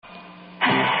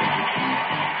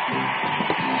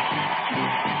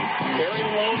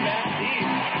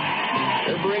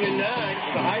They're bringing 9 to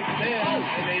the high stand,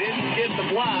 and they didn't get the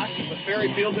block, but Ferry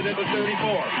fields it into 34,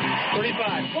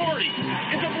 35, 40.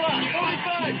 It's a block,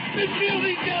 45. Midfield,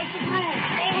 he's got the room.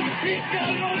 Oh, he's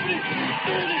got it open.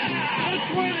 30, the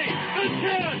 20, the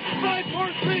 10, 5,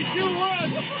 4, 3, 2,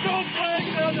 1. No flag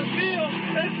on the field,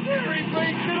 and Ferry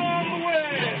breaks it all the way.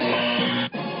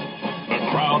 The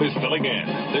crowd is filling in.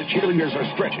 The cheerleaders are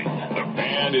stretching. The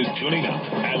band is tuning up.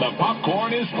 And the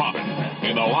popcorn is popping.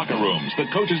 In the locker rooms, the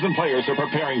coaches and players are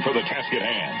preparing for the task at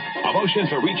hand.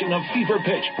 Emotions are reaching a fever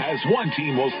pitch as one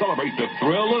team will celebrate the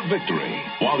thrill of victory,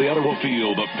 while the other will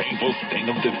feel the painful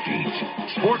sting of defeat.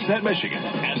 Sportsnet Michigan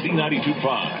and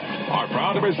Z92.5 are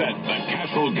proud to present the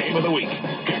Castle Game of the Week.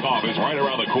 Kickoff is right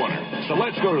around the corner, so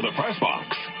let's go to the press box.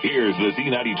 Here's the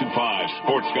Z92.5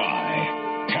 sports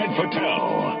guy, Ted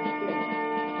Patel.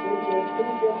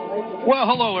 Well,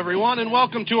 hello, everyone, and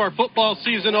welcome to our football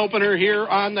season opener here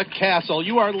on the Castle.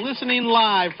 You are listening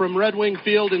live from Red Wing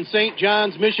Field in St.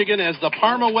 John's, Michigan, as the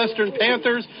Parma Western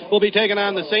Panthers will be taking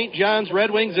on the St. John's Red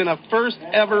Wings in a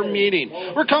first-ever meeting.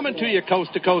 We're coming to you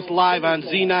coast-to-coast live on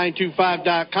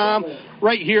Z925.com,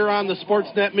 right here on the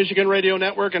Sportsnet Michigan Radio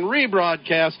Network, and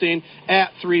rebroadcasting at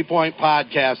 3 Point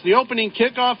Podcast. The opening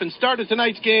kickoff and start of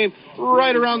tonight's game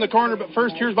right around the corner, but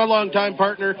first, here's my longtime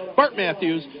partner, Bart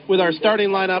Matthews, with our starting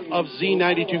lineup of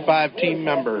Z92.5 team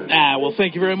members. Well,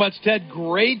 thank you very much, Ted.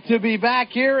 Great to be back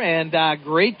here, and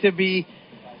great to be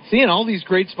seeing all these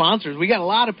great sponsors. We got a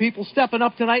lot of people stepping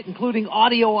up tonight, including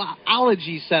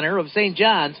Audiology Center of St.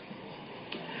 John's,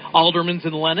 Alderman's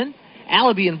and Lennon,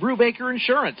 Allaby and Brubaker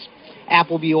Insurance,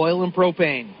 Appleby Oil and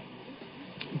Propane,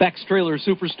 Beck's Trailer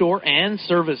Superstore and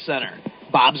Service Center,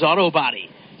 Bob's Auto Body,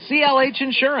 CLH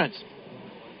Insurance,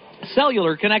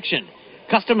 Cellular Connection,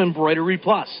 Custom Embroidery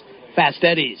Plus, Fast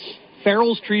Eddie's,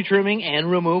 Farrell's Tree Trimming and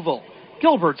Removal,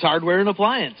 Gilbert's Hardware and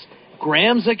Appliance,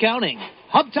 Graham's Accounting,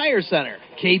 Hub Tire Center,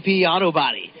 KP Auto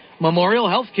Body, Memorial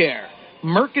Healthcare,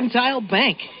 Mercantile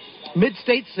Bank,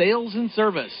 Midstate Sales and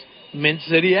Service, Mint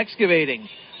City Excavating,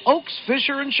 Oaks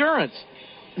Fisher Insurance,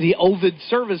 the Ovid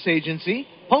Service Agency,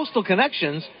 Postal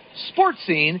Connections, Sports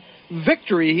Scene,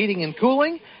 Victory Heating and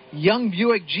Cooling, Young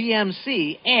Buick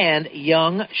GMC, and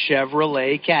Young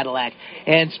Chevrolet Cadillac.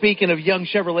 And speaking of Young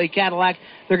Chevrolet Cadillac,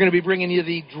 they're going to be bringing you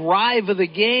the drive of the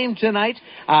game tonight.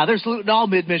 They're saluting all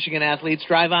Mid-Michigan athletes.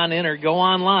 Drive on in or go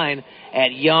online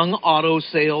at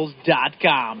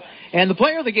YoungAutoSales.com. And the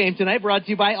player of the game tonight brought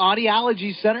to you by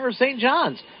Audiology Center of St.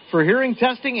 John's. For hearing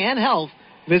testing and health,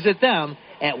 visit them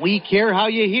at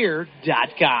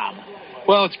WeCareHowYouHear.com.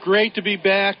 Well, it's great to be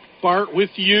back, Bart, with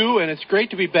you, and it's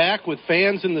great to be back with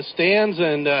fans in the stands.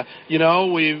 And,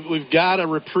 we've got a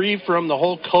reprieve from the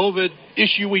whole COVID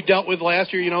issue we dealt with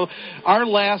last year. You know, our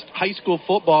last high school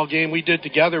football game we did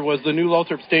together was the New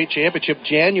Lothrop State Championship,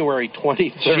 January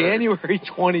 23rd. January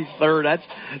 23rd. That's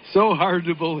so hard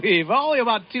to believe. Only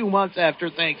about 2 months after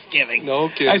Thanksgiving. No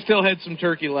kidding. I still had some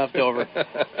turkey left over.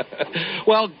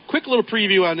 Well, quick little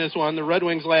preview on this one. The Red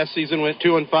Wings last season went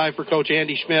 2-5 for Coach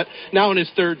Andy Schmidt, now in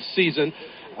his third season.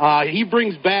 He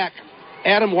brings back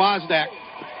Adam Wozniak,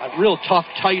 a real tough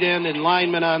tight end and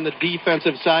lineman on the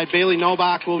defensive side. Bailey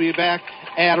Novak will be back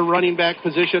at a running back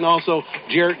position. Also,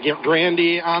 Jarrett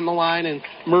Grandy on the line, and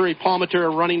Murray Palmater, a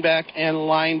running back and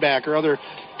linebacker. Other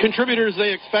contributors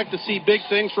they expect to see big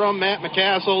things from: Matt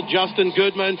McCassell, Justin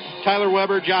Goodman, Tyler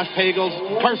Weber, Josh Pagels.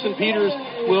 Carson Peters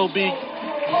will be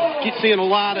seeing a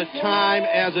lot of time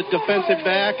as a defensive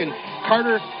back, and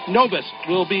Carter Nobis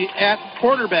will be at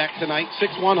quarterback tonight,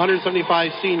 6'1",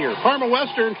 175 senior. Parma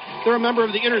Western, they're a member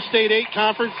of the Interstate 8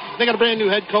 Conference. They got a brand new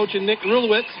head coach in Nick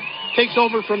Rulewitz. Takes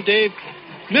over from Dave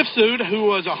Mifsud, who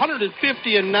was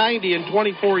 150-90 in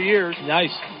 24 years.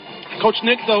 Nice. Coach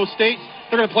Nick, though, states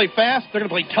they're going to play fast, they're going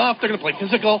to play tough, they're going to play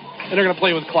physical, and they're going to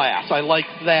play with class. I like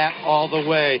that all the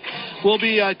way. We'll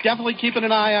be definitely keeping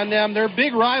an eye on them. Their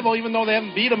big rival, even though they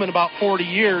haven't beat them in about 40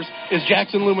 years, is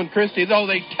Jackson Lumen Christi, though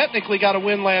they technically got a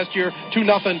win last year,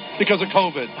 2-0, because of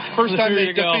COVID. First time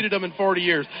they defeated them in 40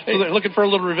 years. So they're looking for a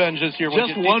little revenge this year.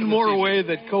 Just one more way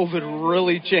that COVID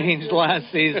really changed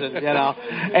last season,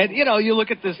 And, you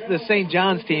look at the St.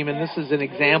 John's team, and this is an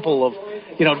example of,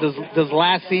 does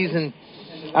last season...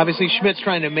 Obviously, Schmidt's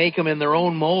trying to make them in their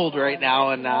own mold right now,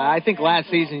 and I think last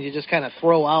season you just kind of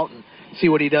throw out and see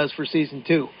what he does for season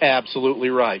 2. Absolutely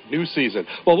right. New season.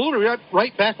 Well, we'll be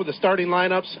right back with the starting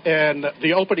lineups and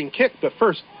the opening kick, but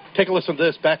first, take a listen to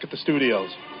this back at the studios.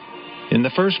 In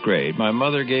the first grade, my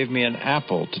mother gave me an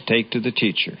apple to take to the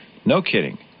teacher. No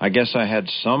kidding. I guess I had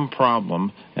some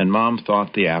problem, and Mom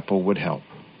thought the apple would help.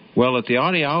 Well, at the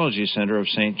Audiology Center of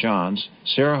St. John's,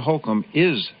 Sarah Holcomb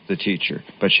is the teacher,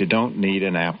 but you don't need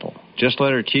an apple. Just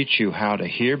let her teach you how to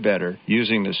hear better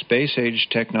using the space-age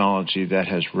technology that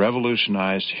has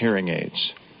revolutionized hearing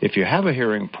aids. If you have a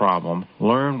hearing problem,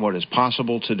 learn what is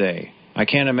possible today. I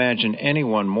can't imagine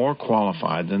anyone more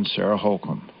qualified than Sarah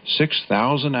Holcomb.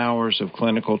 6,000 hours of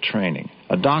clinical training,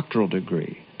 a doctoral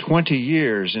degree, 20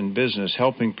 years in business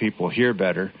helping people hear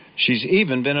better. She's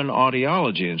even been an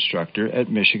audiology instructor at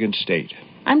Michigan State.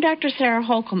 I'm Dr. Sarah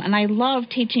Holcomb, and I love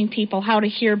teaching people how to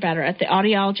hear better at the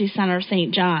Audiology Center of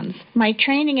St. John's. My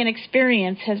training and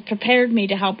experience has prepared me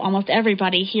to help almost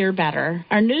everybody hear better.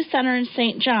 Our new center in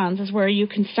St. John's is where you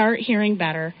can start hearing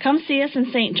better. Come see us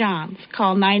in St. John's.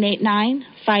 Call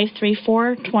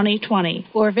 989-534-2020.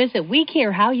 Or visit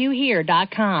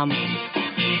WeCareHowYouHear.com.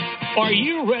 Are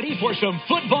you ready for some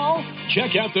football?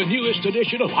 Check out the newest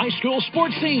edition of High School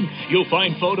Sports Scene. You'll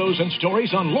find photos and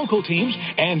stories on local teams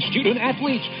and student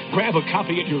athletes. Grab a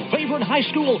copy at your favorite high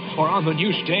school or on the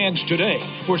newsstands today.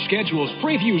 For schedules,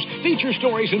 previews, feature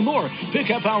stories, and more, pick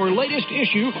up our latest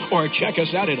issue or check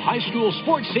us out at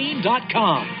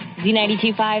highschoolsportscene.com.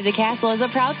 Z92.5 The Castle is a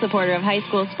proud supporter of high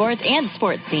school sports and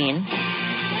Sports Scene.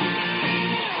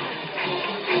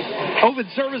 Ovid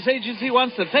Service Agency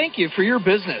wants to thank you for your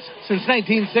business. Since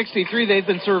 1963, they've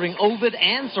been serving Ovid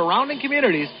and surrounding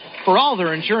communities for all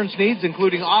their insurance needs,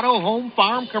 including auto, home,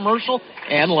 farm, commercial,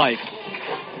 and life.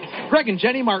 Greg and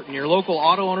Jenny Martin, your local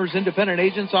auto owners independent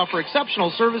agents, offer exceptional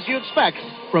service you expect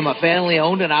from a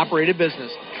family-owned and operated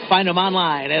business. Find them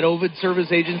online at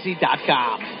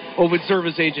ovidserviceagency.com. Ovid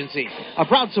Service Agency, a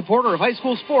proud supporter of high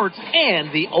school sports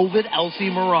and the Ovid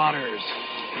Elsie Marauders.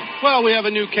 Well, we have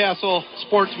a Newcastle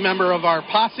sports member of our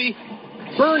posse,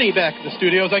 Bernie, back at the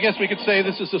studios. I guess we could say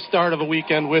this is the start of a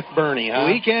weekend with Bernie, huh?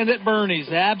 Weekend at Bernie's,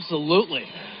 absolutely.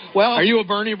 Well, are you a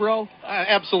Bernie bro?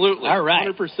 Absolutely. All right.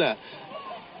 100%.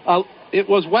 It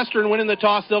was Western winning the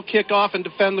toss. They'll kick off and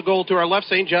defend the goal to our left.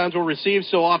 St. John's will receive.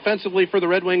 So offensively for the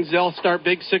Red Wings, they'll start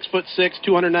big 6'6",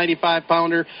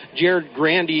 295-pounder Jared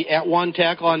Grandy at one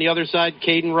tackle. On the other side,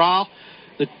 Caden Rahl.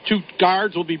 The two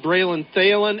guards will be Braylon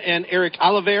Thalen and Eric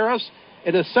Oliveros.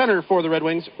 And the center for the Red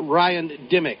Wings, Ryan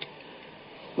Dimmick.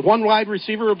 The one wide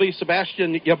receiver will be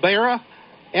Sebastian Yabera.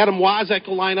 Adam Wazek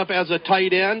will line up as a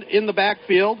tight end in the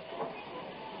backfield.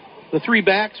 The three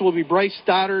backs will be Bryce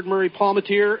Stoddard, Murray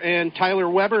Palmatier, and Tyler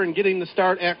Weber. And getting the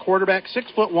start at quarterback,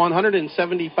 6'1",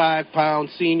 175-pound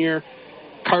senior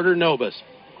Carter Nobis.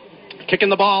 Kicking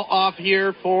the ball off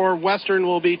here for Western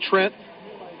will be Trent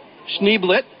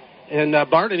Schneeblit. And,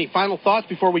 Bart, any final thoughts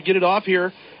before we get it off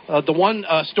here? The one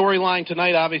storyline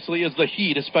tonight, obviously, is the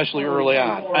heat, especially early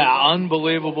on.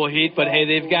 Unbelievable heat, but, hey,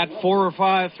 they've got 3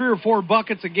 or 4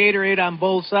 buckets of Gatorade on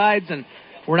both sides, and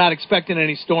we're not expecting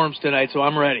any storms tonight, so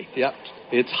I'm ready. Yep.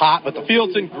 It's hot, but the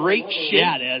field's in great shape.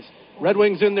 Yeah, it is. Red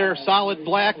Wings in their solid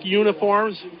black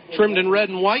uniforms, trimmed in red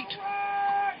and white.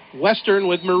 Western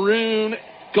with maroon,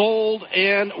 gold,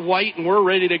 and white, and we're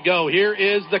ready to go. Here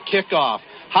is the kickoff.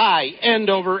 High, end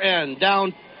over end,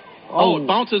 down. It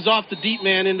bounces off the deep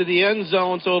man into the end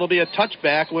zone, so it'll be a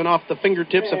touchback. Went off the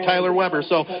fingertips of Tyler Weber.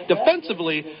 So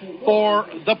defensively for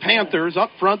the Panthers, up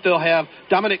front they'll have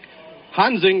Dominic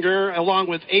Hansinger along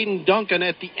with Aiden Duncan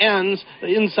at the ends.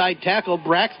 The inside tackle,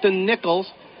 Braxton Nichols.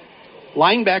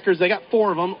 Linebackers, they got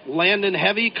 4 of them. Landon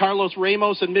Heavy, Carlos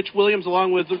Ramos, and Mitch Williams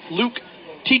along with Luke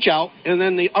Teachout. And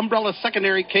then the umbrella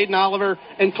secondary, Caden Oliver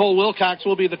and Cole Wilcox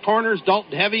will be the corners.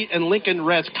 Dalton Heavy and Lincoln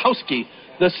Razkowski,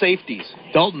 the safeties.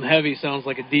 Dalton Heavy sounds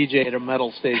like a DJ at a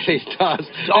metal station. He does.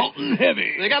 Dalton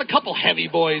Heavy. They got a couple heavy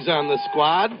boys on the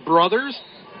squad. Brothers.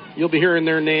 You'll be hearing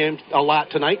their names a lot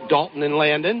tonight. Dalton and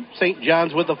Landon. St.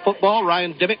 John's with the football.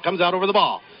 Ryan Dimmick comes out over the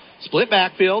ball. Split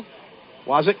backfield.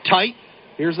 Wasik tight.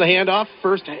 Here's the handoff.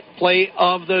 First play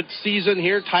of the season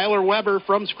here. Tyler Weber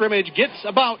from scrimmage gets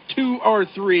about 2 or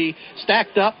 3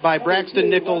 stacked up by Braxton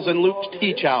Nichols and Luke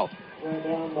Teachout.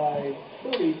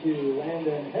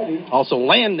 Also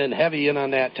Landon Heavy in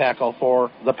on that tackle for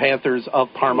the Panthers of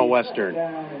Parma Western.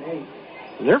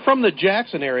 They're from the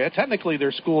Jackson area. Technically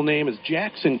their school name is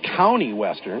Jackson County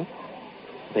Western.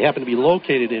 They happen to be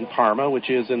located in Parma, which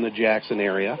is in the Jackson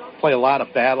area. Play a lot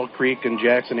of Battle Creek and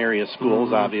Jackson area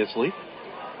schools, obviously.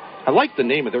 I like the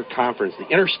name of their conference, the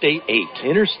Interstate 8.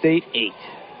 Interstate 8.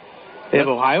 They have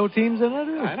Ohio teams in it?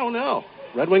 Or? I don't know.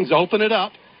 Red Wings open it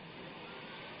up.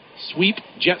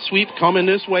 Jet sweep coming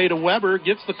this way to Weber.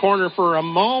 Gets the corner for a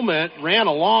moment. Ran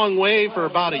a long way for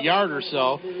about a yard or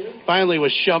so. Finally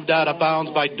was shoved out of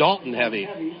bounds by Dalton Heavy.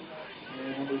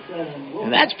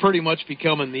 And that's pretty much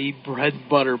becoming the bread and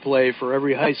butter play for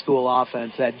every high school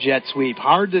offense, that jet sweep.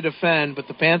 Hard to defend, but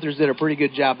the Panthers did a pretty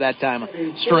good job that time of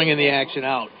stringing the action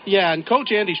out. Yeah, and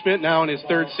Coach Andy Schmidt now in his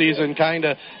third season kind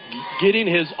of getting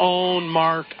his own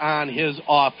mark on his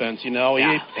offense. You know,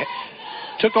 he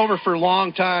took over for a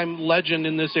long-time legend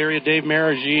in this area, Dave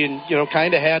Marigy, and, you know,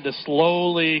 kind of had to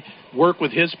slowly work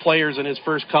with his players in his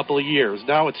first couple of years.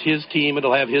 Now it's his team.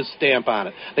 It'll have his stamp on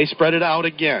it. They spread it out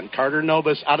again. Carter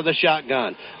Nobis out of the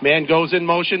shotgun. Man goes in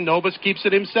motion. Nobis keeps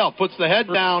it himself, puts the head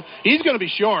down. He's going to be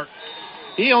short.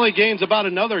 He only gains about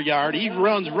another yard. He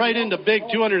runs right into big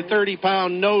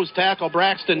 230-pound nose tackle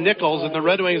Braxton Nichols, and the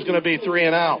Red Wings going to be 3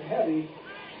 and out.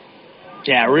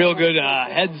 Yeah, real good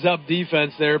heads-up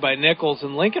defense there by Nichols.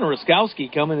 And Lincoln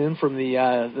Ruskowski coming in from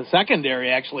the secondary,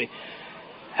 actually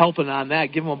helping on that.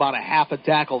 Give him about a half a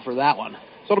tackle for that one.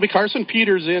 So it'll be Carson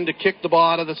Peters in to kick the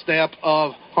ball out of the snap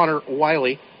of Hunter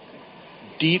Wiley.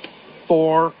 Deep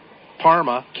for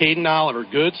Parma. Caden Oliver.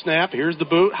 Good snap. Here's the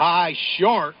boot. High,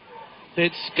 short.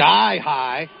 It's sky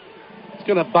high. It's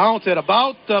going to bounce at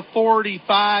about the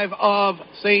 45 of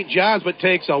St. John's, but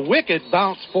takes a wicked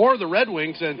bounce for the Red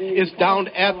Wings and is down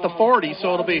at the 40.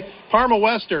 So it'll be Parma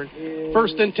Western,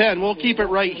 1st and 10. We'll keep it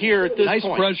right here at this point.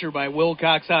 Nice pressure by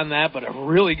Wilcox on that, but a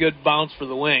really good bounce for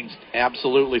the Wings.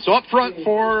 Absolutely. So up front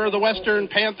for the Western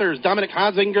Panthers, Dominic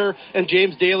Hosinger and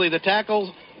James Daly, the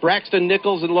tackles. Braxton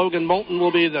Nichols and Logan Moulton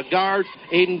will be the guards.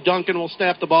 Aiden Duncan will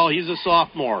snap the ball. He's a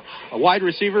sophomore. A wide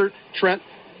receiver, Trent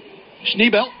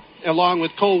Schneebelt, along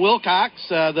with Cole Wilcox.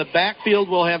 The backfield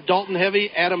will have Dalton Heavy,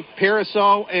 Adam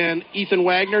Pariseau, and Ethan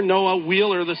Wagner. Noah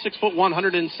Wheeler, the 6'1",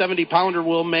 170-pounder,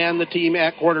 will man the team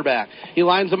at quarterback. He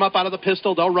lines them up out of the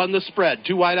pistol. They'll run the spread.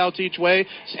 2 wideouts each way.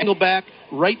 Single back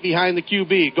right behind the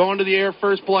QB. Going to the air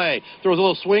first play. Throws a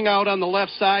little swing out on the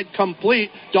left side. Complete.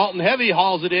 Dalton Heavy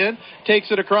hauls it in. Takes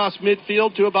it across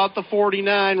midfield to about the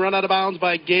 49. Run out of bounds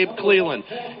by Gabe Cleland.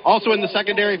 Also in the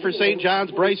secondary for St. John's,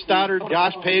 Bryce Stoddard,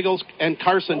 Josh Pagels, and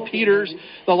Carson Peters.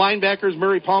 The linebackers,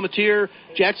 Murray Palmatier,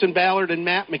 Jackson Ballard, and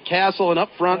Matt McCassell. And up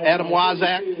front, Adam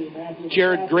Wazak,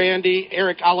 Jared Grandy,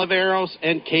 Eric Oliveros,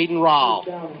 and Caden Rawl.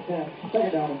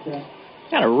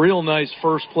 Got a real nice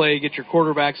first play. Get your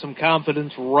quarterback some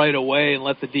confidence right away and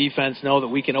let the defense know that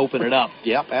we can open it up.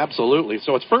 Yep, absolutely.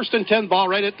 So it's 1st and 10, ball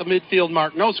right at the midfield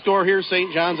mark. No score here,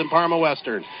 St. John's and Parma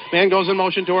Western. Man goes in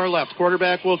motion to our left.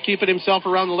 Quarterback will keep it himself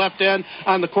around the left end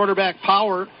on the quarterback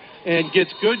power and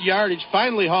gets good yardage.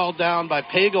 Finally hauled down by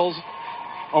Pagels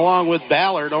along with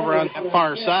Ballard over on that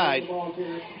far side.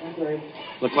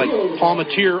 Looks like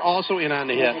Palmatier also in on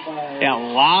the hit. Yeah,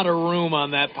 a lot of room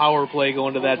on that power play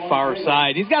going to that far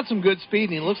side. He's got some good speed,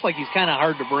 and he looks like he's kind of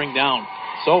hard to bring down.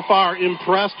 So far,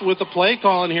 impressed with the play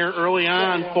calling here early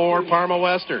on for Parma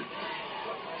Western.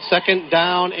 2nd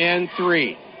down and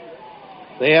 3.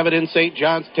 They have it in St.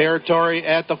 John's territory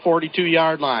at the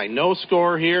 42-yard line. No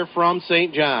score here from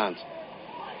St. John's.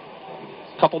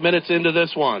 A couple minutes into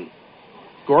this one.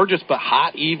 Gorgeous but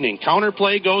hot evening. Counter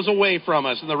play goes away from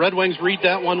us, and the Red Wings read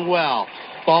that one well.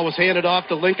 Ball was handed off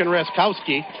to Lincoln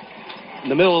Reskowski. In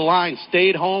the middle of the line,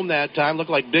 stayed home that time.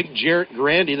 Looked like big Jarrett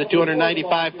Grandy, the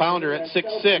 295-pounder at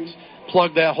 6'6",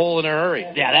 plugged that hole in a hurry.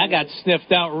 Yeah, that got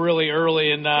sniffed out really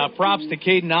early, and props to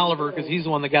Caden Oliver because he's the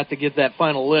one that got to get that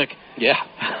final lick. Yeah.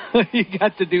 He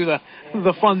got to do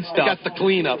the fun stuff. He got the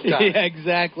cleanup time. Yeah,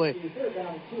 exactly.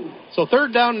 So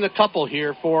 3rd down and a couple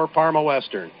here for Parma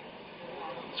Western.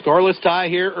 Scoreless tie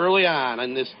here early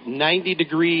on this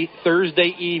 90-degree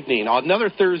Thursday evening. Another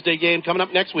Thursday game coming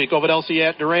up next week over at LC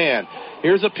at Durand.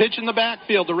 Here's a pitch in the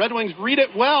backfield. The Red Wings read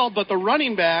it well, but the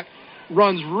running back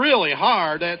runs really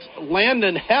hard. That's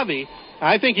Landon Heavy.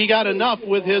 I think he got enough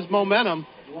with his momentum.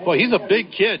 Boy, he's a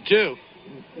big kid, too.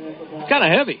 Kind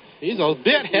of heavy. He's a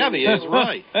bit heavy, that's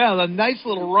right. Yeah, a nice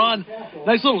little run,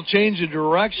 nice little change of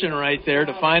direction right there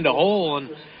to find a hole, and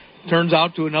turns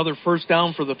out to another first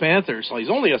down for the Panthers. Well, he's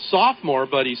only a sophomore,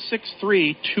 but he's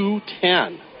 6'3",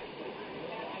 210.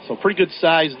 So pretty good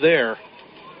size there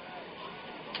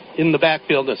in the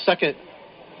backfield. The second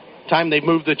time they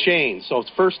moved the chain. So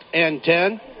it's 1st and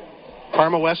 10.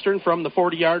 Parma Western from the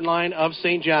 40-yard line of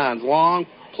St. John's. Long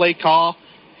play call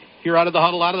here out of the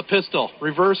huddle, out of the pistol.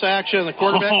 Reverse action. The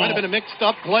quarterback might have been a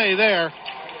mixed-up play there,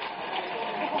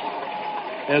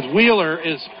 as Wheeler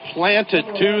is planted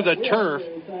to the turf.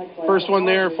 First one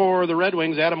there for the Red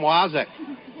Wings, Adam Wazek.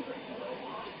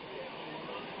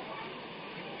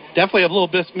 Definitely a little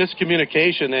bit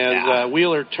miscommunication as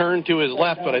Wheeler turned to his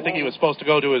left, but I think he was supposed to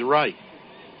go to his right.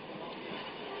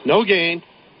 No gain.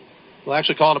 We'll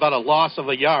actually call it about a loss of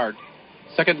a yard.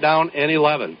 2nd down and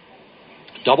 11.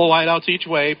 Double wideouts each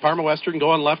way. Parma Western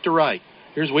going left to right.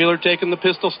 Here's Wheeler taking the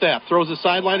pistol step, throws the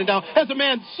sideline and down, has a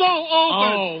man so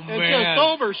open, and just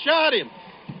overshot him.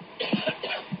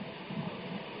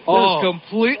 Was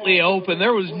completely open.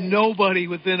 There was nobody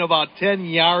within about 10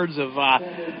 yards of,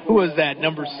 who was that,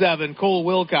 number 7, Cole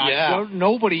Wilcox. Yeah.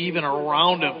 Nobody even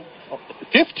around him.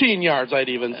 15 yards, I'd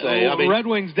even say. The Red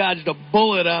Wings dodged a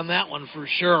bullet on that one for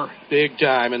sure. Big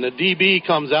time. And the DB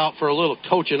comes out for a little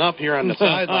coaching up here on the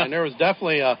sideline. There was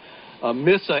definitely a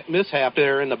mishap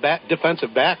there in the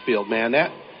defensive backfield, man.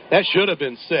 That should have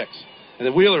been 6. And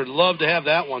the Wheeler would love to have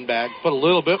that one back, put a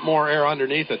little bit more air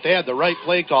underneath it. They had the right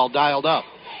play call dialed up.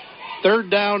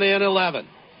 3rd down and 11.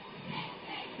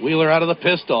 Wheeler out of the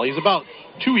pistol. He's about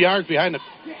 2 yards behind the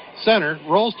center,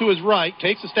 rolls to his right,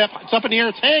 takes a step, it's up in the air,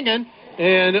 it's hanging,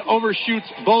 and overshoots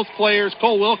both players.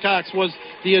 Cole Wilcox was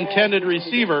the intended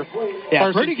receiver.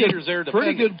 Yeah, pretty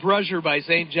good pressure by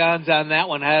St. John's on that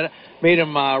one. Made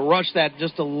him rush that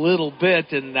just a little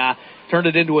bit and turned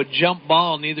it into a jump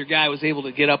ball. Neither guy was able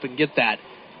to get up and get that.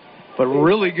 But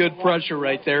really good pressure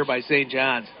right there by St.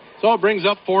 John's. So it brings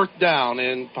up 4th down,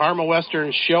 and Parma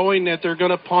Western showing that they're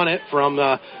going to punt it from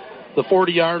the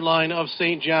 40-yard line of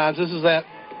St. John's. This is that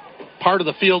part of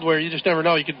the field where you just never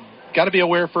know. Got to be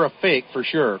aware for a fake for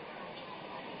sure.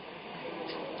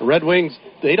 The Red Wings,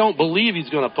 they don't believe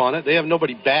he's going to punt it. They have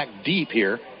nobody back deep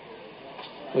here.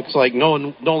 Looks like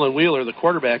Nolan Wheeler, the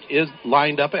quarterback, is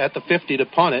lined up at the 50 to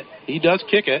punt it. He does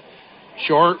kick it.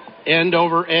 Short, end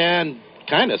over end.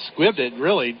 Kind of squibbed it,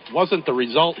 really. Wasn't the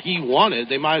result he wanted.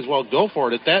 They might as well go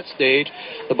for it at that stage.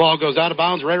 The ball goes out of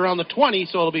bounds right around the 20,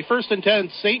 so it'll be 1st and 10,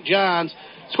 St. John's.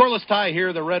 Scoreless tie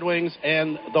here, the Red Wings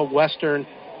and the Western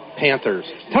Panthers.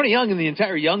 Tony Young and the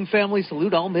entire Young family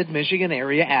salute all Mid-Michigan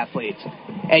area athletes.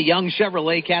 At Young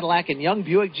Chevrolet Cadillac and Young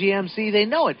Buick GMC, they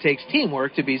know it takes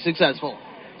teamwork to be successful.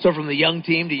 So from the Young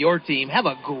team to your team, have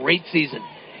a great season.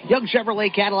 Young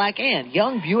Chevrolet Cadillac and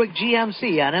Young Buick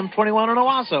GMC on M21 in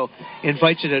Owasso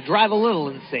invite you to drive a little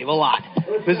and save a lot.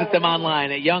 Visit them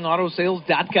online at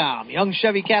youngautosales.com. Young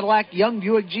Chevy Cadillac, Young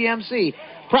Buick GMC,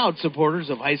 proud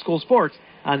supporters of high school sports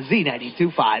on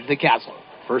Z92.5 The Castle.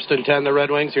 1st and 10, the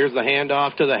Red Wings. Here's the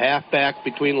handoff to the halfback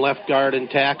between left guard and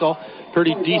tackle.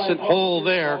 Pretty decent hole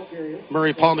there.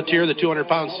 Murray Palmatier, the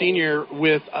 200-pound senior,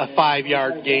 with a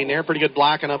 5-yard gain there. Pretty good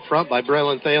blocking up front by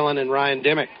Braylon Thalen and Ryan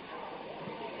Dimmick.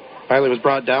 Finally was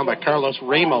brought down by Carlos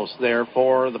Ramos there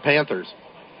for the Panthers.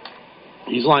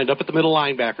 He's lined up at the middle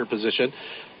linebacker position.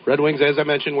 Red Wings, as I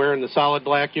mentioned, wearing the solid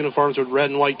black uniforms with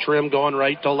red and white trim going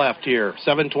right to left here.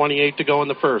 7:28 to go in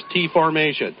the first. T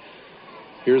formation.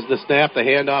 Here's the snap, the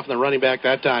handoff, and the running back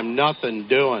that time. Nothing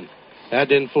doing. That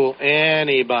didn't fool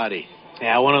anybody.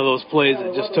 Yeah, one of those plays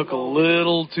that just took a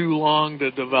little too long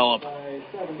to develop.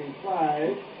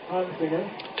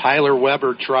 Tyler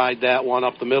Weber tried that one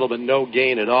up the middle, but no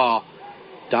gain at all.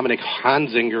 Dominic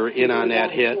Hansinger in on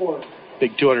that hit.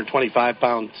 Big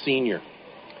 225-pound senior.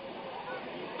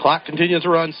 Clock continues to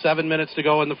run. 7 minutes to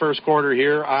go in the first quarter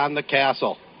here on the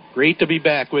Castle. Great to be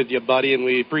back with you, buddy, and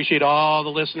we appreciate all the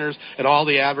listeners and all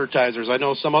the advertisers. I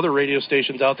know some other radio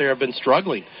stations out there have been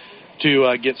struggling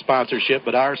to get sponsorship,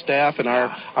 but our staff and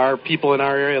our people in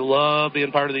our area love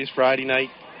being part of these Friday night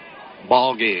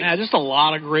ball games. Yeah, just a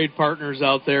lot of great partners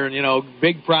out there, and,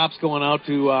 big props going out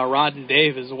to Rod and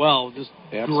Dave as well. Just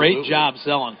Great job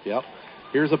selling. Yep.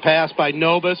 Here's a pass by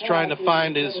Nobis trying to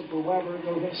find his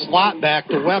slot back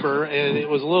to Weber, and it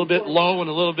was a little bit low and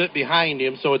a little bit behind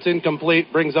him, so it's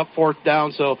incomplete, brings up 4th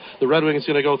down, so the Red Wings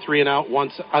going to go 3 and out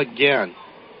once again.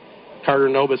 Carter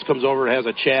Nobis comes over and has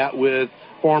a chat with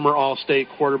former All-State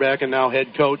quarterback and now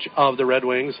head coach of the Red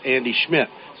Wings, Andy Schmidt.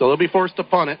 So they'll be forced to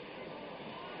punt it.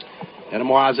 Adam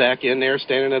Wazak in there,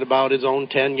 standing at about his own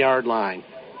 10-yard line.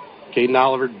 Caden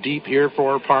Oliver deep here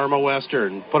for Parma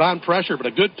Western. Put on pressure, but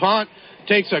a good punt.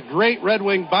 Takes a great Red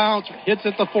Wing bounce, hits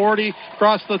at the 40,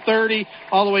 across the 30,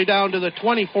 all the way down to the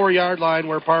 24-yard line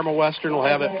where Parma Western will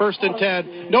have it. 1st and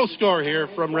 10. No score here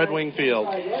from Red Wing Field.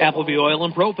 Appleby Oil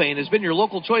and Propane has been your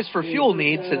local choice for fuel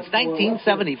needs since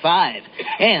 1975.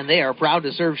 And they are proud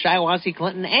to serve Shiawassee,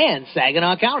 Clinton, and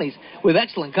Saginaw counties with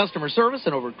excellent customer service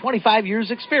and over 25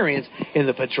 years experience in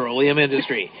the petroleum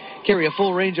industry. Carry a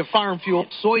full range of farm fuel,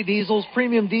 soy diesels,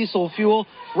 premium diesel fuel,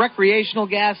 recreational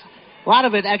gas. A lot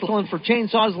of it excellent for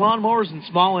chainsaws, lawnmowers, and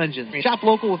small engines. Shop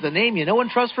local with the name you know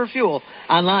and trust for fuel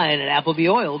online at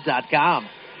ApplebyOil.com.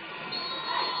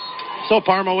 So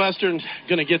Parma Western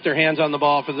going to get their hands on the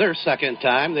ball for their second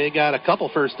time. They got a couple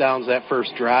first downs that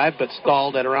first drive, but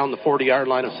stalled at around the 40-yard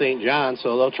line of St. John,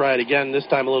 so they'll try it again, this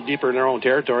time a little deeper in their own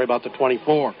territory, about the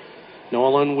 24.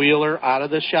 Nolan Wheeler out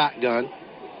of the shotgun.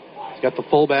 He's got the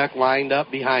fullback lined up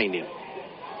behind him.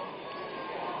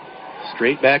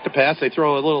 Straight back to pass. They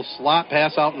throw a little slot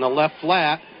pass out in the left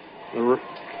flat. The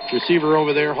receiver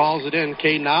over there hauls it in,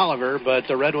 Caden Oliver, but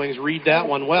the Red Wings read that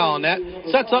one well, and that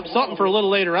sets up something for a little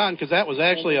later on because that was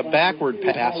actually a backward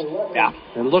pass. Yeah.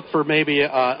 And look for maybe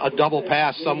a double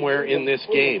pass somewhere in this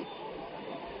game.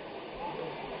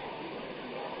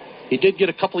 He did get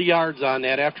a couple of yards on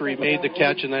that after he made the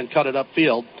catch and then cut it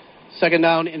upfield. Second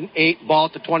down and 8, ball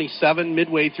at the 27,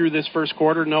 midway through this first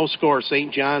quarter, no score,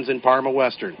 St. John's and Parma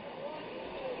Western.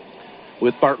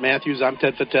 With Bart Matthews, I'm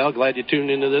Ted Fattel. Glad you tuned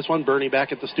into this one. Bernie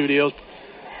back at the studios,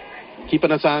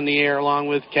 keeping us on the air along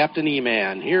with Captain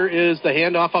E-Man. Here is the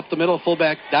handoff up the middle,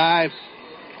 fullback dive.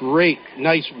 Great,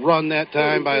 nice run that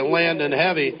time by Landon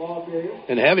Heavy.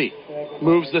 And Heavy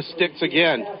moves the sticks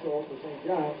again.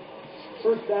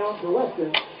 First down for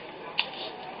Western.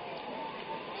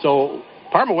 So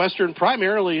Parma Western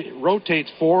primarily rotates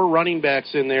 4 running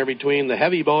backs in there between the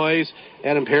Heavy boys,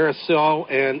 Adam Parasol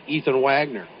and Ethan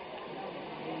Wagner.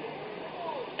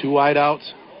 2 wideouts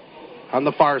on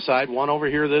the far side, one over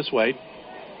here this way.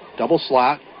 Double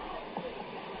slot.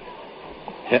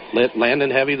 Landon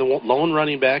Heavy, the lone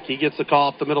running back. He gets the call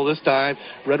up the middle this time.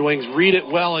 Red Wings read it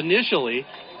well initially,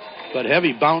 but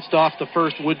Heavy bounced off the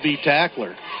first would-be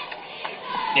tackler.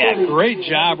 Yeah, great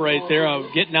job right there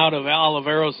of getting out of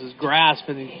Oliveros' grasp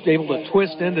and he's able to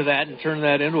twist into that and turn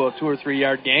that into a 2 or 3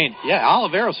 yard gain. Yeah,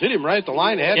 Oliveros hit him right at the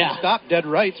line. Had him stop dead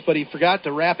rights, but he forgot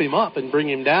to wrap him up and bring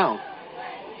him down.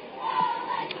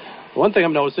 One thing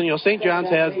I'm noticing, St. John's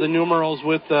has the numerals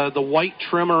with the white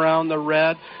trim around the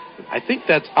red. I think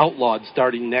that's outlawed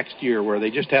starting next year, where they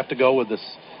just have to go with this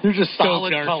They're just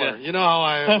solid stoked, color. You know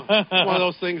how one of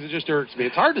those things that just irks me.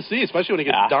 It's hard to see, especially when it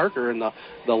gets darker and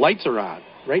the lights are on.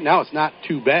 Right now, it's not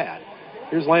too bad.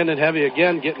 Here's Landon Heavy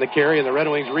again getting the carry, and the Red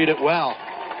Wings read it well.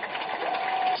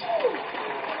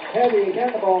 Heavy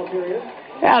again, the ball carrier.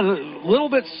 Yeah, a little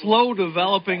bit slow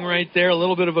developing right there. A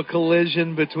little bit of a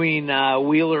collision between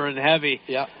Wheeler and Heavy.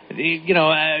 Yeah.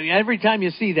 Every time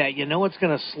you see that, you know it's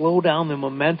going to slow down the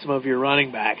momentum of your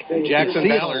running back. Jackson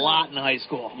you see Ballard, it a lot in high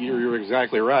school. You're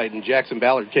exactly right. And Jackson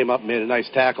Ballard came up and made a nice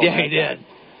tackle. Yeah, he did.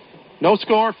 No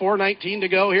score, 4:19 to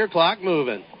go here. Clock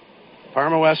moving.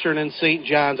 Parma Western and St.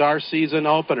 John's, our season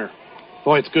opener.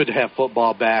 Boy, it's good to have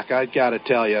football back. I got to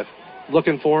tell you.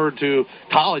 Looking forward to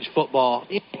college football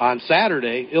on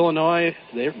Saturday. Illinois,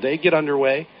 they get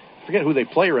underway. I forget who they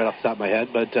play right off the top of my head,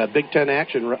 but Big Ten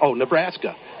action. Oh,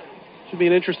 Nebraska. Should be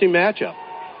an interesting matchup.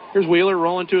 Here's Wheeler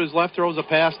rolling to his left, throws a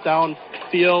pass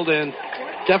downfield, and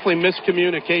definitely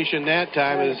miscommunication that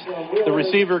time as the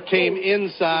receiver came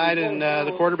inside, and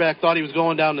the quarterback thought he was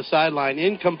going down the sideline.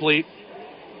 Incomplete.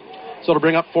 So it'll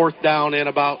bring up 4th down and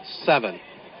about 7.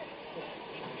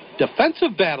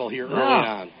 Defensive battle here early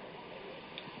on.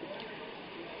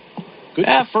 Good.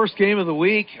 First game of the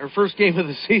week, or first game of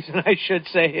the season, I should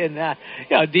say. And,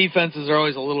 defenses are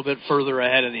always a little bit further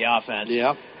ahead of the offense.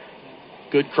 Yep.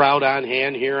 Good crowd on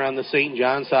hand here on the St.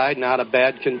 John side. Not a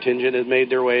bad contingent has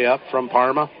made their way up from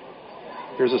Parma.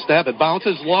 Here's a snap. It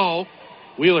bounces low.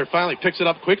 Wheeler finally picks it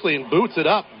up quickly and boots it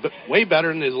up. Way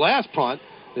better than his last punt.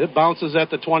 It bounces at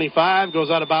the 25, goes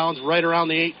out of bounds right around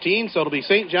the 18, so it'll be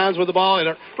St. John's with the ball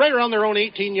right around their own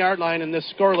 18-yard line in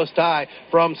this scoreless tie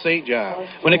from St. John's.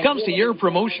 When it comes to your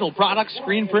promotional products,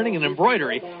 screen printing, and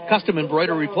embroidery, Custom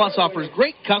Embroidery Plus offers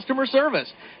great customer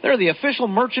service. They're the official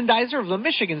merchandiser of the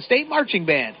Michigan State Marching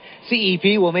Band.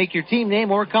 CEP will make your team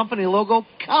name or company logo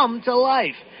come to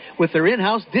life with their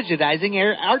in-house digitizing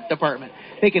art department.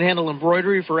 They can handle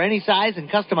embroidery for any size and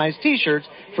customize T-shirts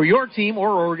for your team or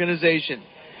organization.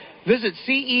 Visit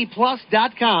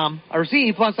ceplus.com or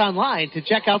CE Plus online to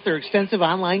check out their extensive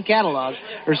online catalog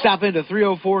or stop into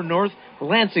 304 North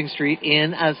Lansing Street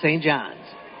in St. John's.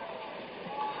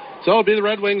 So it'll be the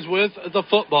Red Wings with the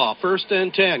football. 1st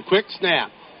and 10. Quick snap.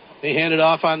 They hand it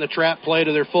off on the trap play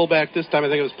to their fullback this time. I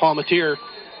think it was Palmatier.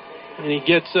 And he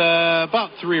gets about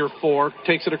 3 or 4.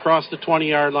 Takes it across the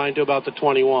 20-yard line to about the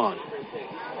 21.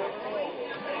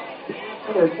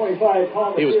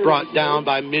 He was brought down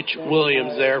by Mitch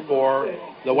Williams there for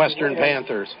the Western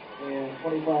Panthers.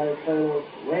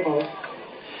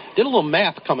 Did a little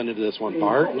math coming into this one,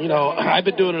 Bart. I've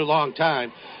been doing it a long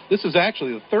time. This is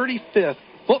actually the 35th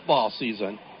football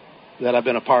season that I've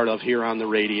been a part of here on the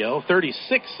radio.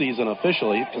 36th season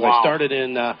officially, because I started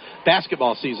in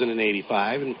basketball season in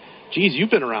 85. And, geez,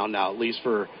 you've been around now at least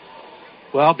for,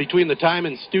 between the time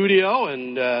in studio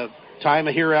and time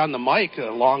here on the mic, a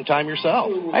long time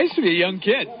yourself. I used to be a young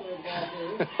kid.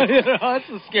 That's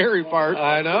the scary part.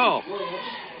 I know.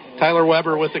 Tyler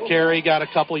Weber with the carry, got a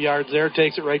couple yards there,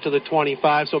 takes it right to the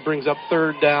 25, so it brings up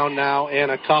 3rd down now and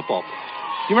a couple.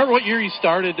 You remember what year you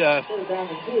started?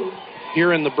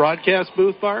 here in the broadcast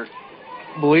booth, Bart?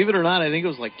 Believe it or not, I think it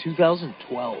was like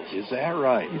 2012. Is that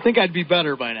right? You'd think I'd be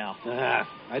better by now.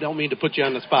 I don't mean to put you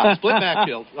on the spot. Split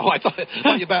backfield. Oh, I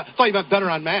thought you meant better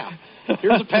on math.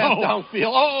 Here's a pass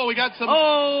downfield. Oh, we got some.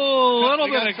 Oh, a little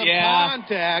bit of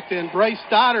contact, and Bryce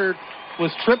Stoddard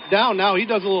was tripped down. Now he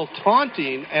does a little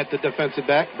taunting at the defensive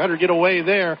back. Better get away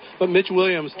there. But Mitch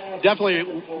Williams definitely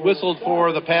whistled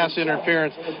for the pass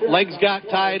interference. Legs got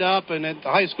tied up, and at the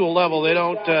high school level, they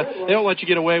don't let you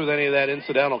get away with any of that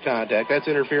incidental contact. That's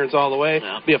interference all the way.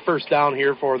 It'll be a first down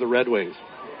here for the Red Wings.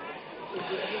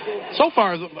 So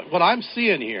far, what I'm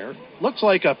seeing here looks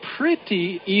like a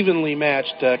pretty evenly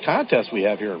matched contest we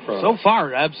have here in front of us. So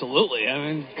far, absolutely. I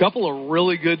mean, a couple of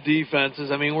really good defenses.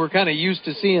 I mean, we're kind of used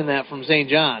to seeing that from St.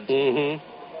 John's. Mm-hmm.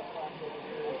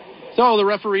 So the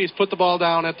referees put the ball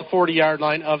down at the 40-yard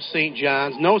line of St.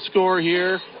 John's. No score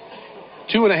here.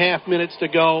 2.5 minutes to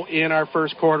go in our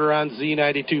first quarter on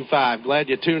Z92.5. Glad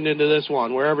you tuned into this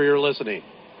one, wherever you're listening.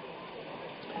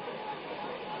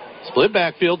 Split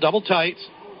backfield, double tights.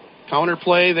 Counter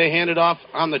play, they hand it off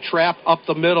on the trap up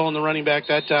the middle, and the running back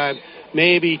that time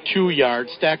maybe 2 yards,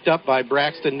 stacked up by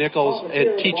Braxton Nichols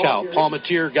and Teachout.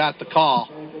 Palmatier got the call.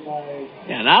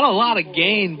 Yeah, not a lot of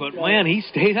gain, but, man, he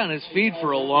stayed on his feet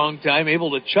for a long time,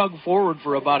 able to chug forward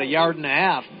for about 1.5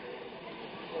 yards.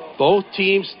 Both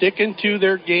teams sticking to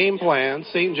their game plan.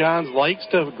 St. John's likes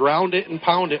to ground it and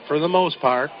pound it for the most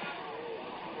part.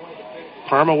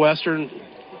 Parma Western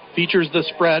features the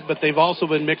spread, but they've also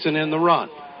been mixing in the run.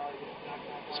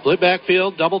 Split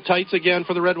backfield, double tights again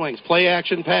for the Red Wings. Play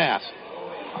action pass.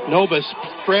 Nobis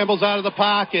scrambles out of the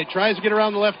pocket, tries to get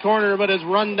around the left corner, but is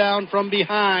run down from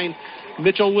behind.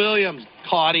 Mitchell Williams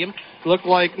caught him. Looked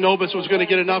like Nobis was going to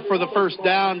get enough for the first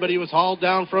down, but he was hauled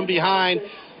down from behind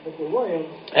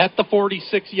at the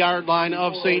 46-yard line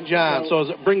of St. John. So as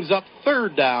it brings up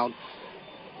third down,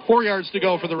 4 yards to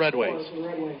go for the Red Wings.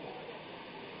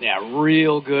 Yeah,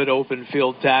 real good open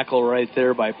field tackle right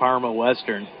there by Parma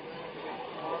Western.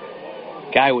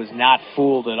 Guy was not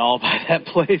fooled at all by that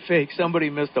play fake. Somebody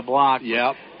missed a block.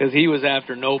 Yep. Because he was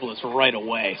after Noblis right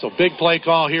away. So big play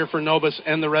call here for Nobis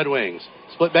and the Red Wings.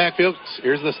 Split backfield.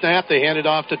 Here's the snap. They hand it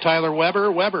off to Tyler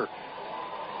Weber. Weber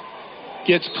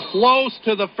gets close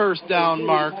to the first down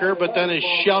marker, but then is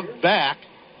shoved back.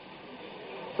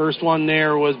 First one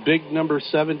there was big number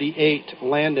 78,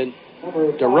 Landon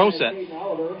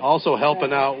DeRoset. Also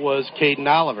helping out was Caden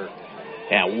Oliver.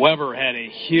 Yeah, Weber had a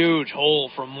huge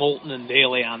hole from Moulton and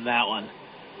Daly on that one.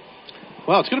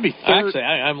 Well, it's going to be third. Actually,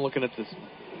 I'm looking at this.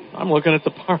 I'm looking at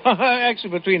the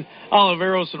actually between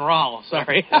Oliveros and Rowell.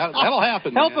 Sorry. That'll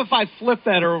happen. Help if I flip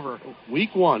that over.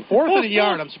 Week 1. 4th and a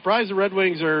yard. I'm surprised the Red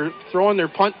Wings are throwing their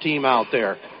punt team out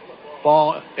there.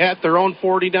 Ball at their own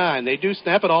 49. They do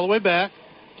snap it all the way back.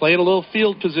 Playing a little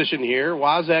field position here.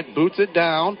 Wazak boots it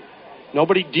down.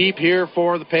 Nobody deep here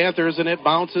for the Panthers, and it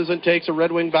bounces and takes a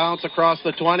Red Wing bounce across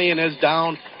the 20 and is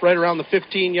down right around the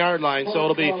 15-yard line. So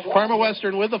it'll be Parma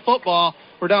Western with the football.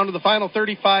 We're down to the final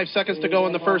 35 seconds to go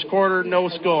in the first quarter. No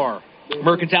score.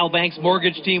 Mercantile Bank's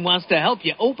mortgage team wants to help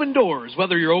you open doors,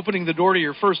 whether you're opening the door to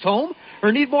your first home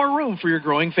or need more room for your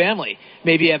growing family.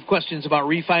 Maybe you have questions about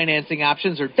refinancing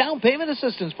options or down payment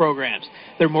assistance programs.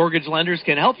 Their mortgage lenders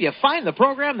can help you find the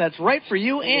program that's right for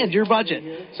you and your budget.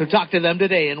 So talk to them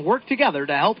today and work together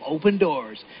to help open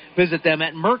doors. Visit them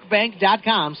at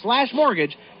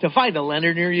mercbank.com/mortgage to find a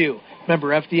lender near you. Member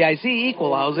FDIC,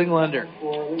 equal housing lender.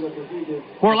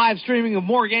 More live streaming of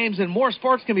more games and more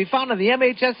sports can be found on the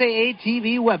MHSAA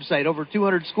TV website. Over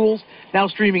 200 schools now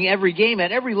streaming every game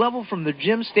at every level from the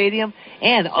gym, stadium,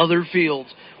 and other fields.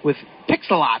 With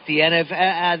Pixelot, the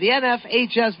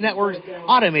NFHS Network's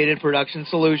automated production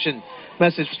solution.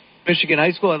 Message Michigan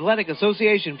High School Athletic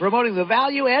Association promoting the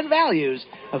value and values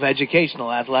of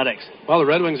educational athletics. Well, the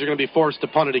Red Wings are going to be forced to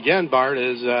punt it again, Bart,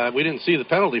 as we didn't see the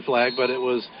penalty flag, but it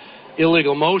was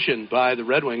illegal motion by the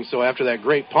Red Wings. So after that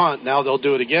great punt, now they'll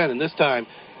do it again, and this time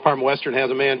Parma Western has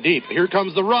a man deep. Here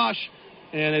comes the rush,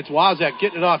 and it's Wazak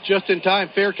getting it off just in time.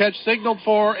 Fair catch signaled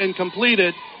for and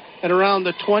completed at around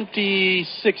the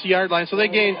 26-yard line. So they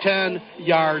gained 10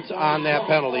 yards on that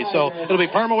penalty. So it'll be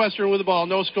Parma Western with the ball.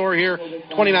 No score here.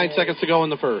 29 seconds to go in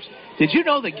the first. Did you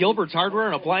know that Gilbert's Hardware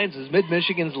and Appliance is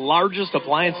Mid-Michigan's largest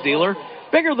appliance dealer?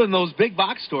 Bigger than those big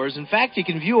box stores. In fact, you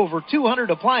can view over 200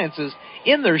 appliances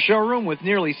in their showroom with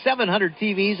nearly 700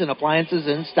 TVs and appliances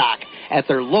in stock at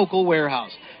their local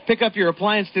warehouse. Pick up your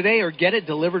appliance today or get it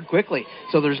delivered quickly,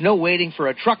 so there's no waiting for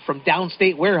a truck from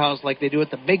downstate warehouse like they do at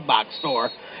the big box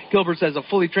store. Gilbert's has a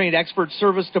fully trained expert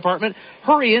service department.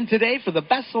 Hurry in today for the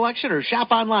best selection or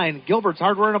shop online,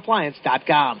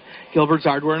 Gilbert'sHardwareandAppliance.com. Gilbert's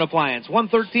Hardware and Appliance,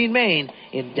 113 Main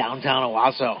in downtown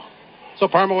Owasso. So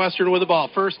Parma Western with the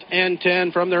ball. 1st and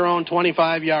 10 from their own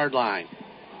 25-yard line.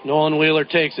 Nolan Wheeler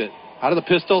takes it. Out of the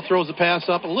pistol, throws the pass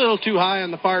up a little too high on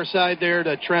the far side there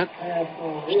to Trent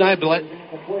Schneiblet.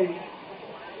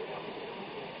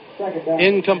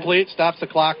 Incomplete. Stops the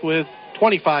clock with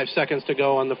 25 seconds to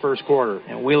go on the first quarter.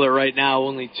 And Wheeler right now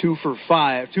only 2 for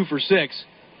 6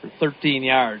 for 13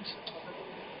 yards.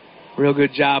 Real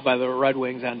good job by the Red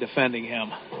Wings on defending him.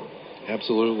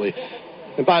 Absolutely.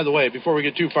 And by the way, before we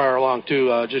get too far along,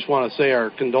 too, just want to say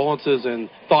our condolences and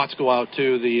thoughts go out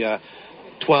to the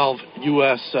 12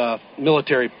 U.S.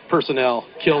 Military personnel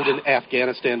killed in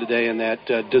Afghanistan today in that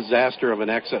disaster of an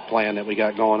exit plan that we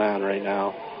got going on right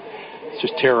now. It's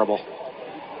just terrible.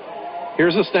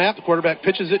 Here's the snap. The quarterback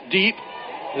pitches it deep.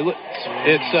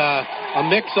 It's a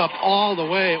mix-up all the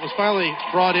way. It was finally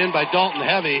brought in by Dalton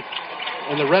Heavy,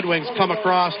 and the Red Wings come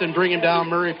across and bring him down.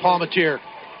 Murray Palmatier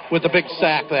with a big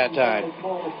sack that time.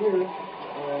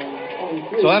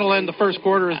 So that'll end the first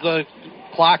quarter as the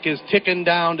clock is ticking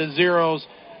down to zeros.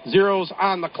 Zeros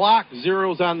on the clock,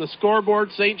 zeros on the scoreboard.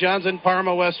 St. John's and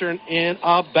Parma Western in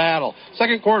a battle.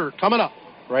 Second quarter coming up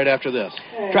right after this.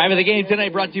 Drive of the game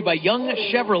tonight brought to you by Young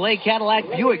Chevrolet Cadillac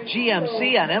Buick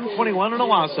GMC on M21 in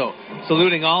Owasso.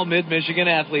 Saluting all Mid-Michigan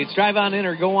athletes. Drive on in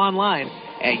or go online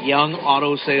at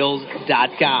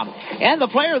YoungAutoSales.com. And the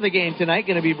player of the game tonight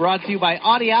going to be brought to you by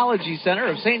Audiology Center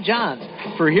of St. John's.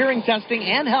 For hearing testing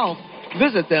and health,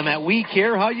 visit them at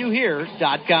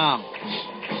WeCareHowYouHear.com.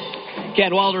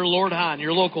 Cadwalder Lord Hahn,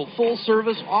 your local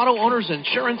full-service auto owner's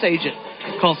insurance agent.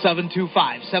 Call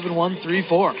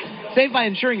 725-7134. Save by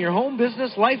insuring your home,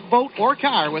 business, life, boat, or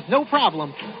car with no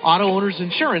problem. Auto owner's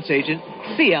insurance agent,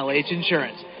 CLH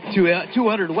Insurance.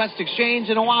 200 West Exchange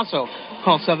in Owasso.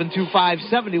 Call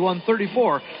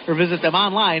 725-7134 or visit them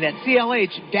online at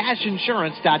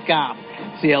clh-insurance.com.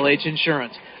 CLH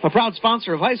Insurance, a proud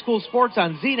sponsor of high school sports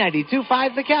on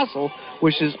Z92.5 The Castle,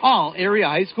 wishes all area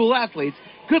high school athletes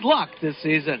good luck this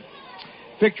season.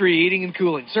 Victory Heating and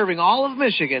Cooling, serving all of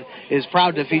Michigan, is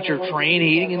proud to feature Trane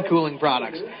Heating and Cooling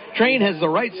products. Trane has the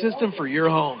right system for your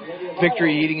home.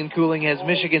 Victory Heating and Cooling has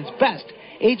Michigan's best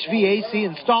HVAC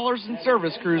installers and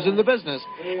service crews in the business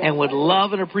and would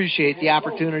love and appreciate the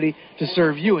opportunity to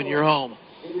serve you in your home.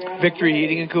 Victory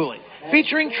Heating and Cooling,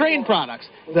 featuring Trane products,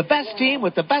 the best team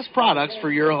with the best products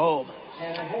for your home.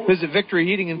 Visit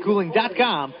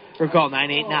victoryheatingandcooling.com or call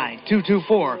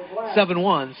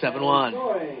 989-224-7171.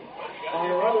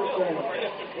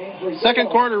 Second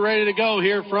quarter ready to go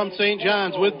here from St.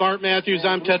 John's with Bart Matthews.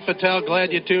 I'm Ted Fattel.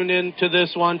 Glad you tuned in to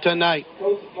this one tonight.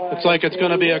 Looks like it's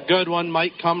going to be a good one.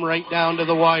 Might come right down to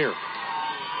the wire.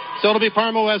 So it'll be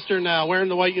Parma Western now, wearing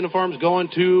the white uniforms, going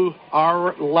to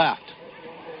our left.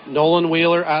 Nolan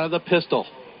Wheeler out of the pistol.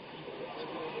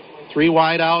 3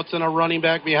 wide outs and a running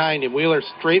back behind him. Wheeler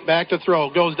straight back to throw.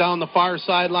 Goes down the far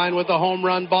sideline with a home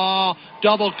run ball.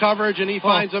 Double coverage, and he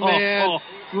finds a man.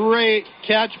 Great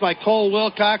catch by Cole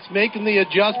Wilcox, making the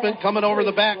adjustment, coming over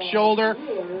the back shoulder.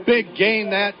 Big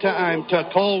gain that time to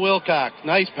Cole Wilcox.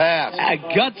 Nice pass. A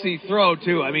gutsy throw,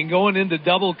 too. I mean, going into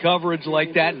double coverage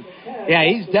like that. And, yeah,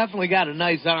 he's definitely got a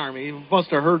nice arm. He must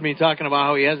have heard me talking about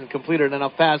how he hasn't completed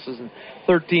enough passes in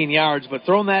 13 yards. But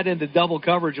throwing that into double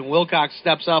coverage, and Wilcox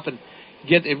steps up and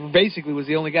it basically was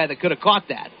the only guy that could have caught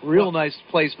that. Real nice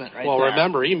placement right there. Well,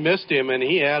 remember, he missed him, and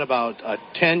he had about a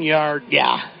 10-yard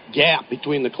gap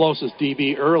between the closest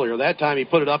DB earlier. That time he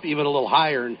put it up even a little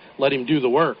higher and let him do the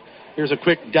work. Here's a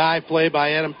quick dive play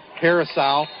by Adam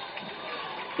Parasol.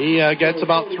 He gets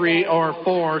about 3 or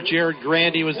 4. Jared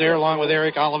Grandy was there along with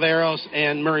Eric Oliveros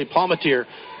and Murray Palmatier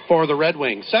for the Red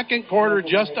Wings. Second quarter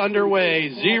just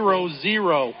underway,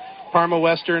 0-0, Parma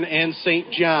Western and St.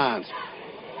 John's.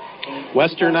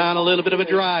 Western on a little bit of a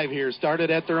drive here. Started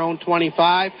at their own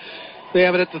 25. They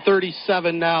have it at the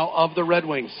 37 now of the Red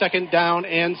Wings. Second down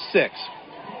and 6.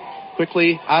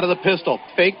 Quickly out of the pistol.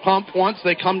 Fake pump once.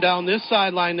 They come down this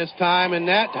sideline this time, and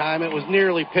that time it was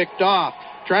nearly picked off.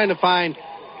 Trying to find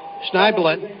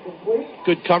Schneiblet.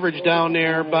 Good coverage down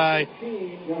there by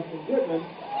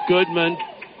Goodman.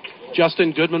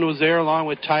 Justin Goodman was there along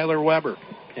with Tyler Weber.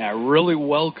 Yeah, really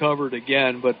well covered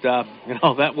again, but that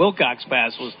Wilcox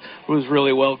pass was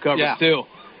really well covered too.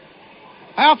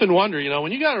 I often wonder,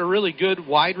 when you got a really good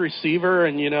wide receiver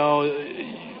and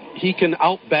he can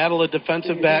out-battle a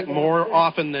defensive back more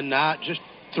often than not, just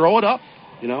throw it up,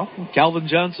 Calvin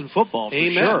Johnson football, for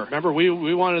sure. Remember,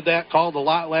 we wanted that called a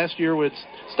lot last year with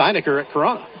Steinecker at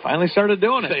Corona. Finally started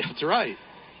doing it. That's right.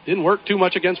 Didn't work too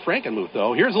much against Frankenmuth,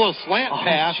 though. Here's a little slant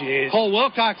pass. Geez. Cole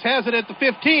Wilcox has it at the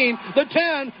 15, the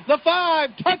 10, the 5.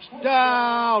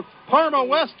 Touchdown, Parma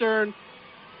Western.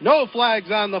 No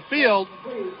flags on the field.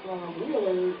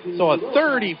 So a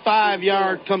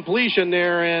 35-yard completion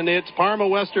there, and it's Parma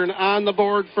Western on the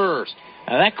board first.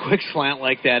 Now that quick slant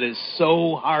like that is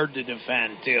so hard to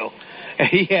defend, too.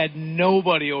 He had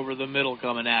nobody over the middle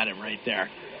coming at him right there.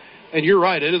 And you're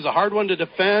right, it is a hard one to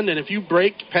defend, and if you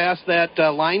break past that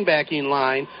linebacking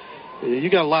line, you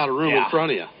got a lot of room in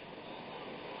front of you.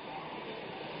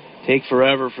 Take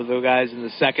forever for the guys in the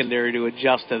secondary to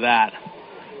adjust to that.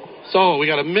 So we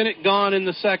got a minute gone in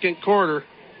the second quarter.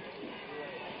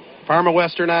 Parma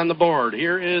Western on the board.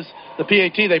 Here is the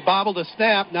PAT. They bobbled a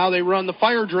snap. Now they run the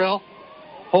fire drill.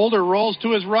 Holder rolls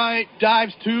to his right,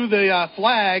 dives to the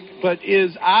flag, but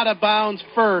is out of bounds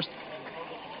first.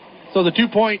 So the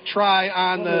 2-point try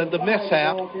on the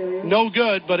mishap, no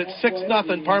good, but it's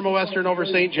 6-0 Parma Western over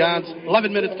St. John's.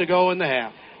 11 minutes to go in the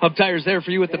half. Hub Tire's there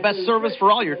for you with the best service for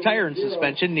all your tire and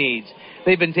suspension needs.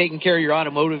 They've been taking care of your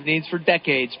automotive needs for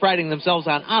decades, priding themselves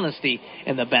on honesty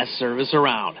and the best service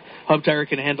around. Hub Tire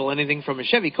can handle anything from a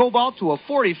Chevy Cobalt to a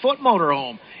 40-foot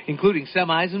motorhome, including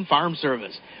semis and farm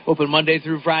service. Open Monday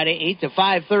through Friday, 8 to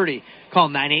 5:30. Call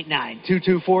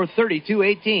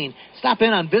 989-224-3218. Stop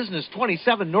in on Business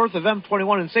 27 north of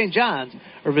M21 in St. John's,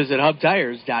 or visit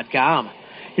hubtires.com.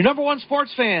 Your number one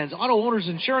sports fans, Auto Owners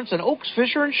Insurance and Oaks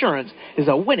Fisher Insurance is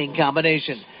a winning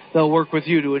combination. They'll work with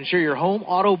you to ensure your home,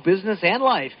 auto, business, and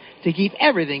life to keep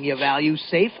everything you value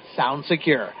safe, sound,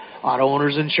 secure. Auto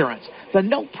Owners Insurance, the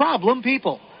no-problem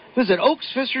people. Visit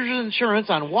Oaks Fisher Insurance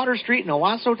on Water Street in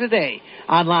Owasso today.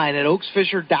 Online at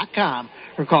oaksfisher.com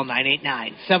or call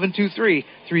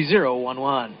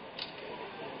 989-723-3011.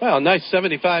 Well, a nice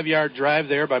 75-yard drive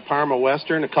there by Parma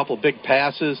Western. A couple big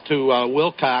passes to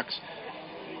Wilcox.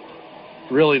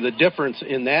 Really the difference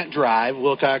in that drive,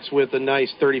 Wilcox with a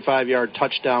nice 35-yard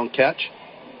touchdown catch.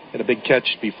 Had a big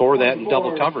catch before that in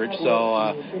double coverage,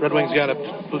 so Red Wings got to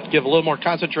give a little more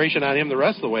concentration on him the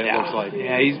rest of the way, it looks like.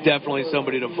 Yeah, he's definitely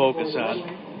somebody to focus on.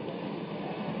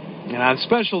 And on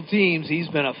special teams, he's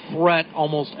been a threat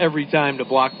almost every time to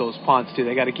block those punts, too.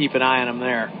 They got to keep an eye on him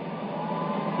there,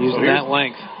 using that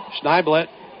length. Schneiblet,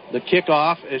 the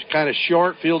kickoff is kind of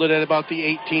short, fielded at about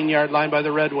the 18-yard line by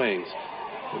the Red Wings.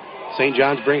 St.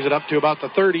 John's brings it up to about the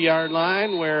 30-yard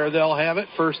line, where they'll have it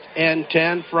 1st and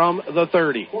 10 from the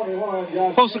 30.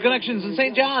 Postal Connections in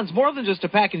St. John's, more than just a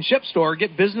pack and ship store.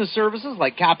 Get business services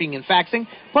like copying and faxing,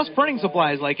 plus printing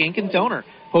supplies like ink and toner.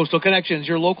 Postal Connections,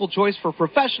 your local choice for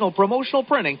professional promotional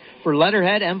printing for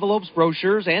letterhead, envelopes,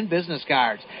 brochures, and business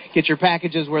cards. Get your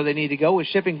packages where they need to go with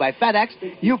shipping by FedEx,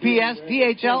 UPS,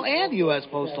 DHL, and U.S.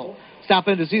 Postal. Stop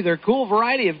in to see their cool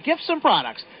variety of gifts and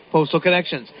products. Postal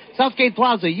Connections, Southgate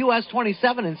Plaza, US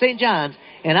 27 in St. John's,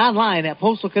 and online at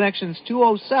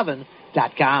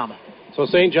postalconnections207.com. So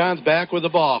St. John's back with the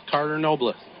ball. Carter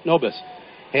Nobis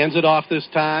hands it off this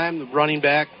time. The running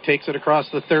back takes it across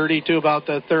the 30 to about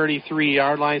the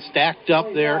 33-yard line. Stacked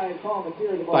up there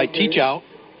by Teachout.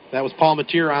 That was Paul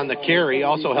Mateer on the carry.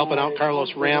 Also helping out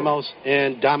Carlos Ramos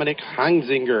and Dominic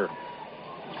Heinzinger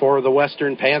for the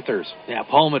Western Panthers. Yeah,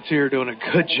 Paul Mateer doing a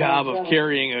good job of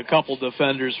carrying a couple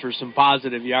defenders for some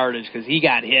positive yardage because he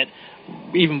got hit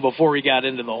even before he got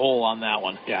into the hole on that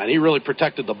one. Yeah, and he really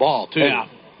protected the ball, too. Yeah.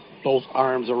 Both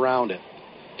arms around it.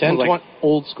 10 like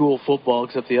old school football,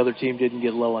 except the other team didn't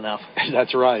get low enough.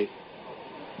 That's right.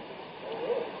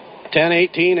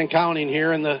 10-18 and counting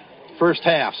here in the first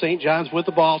half. St. John's with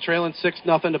the ball, trailing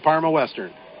 6-0 to Parma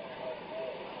Western.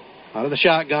 Out of the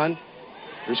shotgun.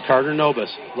 Here's Carter Nobis.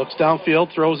 Looks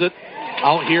downfield, throws it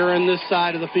out here in this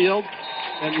side of the field.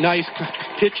 A nice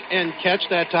pitch and catch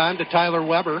that time to Tyler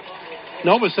Weber.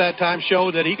 Nobis that time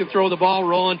showed that he could throw the ball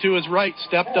rolling to his right.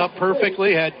 Stepped up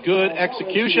perfectly, had good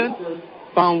execution.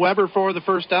 Found Weber for the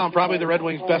first down. Probably the Red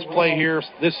Wings' best play here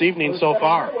this evening so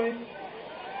far.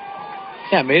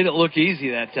 Yeah, made it look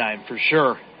easy that time, for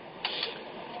sure.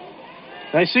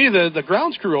 I see the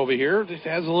grounds crew over here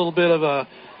has a little bit of a...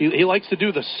 He likes to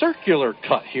do the circular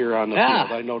cut here on the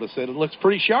field. I noticed that. It looks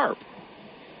pretty sharp.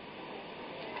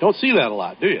 Don't see that a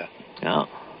lot, do you? No.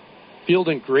 Field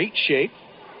in great shape.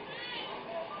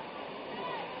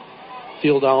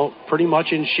 Field out pretty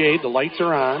much in shade. The lights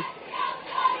are on.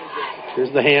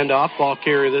 Here's the handoff. Ball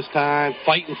carrier this time.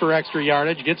 Fighting for extra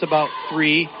yardage. Gets about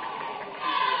 3.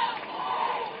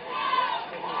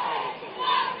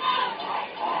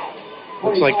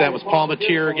 Looks like that was Paul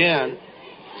Mateer again.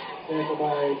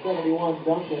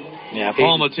 Yeah,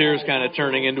 Paul Mateer's kind of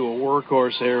turning into a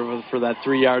workhorse here for that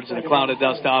 3 yards in a cloud of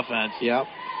dust offense. Yep.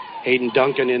 Hayden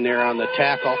Duncan in there on the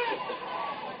tackle.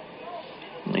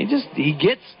 He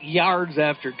gets yards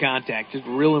after contact. Just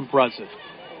real impressive.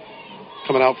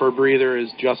 Coming out for a breather is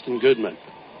Justin Goodman.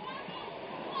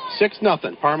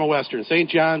 6-0, Parma Western. St.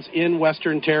 John's in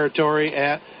Western territory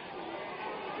at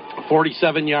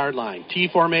 47-yard line. T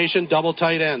formation, double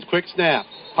tight ends. Quick snap.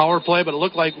 Power play, but it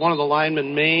looked like one of the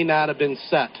linemen may not have been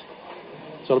set.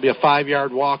 So it'll be a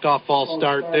 5-yard walk-off false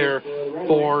start there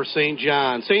for St.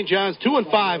 John's. St. John's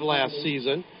 2-5 last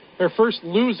season. Their first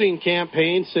losing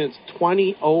campaign since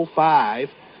 2005.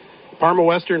 Parma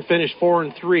Western finished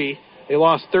 4-3. They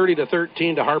lost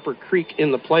 30-13 to Harper Creek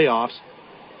in the playoffs.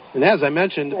 And as I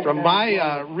mentioned, from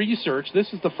my research,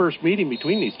 this is the first meeting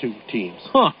between these two teams.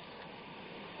 Huh.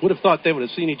 Would have thought they would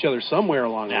have seen each other somewhere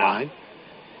along the line.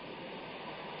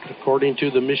 According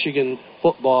to the Michigan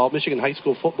High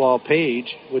School football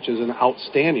page, which is an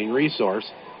outstanding resource,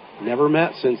 never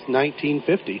met since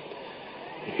 1950.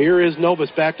 Here is Novus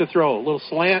back to throw. A little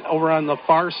slant over on the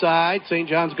far side. St.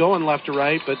 John's going left to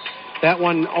right, but that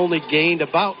one only gained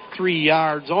about 3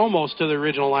 yards, almost to the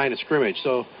original line of scrimmage.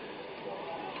 So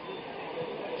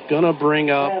it's going to bring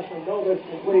up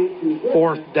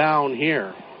 4th down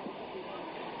here.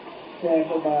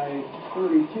 Tackled by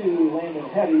 32, Landon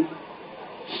Heavy.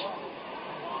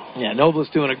 Yeah, Noble's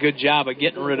doing a good job of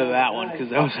getting rid of that one because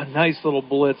that was a nice little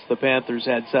blitz the Panthers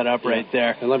had set up right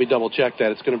there. And let me double check that.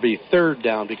 It's going to be 3rd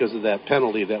down because of that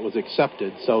penalty that was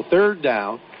accepted. So 3rd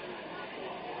down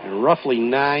and roughly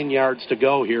 9 yards to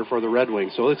go here for the Red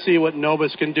Wings. So let's see what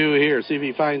Novus can do here. See if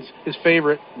he finds his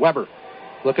favorite, Weber.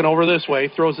 Looking over this way,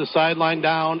 throws the sideline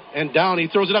down and down. He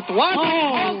throws it up the line. He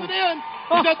hauls it in.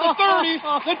 He's at the 30,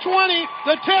 the 20,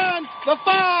 the 10, the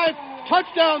 5.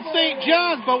 Touchdown St.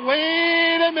 John's, but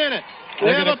wait a minute.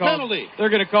 They have a penalty.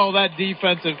 They're going to call that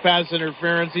defensive pass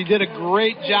interference. He did a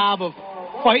great job of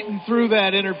fighting through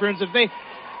that interference. If they're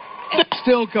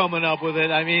still coming up with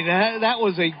it, I mean, that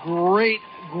was a great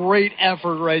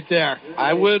effort right there.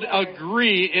 I would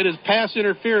agree. It is pass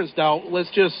interference now. Let's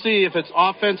just see if it's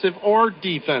offensive or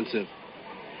defensive.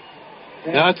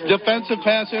 Now, it's defensive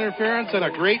pass interference, and a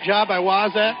great job by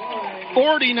Wazak.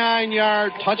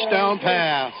 49-yard touchdown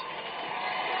pass.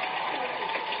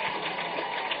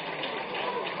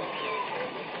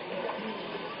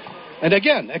 And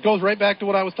again, it goes right back to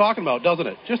what I was talking about, doesn't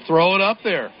it? Just throw it up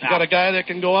there. You got a guy that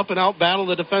can go up and out battle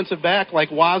the defensive back like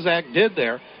Wazak did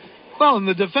there. Well, and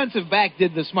the defensive back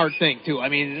did the smart thing, too. I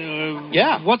mean,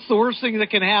 what's the worst thing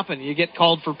that can happen? You get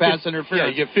called for pass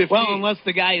interference. Yeah, you get 15. Well, unless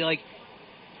the guy,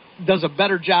 does a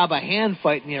better job of hand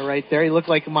fighting you right there. He looked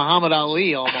like Muhammad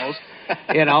Ali almost.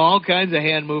 All kinds of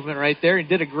hand movement right there. He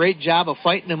did a great job of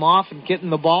fighting him off and getting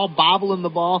the ball, bobbling the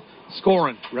ball,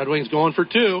 scoring. Red Wings going for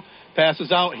 2.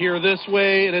 Passes out here this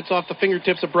way, and it's off the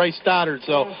fingertips of Bryce Stoddard.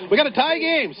 So we got a tie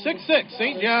game, 6-6,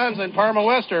 St. John's and Parma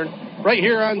Western, right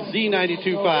here on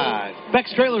Z92.5.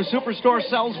 Beck's Trailer Superstore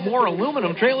sells more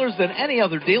aluminum trailers than any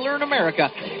other dealer in America,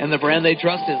 and the brand they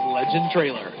trust is Legend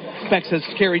Trailer. Beck's has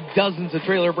carried dozens of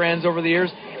trailer brands over the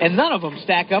years, and none of them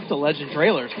stack up to Legend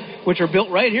Trailers, which are built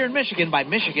right here in Michigan by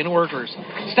Michigan workers.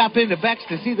 Stop into Beck's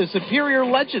to see the superior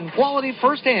Legend quality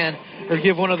firsthand, or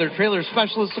give one of their trailer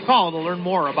specialists a call to learn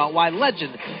more about why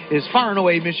Legend is far and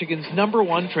away Michigan's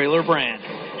 #1 trailer brand.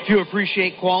 If you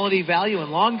appreciate quality, value,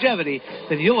 and longevity,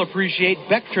 then you'll appreciate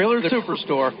Beck Trailer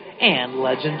Superstore and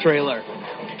Legend Trailer.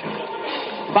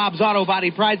 Bob's Auto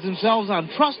Body prides themselves on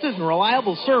trusted and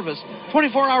reliable service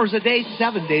 24 hours a day,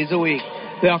 7 days a week.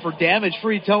 They offer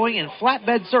damage-free towing and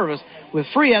flatbed service with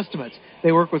free estimates.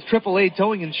 They work with AAA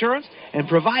towing insurance and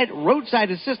provide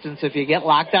roadside assistance if you get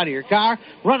locked out of your car,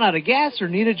 run out of gas, or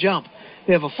need a jump.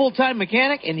 They have a full-time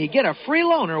mechanic, and you get a free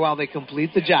loaner while they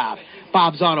complete the job.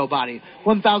 Bob's Auto Body,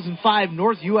 1005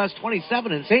 North US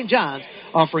 27 in St. John's,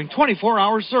 offering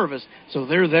 24-hour service, so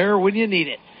they're there when you need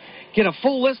it. Get a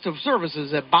full list of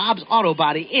services at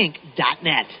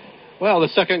bobsautobodyinc.net. Well, the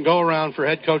second go-around for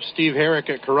head coach Steve Herrick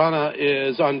at Corunna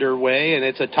is underway, and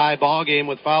it's a tie ball game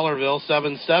with Fowlerville,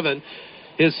 7-7.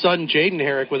 His son, Jaden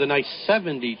Herrick, with a nice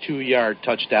 72-yard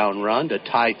touchdown run to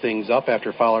tie things up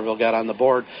after Fowlerville got on the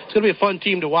board. It's going to be a fun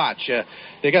team to watch.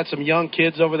 They got some young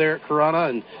kids over there at Corunna,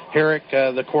 and Herrick,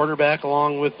 the quarterback,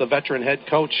 along with the veteran head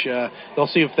coach, they'll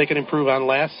see if they can improve on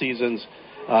last season's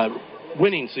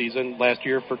winning season last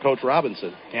year for Coach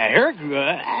Robinson. Yeah, Herrick,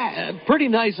 pretty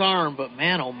nice arm, but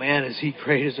man, oh man, is he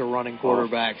great as a running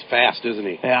quarterback. He's fast, isn't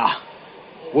he? Yeah.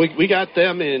 We got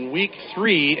them in week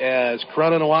 3 as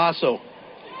Corunna and Owasso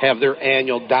have their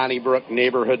annual Donnybrook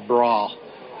Neighborhood Brawl.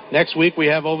 Next week we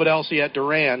have Ovid Elsie at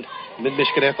Durand,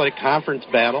 Mid-Michigan Athletic Conference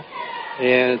battle.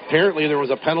 And apparently there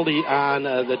was a penalty on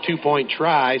the 2-point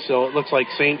try, so it looks like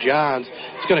St. John's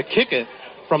is going to kick it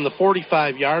from the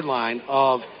 45-yard line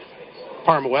of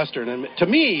Parma Western. And to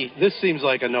me, this seems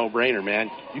like a no-brainer, man.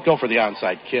 You go for the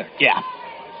onside kick. Yeah.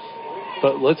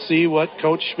 But let's see what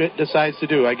Coach Schmidt decides to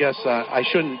do. I guess I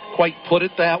shouldn't quite put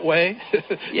it that way.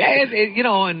 Yeah,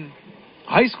 in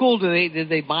high school, did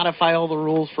they modify all the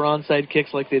rules for onside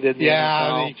kicks like they did in the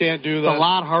NFL? You can't do that. It's a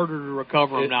lot harder to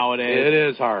recover them nowadays. It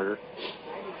is harder.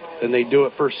 And they do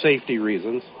it for safety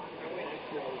reasons.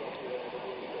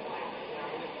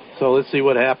 So let's see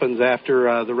what happens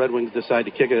after the Red Wings decide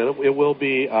to kick it. It will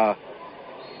be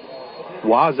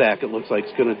Wazak, it looks like,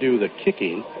 is going to do the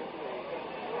kicking.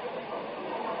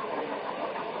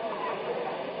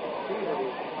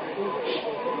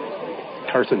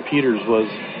 Carson Peters was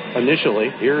initially.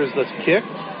 Here is the kick.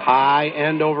 High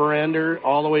end over ender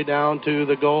all the way down to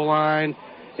the goal line.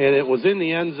 And it was in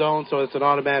the end zone, so it's an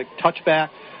automatic touchback.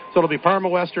 So it'll be Parma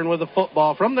Western with the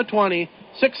football from the 20.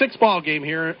 6-6 ball game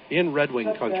here in Red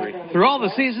Wing country. Through all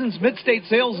the seasons, Midstate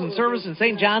Sales and Service in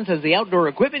St. John's has the outdoor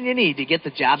equipment you need to get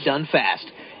the job done fast.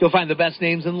 You'll find the best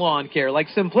names in lawn care like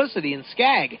Simplicity and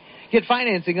Skag. Get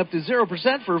financing up to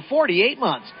 0% for 48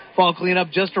 months. Fall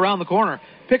cleanup just around the corner.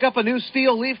 Pick up a new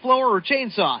steel leaf blower or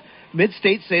chainsaw.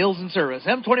 Midstate Sales and Service,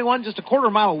 M21, just a quarter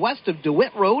mile west of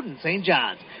DeWitt Road in St.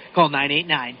 John's. Call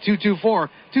 989-224-2711.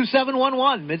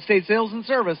 Midstate Sales and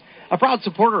Service, a proud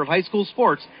supporter of high school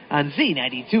sports on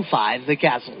Z92.5 The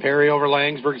Castle. Perry over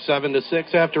Langsburg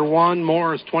 7-6 after one.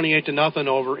 Moore is 28-0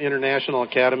 over International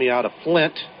Academy out of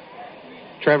Flint.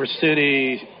 Traverse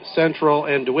City Central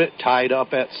and DeWitt tied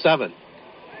up at 7.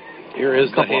 Here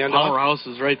is the handoff.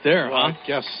 Powerhouses right there, huh? I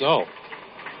guess so.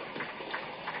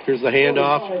 Here's the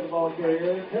handoff.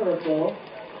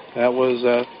 That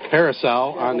was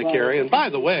Parasol on the carry. And by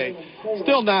the way,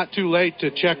 still not too late to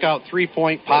check out 3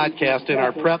 Point Podcast in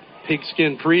our Prep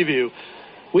Pigskin Preview.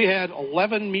 We had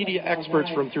 11 media experts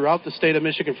from throughout the state of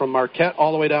Michigan, from Marquette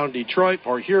all the way down to Detroit,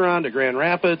 Port Huron to Grand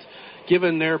Rapids,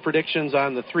 given their predictions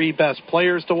on the 3 best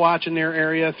players to watch in their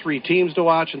area, 3 teams to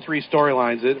watch, and 3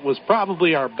 storylines. It was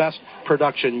probably our best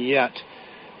production yet.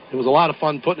 It was a lot of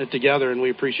fun putting it together, and we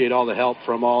appreciate all the help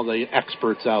from all the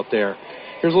experts out there.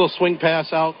 Here's a little swing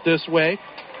pass out this way.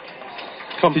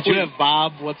 Complete. Did you have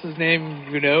Bob, what's his name,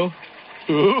 you know?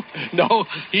 Who? No,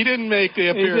 he didn't make the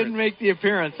appearance. He didn't make the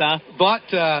appearance, huh?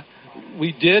 But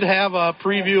we did have a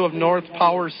preview of North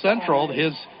Power Central,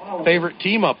 his favorite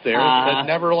team up there, that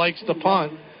never likes to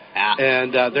punt.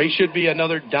 And they should be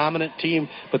another dominant team.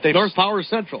 But they North Power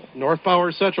Central. North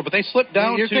Power Central. But they slipped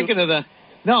down You're thinking of the...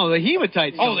 No, the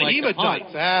Hematites. Oh, the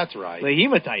Hematites. That's right. The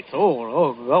Hematites.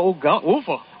 Oh, God.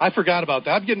 Oofa. I forgot about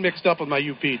that. I'm getting mixed up with my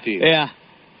UP team. Yeah.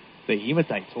 The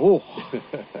Hematites. Oh.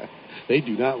 They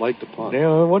do not like to punt.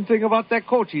 Yeah, one thing about that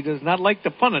coach, he does not like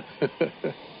to punt it.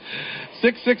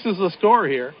 6-6 is the score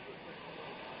here.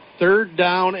 3rd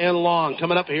down and long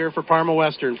coming up here for Parma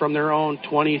Western from their own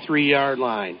 23-yard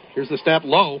line. Here's the snap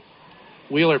low.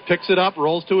 Wheeler picks it up,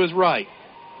 rolls to his right.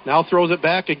 Now throws it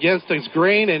back against his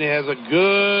grain and has a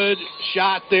good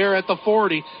shot there at the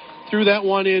 40. Threw that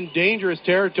one in dangerous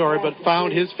territory, but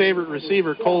found his favorite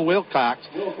receiver, Cole Wilcox.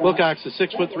 Wilcox, the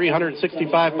 6'3",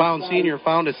 165-pound senior,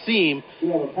 found a seam.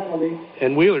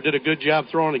 And Wheeler did a good job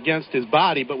throwing against his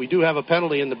body, but we do have a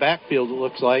penalty in the backfield, it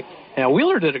looks like. Yeah,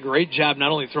 Wheeler did a great job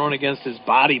not only throwing against his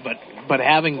body, but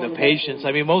having the patience.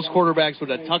 I mean, most quarterbacks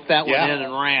would have tucked that one in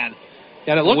and ran.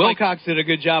 And it looked Wilcox did a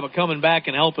good job of coming back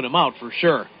and helping him out, for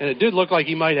sure. And it did look like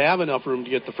he might have enough room to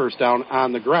get the first down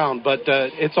on the ground, but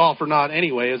it's all for naught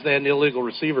anyway, as they had an illegal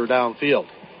receiver downfield.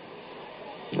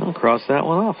 I'll cross that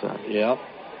one off then. Yep.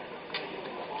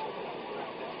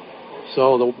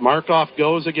 So the mark-off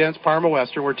goes against Parma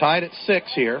Western. We're tied at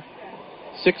 6 here.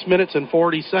 6 minutes and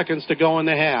 40 seconds to go in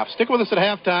the half. Stick with us at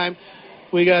halftime.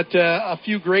 We got a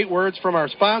few great words from our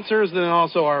sponsors, and then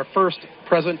also our first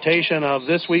presentation of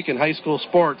This Week in High School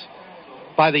Sports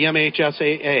by the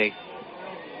MHSAA.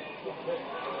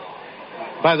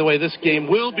 By the way, this game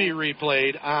will be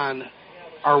replayed on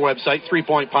our website, 3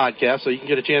 Point Podcast, so you can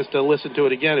get a chance to listen to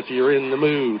it again if you're in the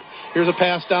mood. Here's a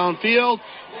pass downfield,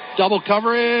 double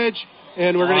coverage,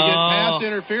 and we're going to get pass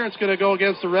interference going to go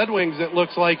against the Red Wings, it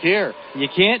looks like here. You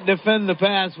can't defend the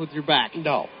pass with your back.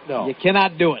 No. You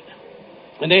cannot do it.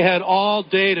 And they had all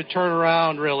day to turn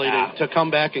around, really, to come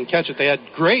back and catch it. They had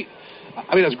it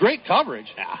was great coverage.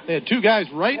 Yeah. They had 2 guys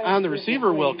right on the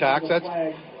receiver, Wilcox. That's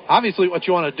obviously what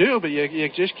you want to do, but you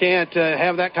just can't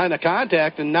have that kind of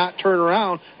contact and not turn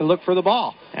around and look for the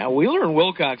ball. Now, Wheeler and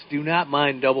Wilcox do not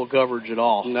mind double coverage at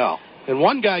all. No. And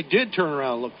one guy did turn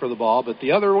around and look for the ball, but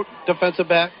the other defensive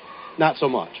back, not so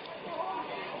much.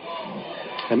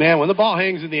 And, man, when the ball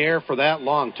hangs in the air for that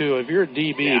long, too, if you're a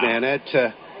DB, man,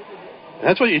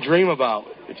 that's what you dream about.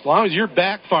 As long as you're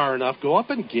back far enough, go up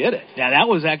and get it. Yeah, that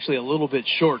was actually a little bit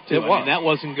short, too. It was. I mean, that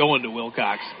wasn't going to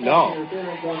Wilcox. No.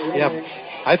 Yeah,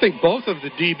 I think both of the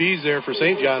DBs there for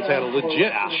St. John's had a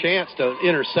legit chance to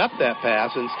intercept that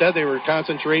pass. Instead, they were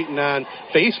concentrating on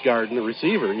face guarding the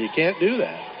receiver, and you can't do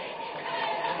that.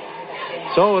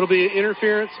 So it'll be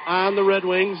interference on the Red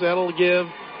Wings. That'll give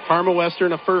Parma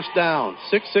Western a first down.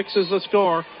 6-6 is the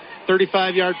score.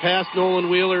 35-yard pass, Nolan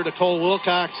Wheeler to Cole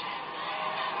Wilcox.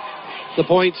 The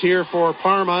points here for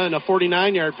Parma, and a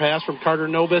 49-yard pass from Carter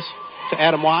Nobis to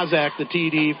Adam Wazak, the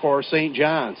TD for St.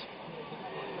 John's.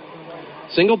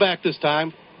 Single back this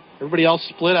time. Everybody else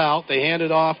split out. They hand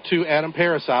it off to Adam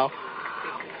Parasow.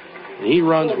 And he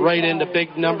runs right into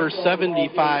big number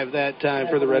 75 that time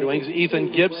for the Red Wings,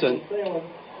 Ethan Gibson.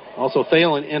 Also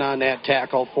Thalen in on that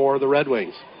tackle for the Red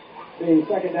Wings.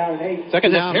 Second down and 8.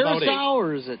 Second down, about 8. Parasow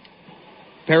or is it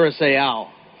Parasow?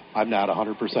 I'm not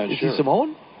 100% sure. Is he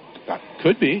Samoan?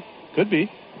 Could be.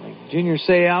 Like Junior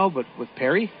Seau, but with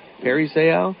Perry? Perry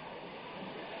Seau?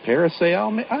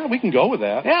 Parasow? We can go with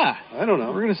that. Yeah. I don't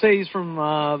know. We're going to say he's from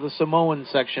the Samoan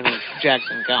section of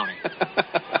Jackson County.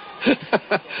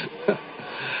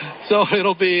 So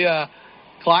it'll be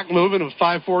clock moving with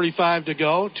 5:45 to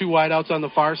go. 2 wideouts on the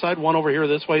far side. One over here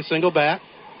this way, single back.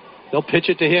 They'll pitch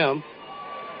it to him.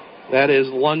 That is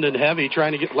Landon Heavy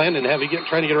trying to get around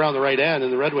the right end,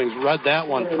 and the Red Wings read that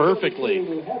one perfectly.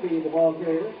 Heavy, the ball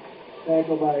carrier.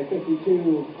 Tackled by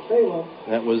 52, Thalen.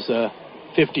 That was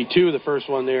 52, the first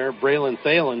one there. Braylon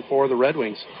Thalen for the Red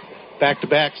Wings.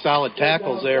 Back-to-back solid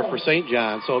tackles there for St.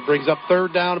 John. So it brings up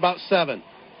third down, about 7.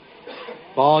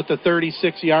 Ball at the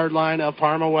 36-yard line of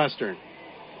Parma Western.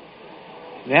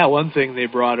 Yeah, one thing they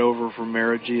brought over from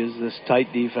Merrigy is this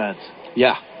tight defense.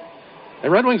 Yeah. The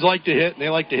Red Wings like to hit, and they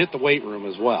like to hit the weight room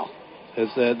as well, as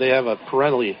they have a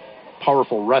perennially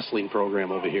powerful wrestling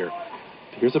program over here.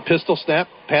 Here's a pistol snap,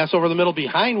 pass over the middle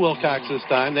behind Wilcox this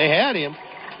time. They had him,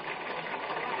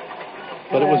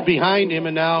 but it was behind him,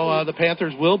 and now the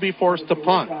Panthers will be forced to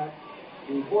punt.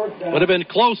 Would have been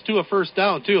close to a first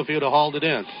down, too, if he would have hauled it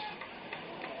in.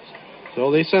 So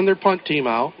they send their punt team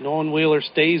out. Nolan Wheeler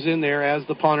stays in there as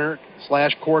the punter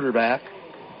 / quarterback.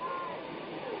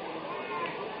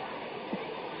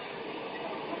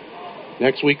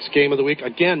 Next week's game of the week,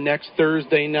 again, next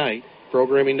Thursday night.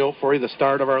 Programming note for you, the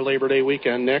start of our Labor Day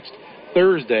weekend next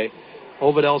Thursday.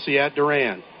 Ovid Elsie at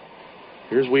Durand.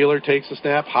 Here's Wheeler, takes the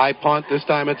snap, high punt. This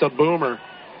time it's a boomer.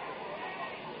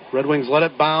 Red Wings let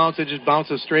it bounce. It just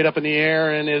bounces straight up in the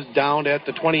air and is downed at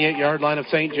the 28-yard line of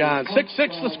St. John's. 6-6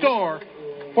 the score.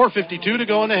 4:52 to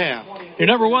go in the half. Your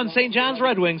number one St. John's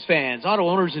Red Wings fans. Auto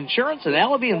Owners Insurance and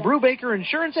Allaby and Brubaker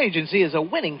Insurance Agency is a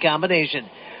winning combination.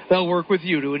 They'll work with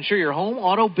you to insure your home,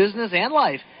 auto, business, and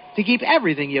life to keep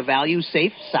everything you value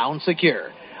safe, sound,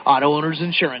 secure. Auto Owners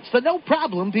Insurance, the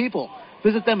no-problem people.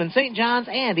 Visit them in St. John's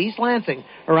and East Lansing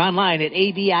or online at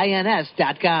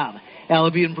abins.com.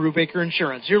 Allaby and Brubaker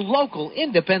Insurance, your local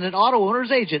independent auto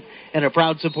owners agent and a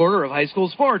proud supporter of high school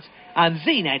sports on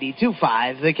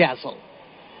Z92.5 The Castle.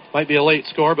 Might be a late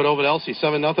score, but Ovid Elsie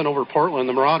 7-0 over Portland.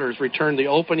 The Marauders returned the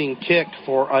opening kick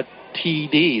for a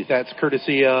TD. That's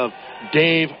courtesy of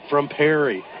Dave from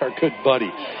Perry, our good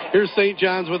buddy. Here's St.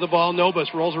 John's with the ball. Nobis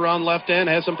rolls around left end,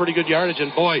 has some pretty good yardage,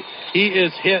 and boy, he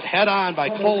is hit head on by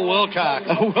Cole Wilcox.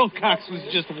 Wilcox was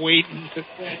just waiting.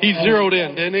 He zeroed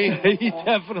in, didn't he? He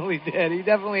definitely did. He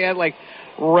definitely had like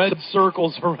red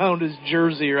circles around his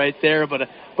jersey right there, but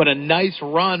a nice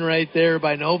run right there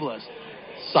by Nobles.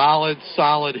 Solid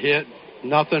hit.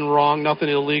 Nothing wrong, nothing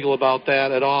illegal about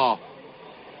that at all.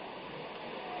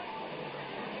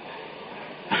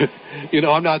 You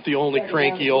know, I'm not the only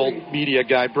cranky old media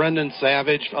guy. Brendan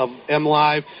Savage of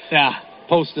MLive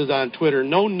posted on Twitter,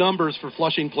 no numbers for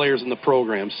Flushing players in the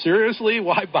program. Seriously?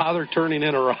 Why bother turning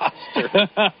in a roster?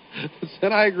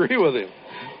 And I agree with him.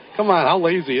 Come on, how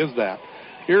lazy is that?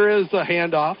 Here is the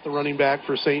handoff, the running back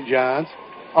for St. John's.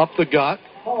 Up the gut.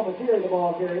 Paul Mateer, the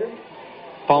ball carrier.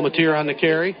 Paul Mateer on the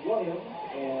carry.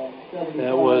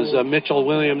 That was Mitchell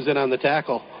Williams in on the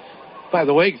tackle. By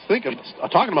the way,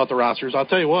 talking about the rosters, I'll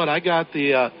tell you what, I got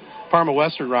the Parma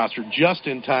Western roster just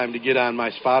in time to get on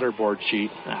my spotter board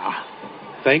sheet.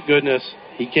 Thank goodness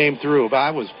he came through. But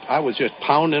I was just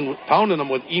pounding them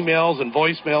with emails and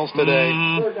voicemails today.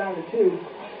 Third down to 2.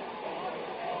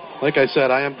 Like I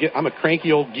said, I'm a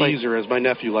cranky old geezer, as my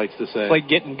nephew likes to say. It's like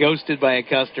getting ghosted by a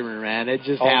customer, man. It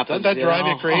just happens. Doesn't that drive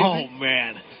you crazy? Oh,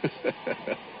 man.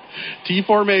 T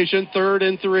formation, 3rd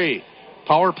and 3.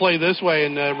 Power play this way,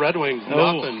 and Red Wings,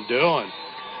 nothing doing.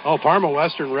 Oh, Parma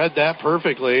Western read that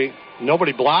perfectly.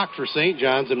 Nobody blocked for St.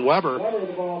 John's, and Weber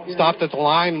stopped at the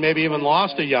line and maybe even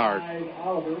lost a yard.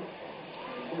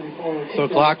 So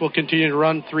the clock will continue to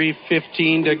run.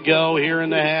 3:15 to go here in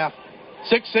the half.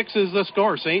 6-6 is the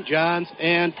score, St. John's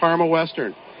and Parma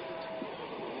Western.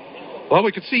 Well,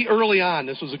 we could see early on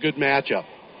this was a good matchup.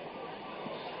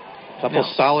 Couple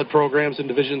solid programs in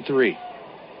Division III.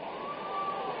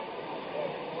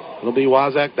 It'll be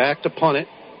Wazak back to punt it.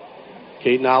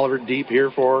 Caden Oliver deep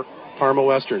here for Parma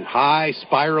Western. High,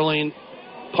 spiraling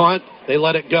punt. They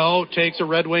let it go. Takes a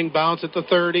Red Wing bounce at the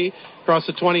 30. Across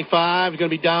the 25.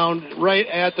 Going to be down right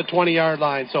at the 20-yard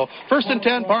line. So 1st and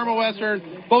 10, Parma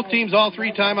Western. Both teams, all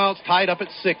 3 timeouts, tied up at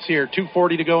 6 here.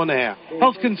 2:40 to go in the half.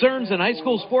 Health concerns in high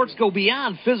school sports go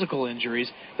beyond physical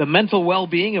injuries. The mental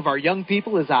well-being of our young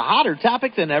people is a hotter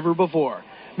topic than ever before.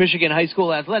 Michigan High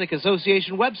School Athletic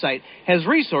Association website has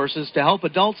resources to help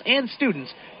adults and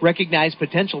students recognize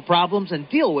potential problems and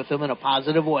deal with them in a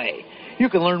positive way. You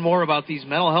can learn more about these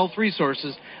mental health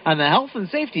resources on the Health and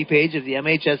Safety page of the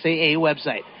MHSAA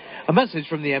website. A message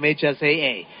from the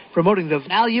MHSAA promoting the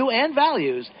value and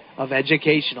values of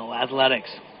educational athletics.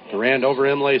 Durand over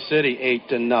Imlay City,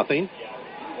 8-0.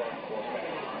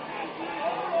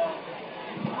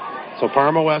 So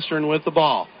Parma Western with the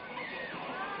ball.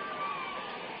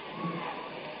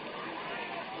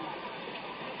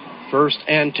 First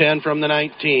and 10 from the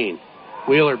 19.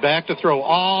 Wheeler back to throw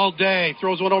all day.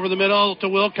 Throws one over the middle to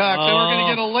Wilcox. And we're going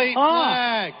to get a late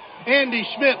flag. Andy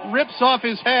Schmidt rips off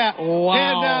his hat. Wow.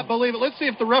 Cannot believe it. Let's see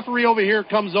if the referee over here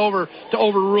comes over to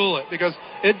overrule it, because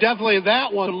it definitely,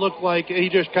 that one looked like he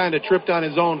just kind of tripped on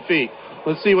his own feet.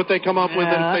 Let's see what they come up with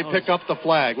and if they pick up the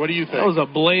flag. What do you think? That was a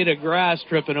blade of grass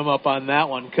tripping him up on that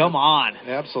one. Come on.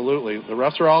 Absolutely. The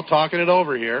refs are all talking it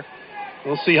over here.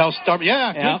 We'll see how stubborn.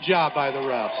 Yeah, good job by the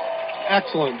refs.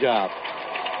 Excellent job.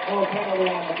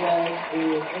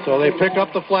 So they pick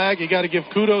up the flag. You got to give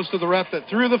kudos to the ref that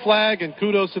threw the flag, and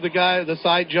kudos to the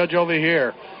side judge over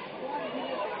here,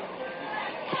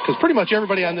 because pretty much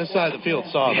everybody on this side of the field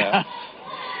saw that.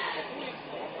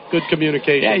 Good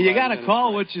communication. Yeah, you got to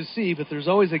call what you see, but there's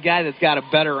always a guy that's got a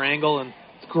better angle, and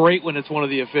it's great when it's one of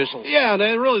the officials. Yeah,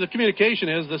 and really the communication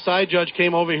is the side judge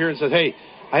came over here and said, "Hey,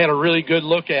 I had a really good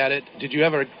look at it. Did you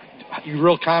ever? You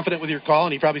real confident with your call?"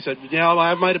 And he probably said, "Yeah,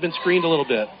 I might have been screened a little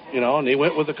bit," and he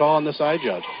went with the call on the side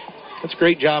judge. That's a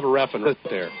great job of reffing right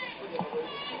there.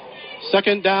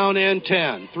 2nd down and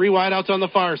 10. 3 wideouts on the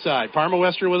far side. Parma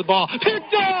Western with the ball.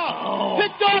 Picked off!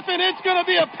 Picked off, and it's going to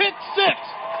be a pick 6.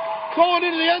 Going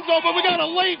into the end zone, but we got a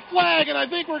late flag, and I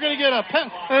think we're going to get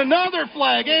another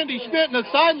flag. Andy Schmidt in the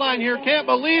sideline here can't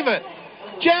believe it.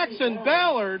 Jackson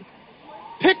Ballard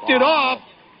picked it off.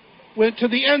 Went to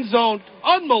the end zone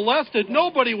unmolested.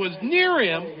 Nobody was near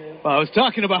him. Well, I was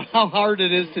talking about how hard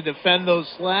it is to defend those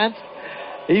slants.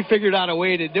 He figured out a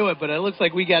way to do it, but it looks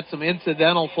like we got some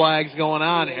incidental flags going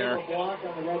on here.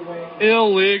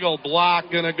 Illegal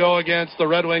block going to go against the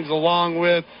Red Wings, along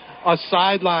with a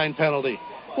sideline penalty.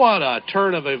 What a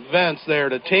turn of events there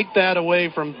to take that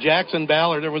away from Jackson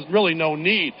Ballard. There was really no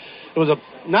need. It was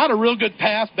not a real good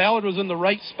pass. Ballard was in the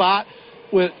right spot.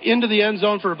 Went into the end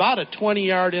zone for about a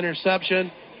 20-yard interception,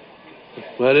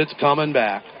 but it's coming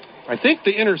back. I think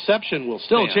the interception will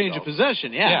still stand, change of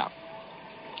possession, yeah.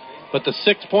 But the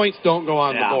 6 points don't go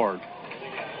on the board.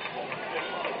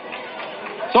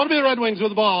 So it'll be the Red Wings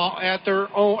with the ball at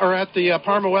their own, or at the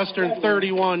Parma Western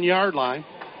 31-yard line.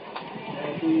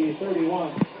 At the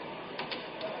 31.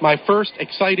 My first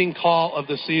exciting call of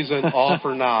the season, all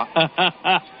for naught.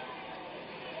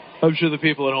 I'm sure the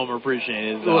people at home are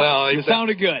appreciating it. Well, it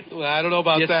sounded good. Well, I don't know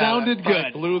about that. It sounded good.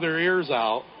 I blew their ears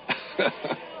out.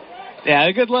 Yeah,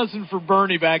 a good lesson for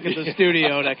Bernie back at the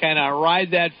studio to kind of ride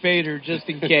that fader just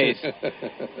in case.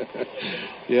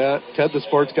 Yeah, Ted the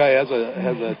sports guy has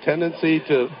a tendency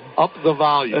to up the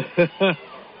volume.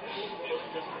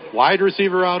 Wide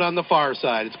receiver out on the far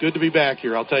side. It's good to be back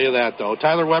here, I'll tell you that, though.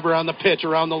 Tyler Weber on the pitch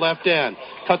around the left end.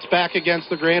 Cuts back against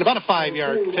the grain. About a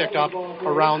 5-yard pickup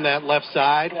around that left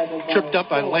side. Tripped up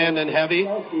by Landon Heavy.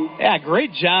 Yeah,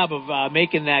 great job of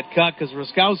making that cut, because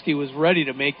Ruskowski was ready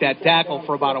to make that tackle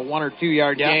for about a 1 or 2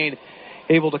 yard gain.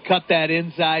 Able to cut that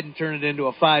inside and turn it into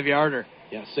a 5-yarder.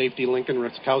 Yeah, safety Lincoln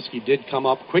Ruskowski did come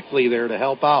up quickly there to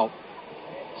help out.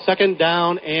 2nd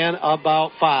down and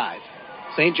about 5.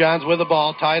 St. John's with the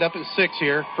ball, tied up at 6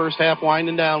 here. First half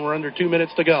winding down. We're under 2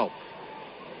 minutes to go.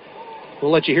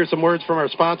 We'll let you hear some words from our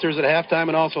sponsors at halftime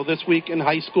and also this week in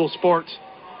high school sports.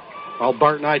 While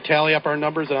Bart and I tally up our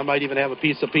numbers, and I might even have a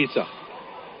piece of pizza.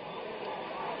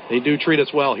 They do treat us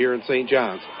well here in St.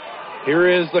 John's. Here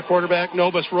is the quarterback,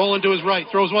 Nobis, rolling to his right.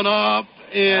 Throws one up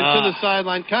and to the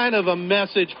sideline. Kind of a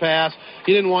message pass.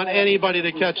 He didn't want anybody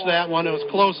to catch that one. It was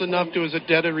close enough to his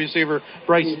intended receiver,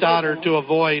 Bryce Stoddard, to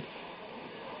avoid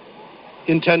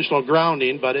intentional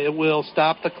grounding, but it will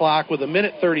stop the clock with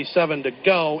 1:37 to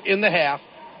go in the half.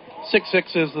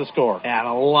 6-6 is the score. And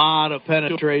a lot of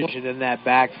penetration in that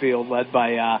backfield led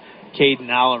by Caden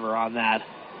Oliver on that.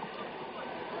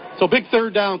 So big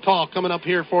third down call coming up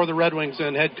here for the Red Wings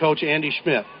and head coach Andy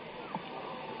Schmidt.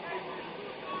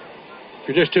 If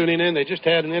you're just tuning in, they just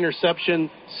had an interception,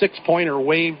 6-pointer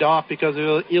waved off because of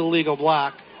an illegal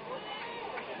block.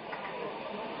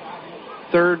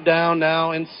 Third down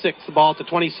now and 6. The ball at the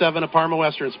 27 of Parma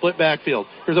Western. Split backfield.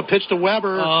 There's a pitch to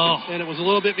Weber, and it was a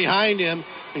little bit behind him.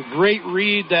 And great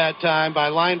read that time by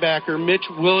linebacker Mitch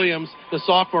Williams. The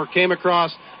sophomore came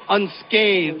across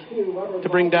unscathed to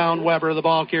bring down Weber, the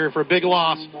ball carrier, for a big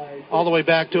loss all the way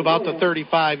back to about the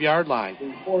 35-yard line.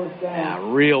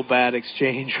 Yeah, real bad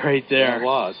exchange right there. Yeah, it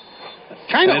was.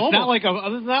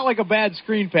 It's not like a bad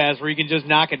screen pass where you can just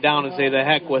knock it down and say the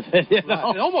heck with it. You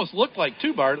know? It almost looked like,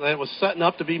 too, Bart, that it was setting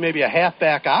up to be maybe a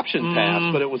halfback option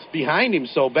pass, but it was behind him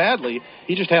so badly,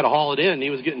 he just had to haul it in. He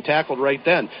was getting tackled right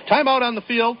then. Timeout on the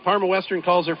field. Parma Western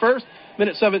calls their first.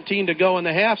 1:17 to go in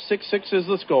the half. 6-6 is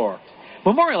the score.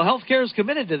 Memorial Healthcare is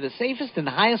committed to the safest and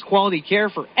highest quality care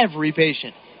for every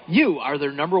patient. You are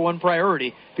their number one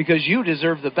priority because you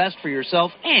deserve the best for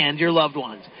yourself and your loved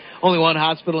ones. Only one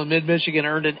hospital in mid-Michigan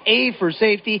earned an A for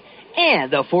safety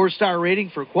and a 4-star rating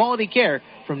for quality care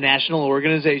from national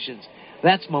organizations.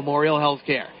 That's Memorial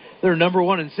Healthcare. They're number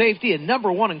one in safety and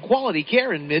number one in quality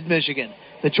care in mid-Michigan.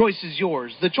 The choice is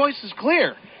yours. The choice is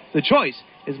clear. The choice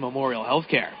is Memorial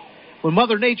Healthcare. When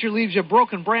Mother Nature leaves you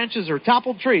broken branches or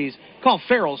toppled trees, call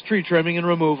Farrell's Tree Trimming and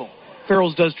Removal.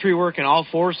 Farrell's does tree work in all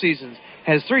 4 seasons,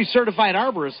 has 3 certified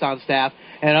arborists on staff,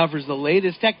 and offers the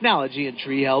latest technology in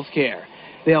tree health care.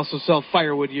 They also sell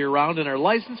firewood year-round and are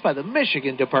licensed by the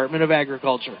Michigan Department of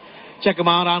Agriculture. Check them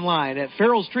out online at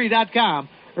farrellstree.com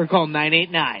or call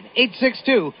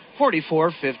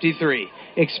 989-862-4453.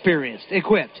 Experienced,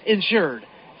 equipped, insured.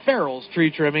 Farrell's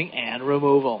Tree Trimming and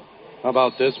Removal. How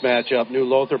about this matchup? New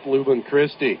Lothrop, Lumen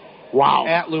Christi. Wow.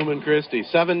 At Lumen Christi.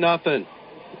 7-0.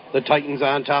 The Titans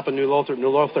on top of New Lothrop. New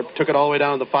Lothrop took it all the way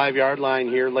down to the 5-yard line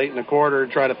here late in the quarter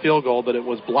to try to field goal, but it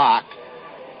was blocked.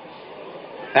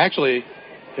 Actually,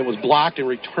 it was blocked and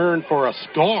returned for a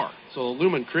score. So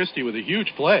Lumen Christi with a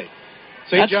huge play.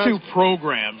 That's 2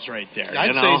 programs right there.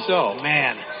 I'd say so.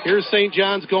 Man. Here's St.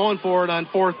 John's going for it on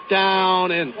 4th down,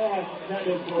 and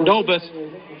Nobis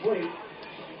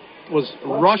was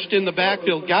rushed in the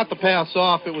backfield, got the pass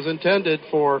off. It was intended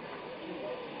for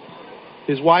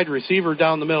his wide receiver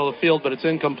down the middle of the field, but it's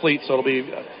incomplete, so it'll be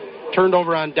turned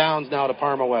over on downs now to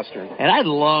Parma Western. And I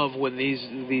love when these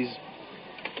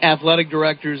athletic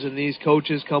directors and these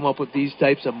coaches come up with these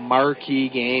types of marquee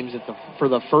games for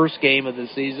the first game of the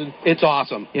season. It's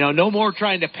awesome. You know, no more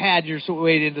trying to pad your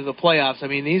way into the playoffs. I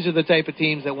mean, these are the type of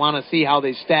teams that want to see how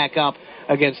they stack up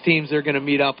against teams they're going to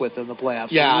meet up with in the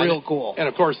playoffs. Yeah, real cool. And,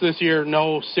 of course, this year,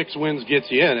 no 6 wins gets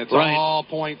you in. It's all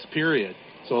points, period.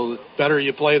 So better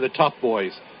you play the tough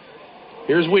boys.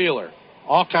 Here's Wheeler.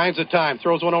 All kinds of time.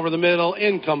 Throws one over the middle.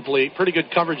 Incomplete. Pretty good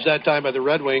coverage that time by the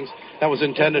Red Wings. That was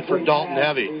intended for Dalton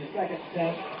Heavy.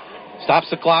 Stops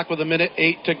the clock with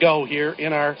 1:08 to go here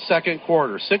in our second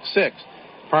quarter. 6-6.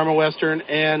 Parma Western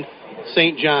and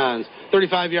St. John's.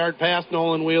 35-yard pass,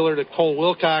 Nolan Wheeler to Cole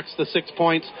Wilcox, the 6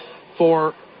 points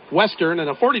for Western, and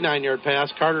a 49-yard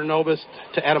pass, Carter Nobis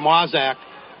to Adam Wazak,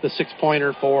 the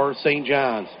 6-pointer for St.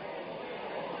 John's.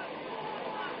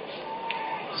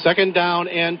 2nd down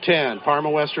and 10. Parma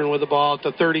Western with the ball at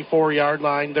the 34-yard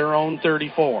line, their own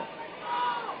 34.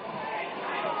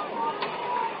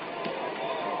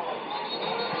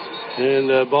 And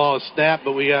the ball is snapped,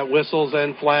 but we got whistles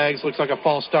and flags. Looks like a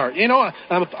false start. You know,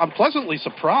 I'm pleasantly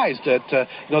surprised that,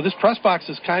 this press box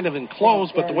is kind of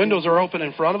enclosed, but the windows are open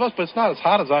in front of us, but it's not as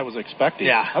hot as I was expecting.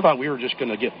 Yeah. I thought we were just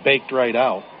going to get baked right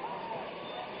out.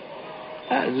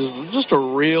 Just a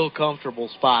real comfortable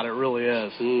spot. It really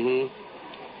is. Mm-hmm.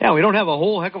 Yeah, we don't have a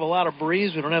whole heck of a lot of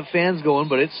breeze. We don't have fans going,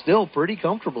 but it's still pretty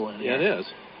comfortable in here. Yeah, it is.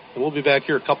 And we'll be back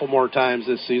here a couple more times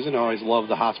this season. I always love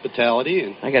the hospitality.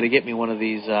 And I got to get me one of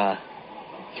these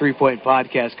 3-Point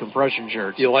Podcast compression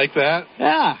shirts. You like that?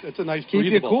 Yeah. It's a nice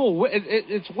breathable. Keep you cool.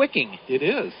 It's wicking. It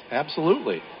is,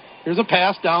 absolutely. Here's a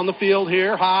pass down the field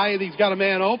here. High. He's got a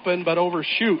man open, but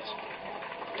overshoots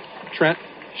Trent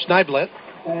Schneiblet.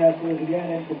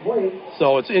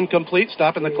 So it's incomplete,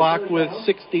 stopping the clock with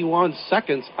 61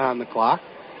 seconds on the clock.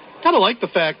 Kind of like the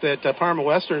fact that Parma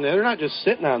Western, they're not just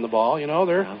sitting on the ball,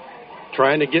 they're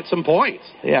trying to get some points.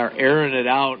 They are airing it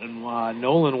out, and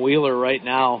Nolan Wheeler right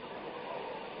now,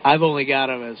 I've only got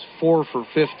him as 4 for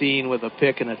 15 with a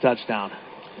pick and a touchdown.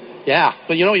 Yeah,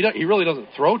 but he really doesn't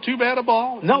throw too bad a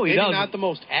ball. No, he doesn't. Maybe not the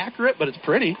most accurate, but it's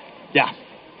pretty. Yeah.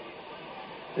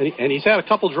 And he's had a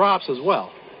couple drops as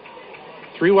well.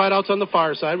 3 wideouts on the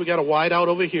far side. We got a wide out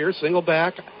over here, single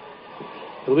back.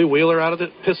 It'll be Wheeler out of the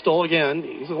pistol again.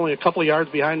 He's only a couple yards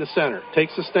behind the center.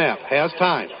 Takes the snap, has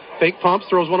time. Fake pumps,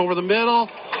 throws one over the middle.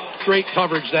 Great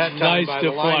coverage that time by the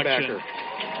linebacker.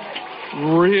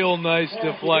 Real nice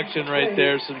deflection right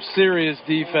there. Some serious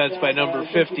defense by number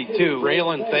 52.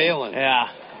 Braylon Thalen. Yeah.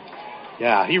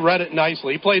 Yeah, he read it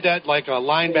nicely. He played that like a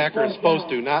linebacker is supposed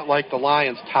to, not like the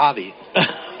Lions' Tavi.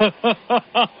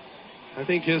 I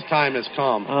think his time has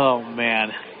come. Oh,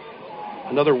 man.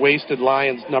 Another wasted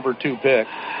Lions number 2 pick,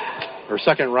 or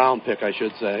second round pick, I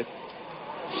should say.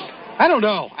 I don't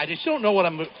know. I just don't know what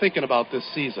I'm thinking about this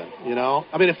season, you know?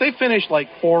 I mean, if they finish like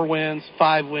 4 wins,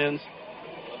 5 wins,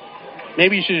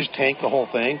 maybe you should just tank the whole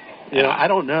thing. You know, I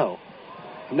don't know.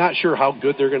 I'm not sure how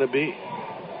good they're going to be.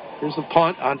 Here's the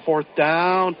punt on 4th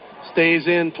down. Stays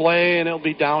in play, and it'll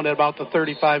be down at about the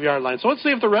 35-yard line. So let's see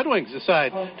if the Red Wings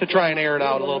decide to try and air it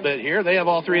out a little bit here. They have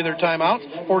all 3 of their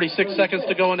timeouts. 46 seconds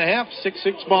to go in the half.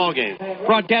 6-6 ball game.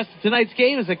 Broadcast of tonight's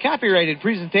game is a copyrighted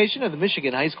presentation of the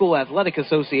Michigan High School Athletic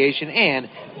Association and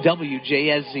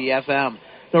WJSZ-FM.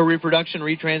 No reproduction,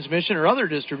 retransmission, or other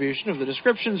distribution of the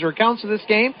descriptions or accounts of this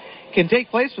game can take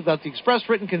place without the express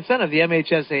written consent of the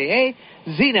MHSAA,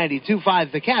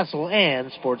 Z92.5 The Castle,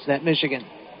 and Sportsnet Michigan.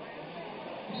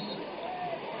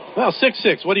 Well,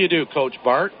 6-6. What do you do, Coach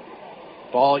Bart?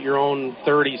 Ball at your own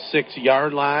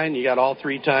 36-yard line. You got all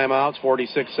 3 timeouts,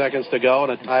 46 seconds to go in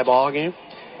a tie ball game.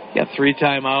 You got 3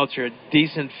 timeouts. You're a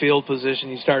decent field position.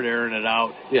 You start airing it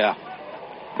out. Yeah.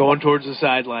 Going towards the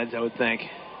sidelines, I would think.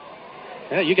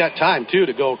 Yeah, you got time, too,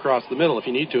 to go across the middle if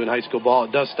you need to in high school ball.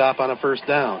 It does stop on a 1st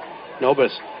down.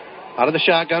 Nobis out of the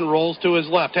shotgun, rolls to his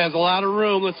left. Has a lot of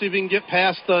room. Let's see if he can get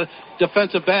past the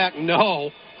defensive back.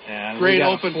 No. Yeah, great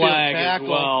open field tackle.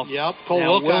 Well. Yep,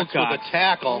 Cole Wilcox with a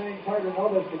tackle.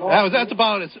 That's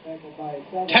about as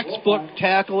textbook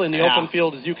tackle in the open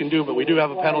field as you can do, but we do have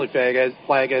a penalty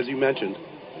flag, as you mentioned.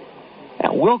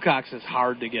 Yeah, Wilcox is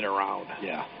hard to get around.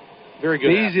 Yeah, very good.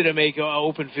 It's easy to make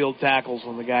open field tackles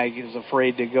when the guy is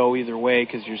afraid to go either way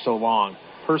because you're so long.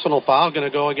 Personal foul going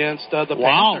to go against the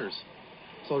Panthers.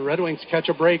 So the Red Wings catch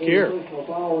a break here. Personal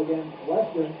foul against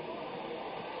Western.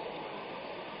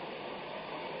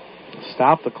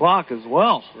 Stop the clock as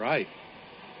well. Right.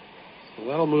 So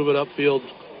that'll move it upfield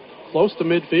close to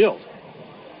midfield.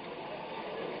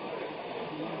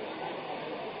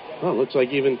 Well, it looks like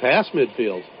even past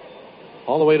midfield.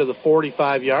 All the way to the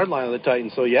 45-yard line of the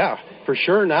Titans. So, yeah, for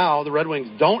sure now the Red Wings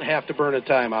don't have to burn a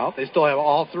timeout. They still have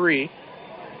all 3.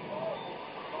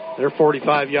 They're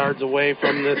 45 yards away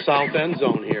from the south end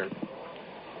zone here.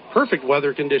 Perfect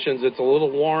weather conditions. It's a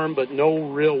little warm, but no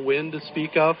real wind to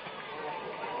speak of.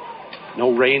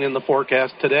 No rain in the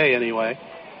forecast today, anyway.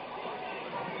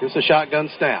 Here's the shotgun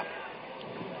snap.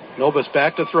 Nobis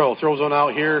back to throw. Throws one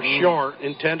out here short,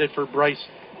 intended for Bryce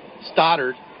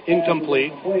Stoddard.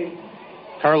 Incomplete.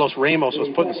 Carlos Ramos was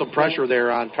putting some pressure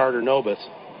there on Carter Nobis.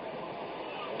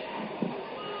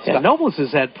 Yeah, Nobis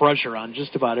has had pressure on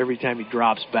just about every time he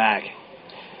drops back.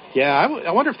 Yeah,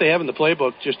 I wonder if they have in the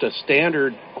playbook just a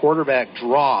standard quarterback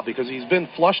draw, because he's been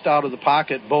flushed out of the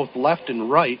pocket both left and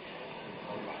right.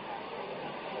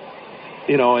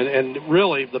 You know, and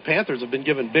really the Panthers have been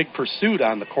given big pursuit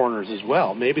on the corners as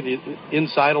well. Maybe the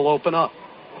inside will open up.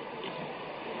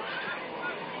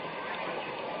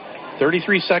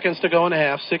 33 seconds to go in the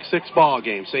half. 6-6 ball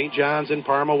game. St. John's and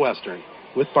Parma Western.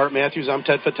 With Bart Matthews, I'm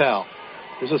Ted Fatale.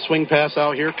 There's a swing pass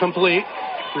out here, complete.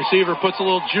 Receiver puts a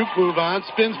little juke move on,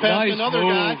 spins past another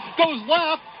guy, goes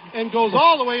left, and goes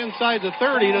all the way inside the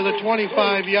 30 to the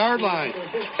 25-yard line.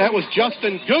 That was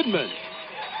Justin Goodman.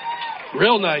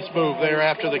 Real nice move there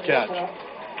after the catch.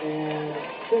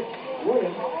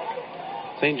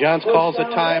 St. John's calls a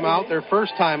timeout, their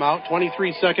first timeout,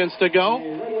 23 seconds to go.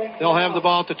 They'll have the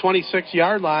ball at the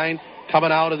 26-yard line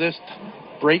coming out of this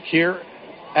break here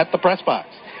at the press box.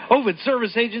 Ovid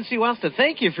Service Agency wants to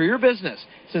thank you for your business.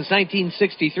 Since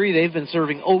 1963, they've been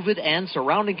serving Ovid and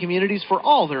surrounding communities for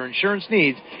all their insurance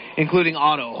needs, including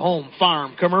auto, home,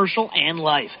 farm, commercial, and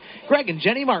life. Greg and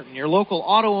Jenny Martin, your local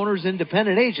auto owners'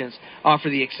 independent agents, offer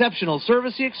the exceptional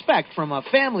service you expect from a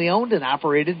family-owned and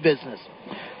operated business.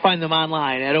 Find them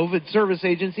online at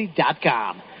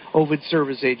ovidserviceagency.com. Ovid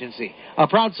Service Agency, a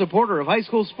proud supporter of high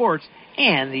school sports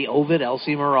and the Ovid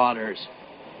Elsie Marauders.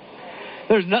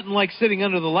 There's nothing like sitting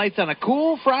under the lights on a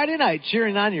cool Friday night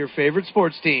cheering on your favorite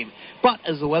sports team. But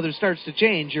as the weather starts to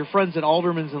change, your friends at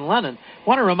Alderman's and Lennon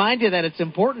want to remind you that it's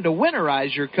important to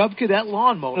winterize your Cub Cadet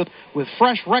lawnmower with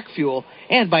fresh rec fuel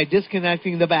and by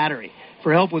disconnecting the battery.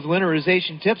 For help with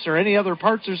winterization tips or any other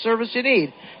parts or service you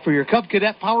need for your Cub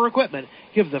Cadet power equipment,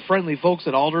 give the friendly folks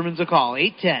at Alderman's a call,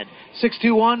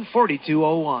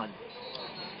 810-621-4201.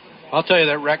 I'll tell you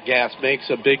that wreck gas makes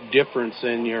a big difference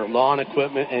in your lawn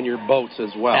equipment and your boats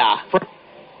as well. Yeah.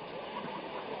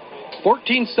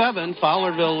 14-7,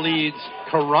 Fowlerville leads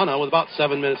Corunna with about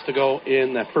 7 minutes to go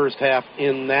in the first half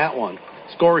in that one.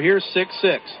 Score here,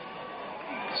 6-6.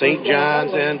 St.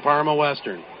 John's and Parma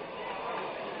Western.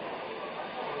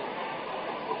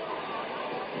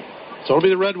 So it'll be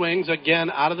the Red Wings again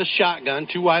out of the shotgun.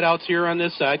 2 wideouts here on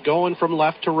this side, going from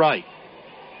left to right.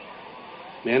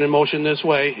 Man in motion this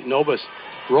way. Nobis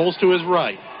rolls to his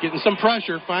right. Getting some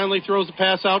pressure. Finally throws the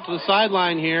pass out to the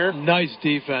sideline here. Nice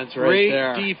defense right Great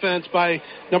there. Great defense by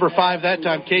number 5 that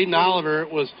time, Caden Oliver.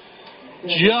 It was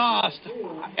just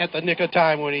at the nick of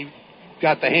time when he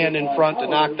got the hand in front to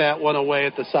knock that one away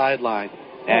at the sideline.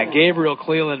 Yeah, Gabriel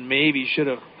Cleland maybe should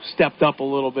have stepped up a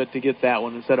little bit to get that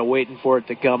one instead of waiting for it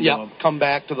to come to him. Come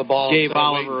back to the ball. Gave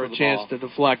Oliver a chance to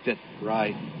deflect it.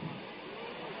 Right.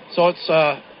 So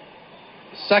it's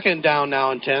second down now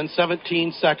and 10.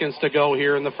 17 seconds to go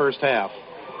here in the first half.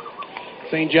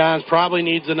 St. John's probably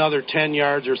needs another 10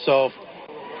 yards or so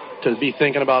to be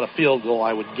thinking about a field goal,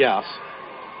 I would guess.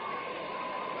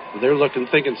 They're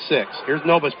thinking 6. Here's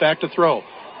Nobis back to throw.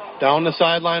 Down the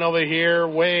sideline over here,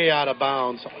 way out of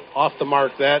bounds. Off the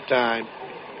mark that time.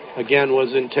 Again,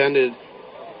 was intended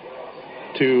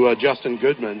to Justin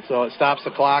Goodman. So it stops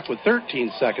the clock with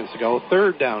 13 seconds to go.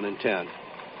 Third down and 10.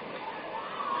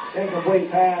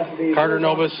 Carter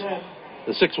Nobis,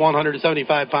 the 6'1",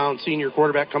 175-pound senior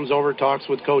quarterback, comes over, talks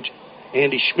with Coach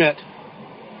Andy Schmidt.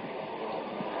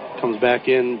 Comes back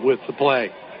in with the play.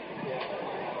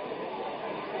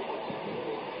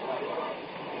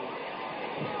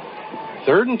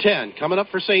 Third and 10 coming up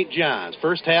for St. John's.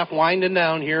 First half winding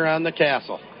down here on the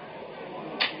Castle.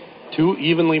 2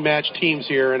 evenly matched teams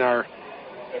here in our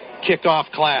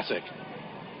kickoff classic.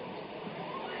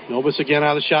 Nobis again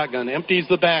out of the shotgun. Empties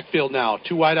the backfield now.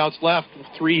 2 wideouts left,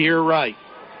 3 here right.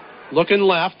 Looking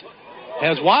left.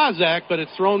 Has Wazak, but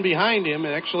it's thrown behind him,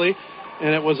 actually.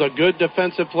 And it was a good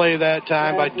defensive play that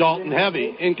time by Dalton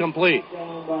Heavy. Incomplete.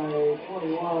 Down by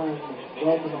 21,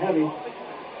 Dalton Heavy.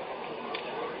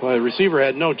 Well, the receiver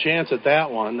had no chance at that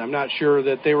one. I'm not sure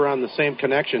that they were on the same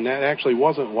connection. That actually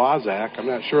wasn't Wazak. I'm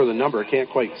not sure of the number. I can't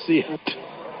quite see it.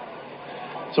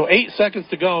 So 8 seconds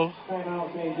to go.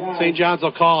 St. John's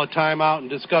will call a timeout and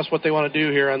discuss what they want to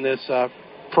do here on this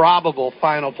probable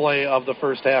final play of the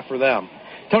first half for them.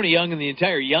 Tony Young and the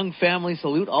entire Young family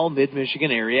salute all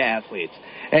Mid-Michigan area athletes.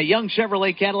 At Young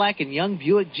Chevrolet Cadillac and Young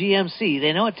Buick GMC,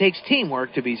 they know it takes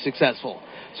teamwork to be successful.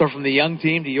 So from the Young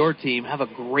team to your team, have a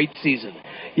great season.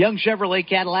 Young Chevrolet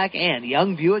Cadillac and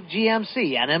Young Buick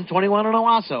GMC on M21 in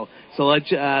Owasso. So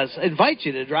let's invite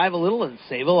you to drive a little and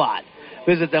save a lot.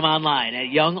 Visit them online at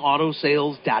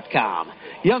youngautosales.com.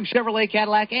 Young Chevrolet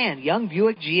Cadillac and Young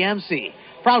Buick GMC.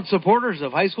 Proud supporters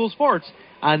of high school sports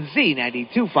on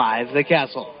Z92.5 The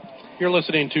Castle. You're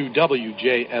listening to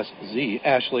WJSZ,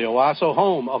 Ashley Owasso,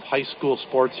 home of high school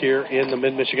sports here in the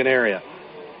Mid-Michigan area.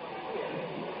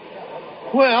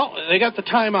 Well, they got the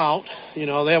timeout. You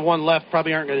know, they have one left,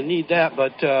 probably aren't going to need that,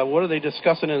 but what are they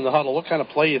discussing in the huddle? What kind of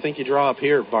play do you think you draw up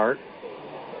here, Bart?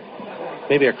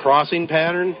 Maybe a crossing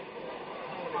pattern?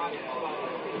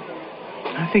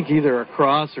 I think either a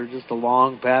cross or just a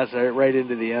long pass right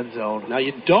into the end zone. Now,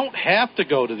 you don't have to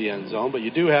go to the end zone, but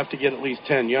you do have to get at least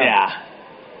 10 yards. Yeah.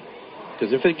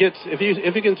 Because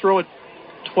if you can throw a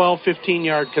 12,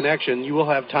 15-yard connection, you will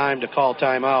have time to call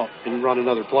timeout and run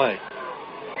another play.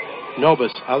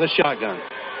 Nobis out of the shotgun.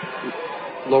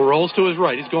 Low rolls to his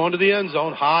right. He's going to the end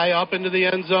zone. High up into the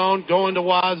end zone. Going to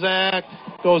Wazak.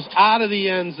 Goes out of the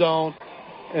end zone.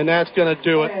 And that's going to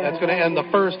do it. That's going to end the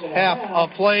first half of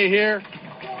play here.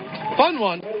 Fun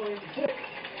one.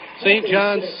 St.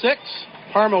 John's 6.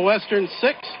 Parma Western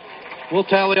 6. We'll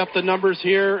tally up the numbers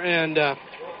here and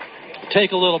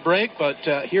take a little break. But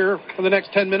here for the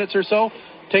next 10 minutes or so,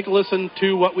 take a listen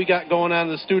to what we got going on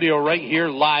in the studio right here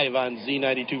live on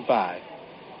Z92.5.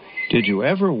 Did you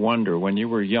ever wonder when you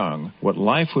were young what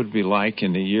life would be like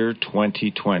in the year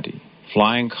 2020?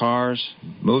 Flying cars,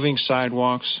 moving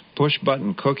sidewalks,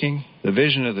 push-button cooking. The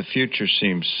vision of the future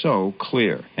seemed so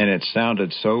clear, and it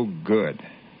sounded so good.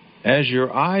 As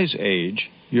your eyes age,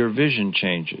 your vision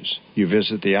changes. You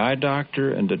visit the eye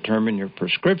doctor and determine your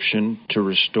prescription to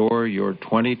restore your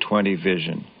 20/20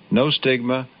 vision. No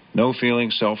stigma, no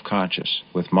feeling self-conscious.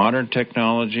 With modern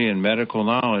technology and medical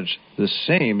knowledge, the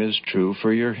same is true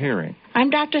for your hearing. I'm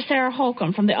Dr. Sarah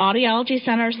Holcomb from the Audiology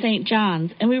Center of St.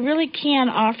 John's, and we really can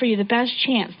offer you the best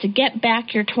chance to get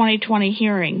back your 20/20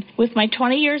 hearing. With my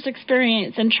 20 years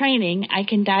experience and training, I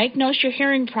can diagnose your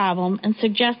hearing problem and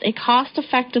suggest a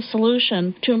cost-effective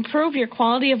solution to improve your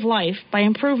quality of life by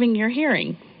improving your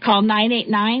hearing. Call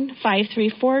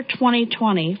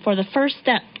 989-534-2020 for the first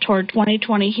step toward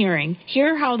 20/20 hearing.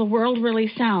 Hear how the world really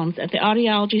sounds at the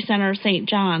Audiology Center of St.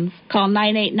 John's. Call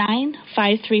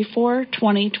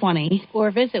 989-534-2020.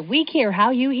 Or visit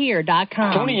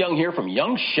WeCareHowYouHear.com. Tony Young here from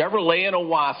Young Chevrolet in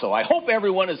Owasso. I hope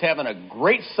everyone is having a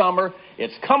great summer.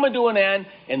 It's coming to an end,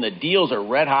 and the deals are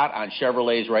red hot on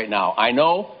Chevrolets right now. I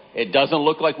know it doesn't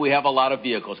look like we have a lot of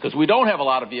vehicles because we don't have a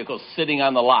lot of vehicles sitting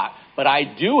on the lot. But I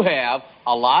do have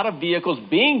a lot of vehicles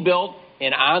being built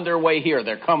and on their way here.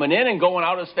 They're coming in and going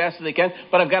out as fast as they can,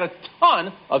 but I've got a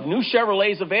ton of new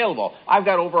Chevrolets available. I've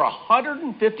got over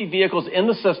 150 vehicles in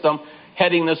the system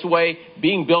heading this way,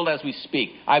 being built as we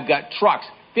speak. I've got trucks,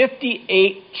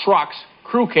 58 trucks,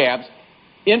 crew cabs,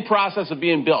 in process of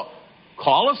being built.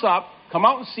 Call us up. Come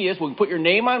out and see us. We can put your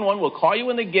name on one. We'll call you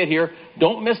when they get here.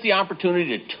 Don't miss the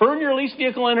opportunity to turn your lease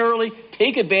vehicle in early.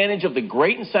 Take advantage of the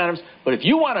great incentives. But if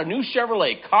you want a new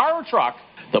Chevrolet car or truck,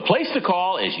 the place to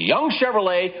call is Young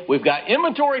Chevrolet. We've got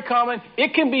inventory coming.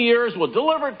 It can be yours. We'll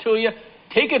deliver it to you.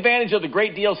 Take advantage of the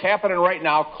great deals happening right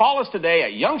now. Call us today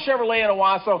at Young Chevrolet in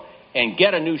Owasso and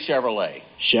get a new Chevrolet.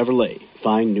 Chevrolet,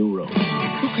 find new roads.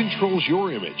 Who controls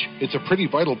your image? It's a pretty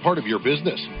vital part of your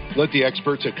business. Let the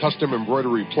experts at Custom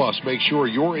Embroidery Plus make sure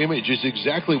your image is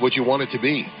exactly what you want it to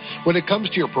be. When it comes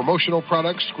to your promotional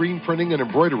products, screen printing, and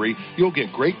embroidery, you'll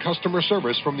get great customer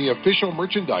service from the official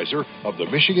merchandiser of the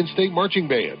Michigan State Marching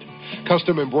Band.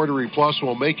 Custom Embroidery Plus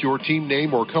will make your team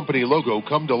name or company logo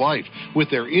come to life with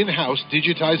their in-house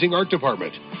digitizing art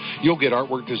department. You'll get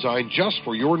artwork designed just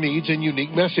for your needs and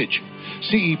unique message.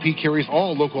 CEP carries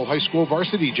all local high school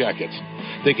varsity jackets.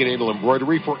 They can handle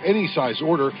embroidery for any size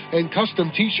order and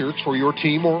custom T-shirts for your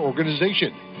team or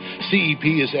organization.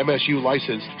 CEP is MSU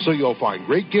licensed, so you'll find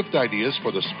great gift ideas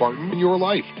for the Spartan in your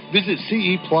life. Visit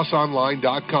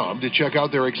ceplusonline.com to check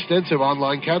out their extensive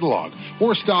online catalog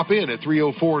or stop in at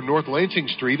 304 North Lansing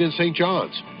Street in St.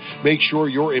 John's. Make sure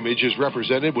your image is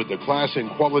represented with the class and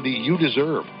quality you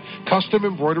deserve. Custom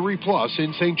Embroidery Plus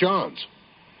in St. John's.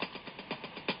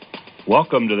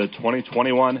 Welcome to the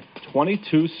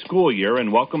 2021-22 school year,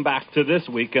 and welcome back to This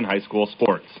Week in High School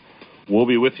Sports. We'll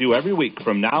be with you every week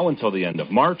from now until the end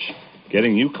of March,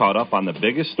 getting you caught up on the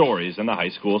biggest stories in the high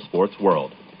school sports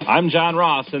world. I'm John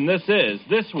Ross, and this is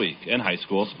This Week in High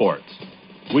School Sports.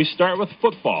 We start with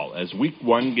football as Week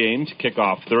 1 games kick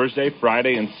off Thursday,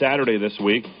 Friday, and Saturday this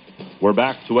week. We're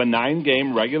back to a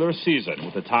 9-game regular season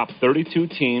with the top 32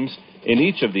 teams in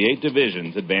each of the 8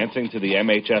 divisions advancing to the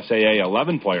MHSAA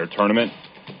 11-player tournament.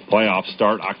 Playoffs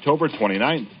start October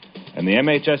 29th, and the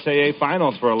MHSAA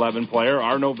finals for 11-player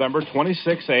are November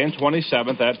 26th and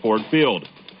 27th at Ford Field.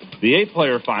 The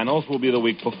 8-player finals will be the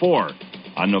week before,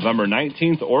 on November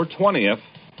 19th or 20th,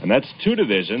 and that's 2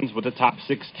 divisions with the top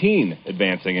 16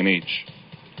 advancing in each.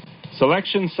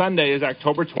 Selection Sunday is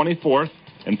October 24th,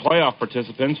 and playoff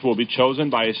participants will be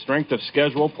chosen by a strength of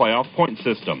schedule playoff point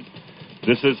system.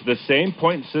 This is the same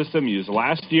point system used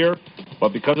last year,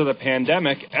 but because of the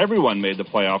pandemic, everyone made the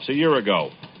playoffs a year ago.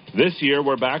 This year,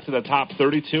 we're back to the top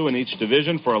 32 in each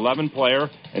division for 11-player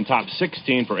and top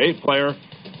 16 for 8-player,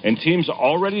 and teams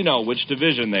already know which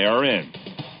division they are in.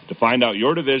 To find out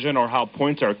your division or how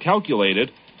points are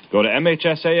calculated, go to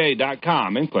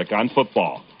MHSAA.com and click on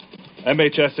football.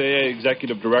 MHSAA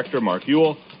Executive Director Mark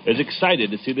Ewell is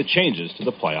excited to see the changes to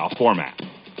the playoff format.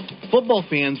 Football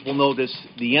fans will notice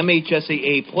the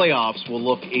MHSAA playoffs will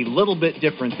look a little bit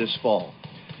different this fall.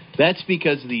 That's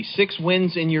because the 6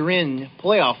 wins and you're in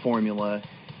playoff formula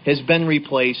has been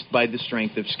replaced by the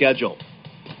strength of schedule.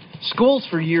 Schools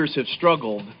for years have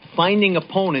struggled finding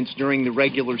opponents during the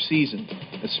regular season,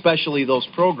 especially those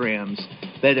programs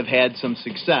that have had some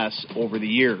success over the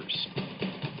years.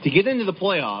 To get into the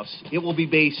playoffs, it will be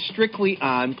based strictly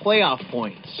on playoff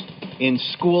points, and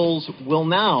schools will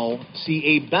now see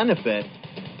a benefit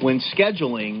when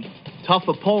scheduling tough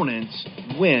opponents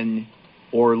win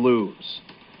or lose.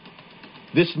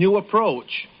 This new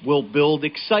approach will build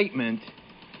excitement,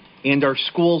 and our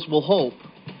schools will hope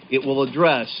it will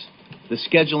address the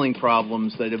scheduling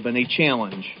problems that have been a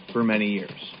challenge for many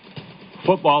years.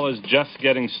 Football is just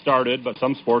getting started, but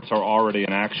some sports are already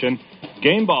in action.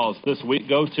 Game balls this week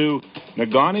go to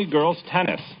Negaunee Girls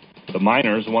Tennis. The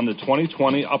Miners won the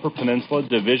 2020 Upper Peninsula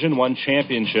Division I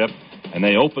Championship, and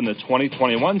they opened the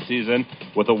 2021 season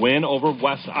with a win over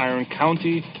West Iron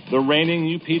County, the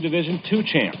reigning UP Division II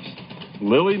champs.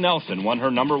 Lily Nelson won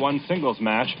her number 1 singles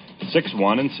match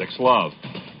 6-1 and 6-love.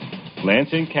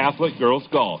 Lansing Catholic Girls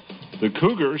Golf. The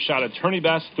Cougars shot a tourney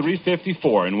best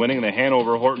 354 in winning the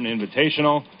Hanover Horton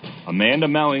Invitational. Amanda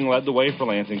Melling led the way for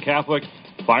Lansing Catholic,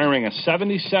 firing a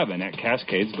 77 at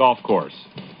Cascades Golf Course.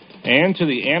 And to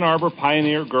the Ann Arbor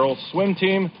Pioneer Girls Swim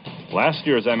Team, last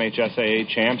year's MHSAA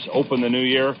champs opened the new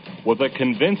year with a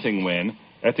convincing win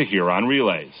at the Huron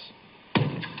Relays.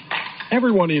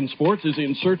 Everyone in sports is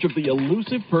in search of the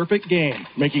elusive perfect game,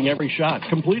 making every shot,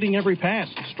 completing every pass,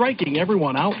 striking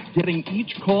everyone out, getting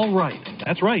each call right.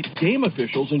 That's right, game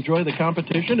officials enjoy the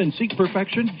competition and seek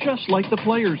perfection just like the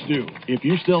players do. If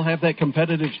you still have that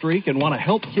competitive streak and want to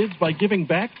help kids by giving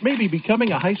back, maybe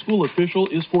becoming a high school official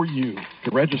is for you.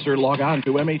 To register, log on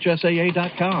to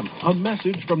MHSAA.com. A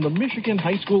message from the Michigan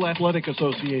High School Athletic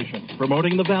Association,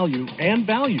 promoting the value and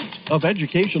values of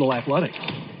educational athletics.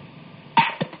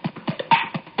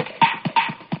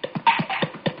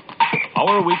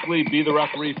 Our weekly Be the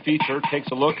Referee feature takes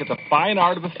a look at the fine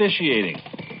art of officiating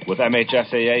with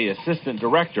MHSAA Assistant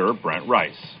Director Brent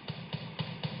Rice.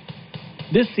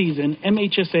 This season,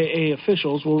 MHSAA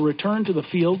officials will return to the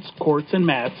fields, courts, and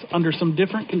mats under some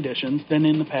different conditions than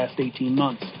in the past 18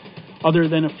 months. Other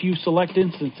than a few select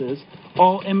instances,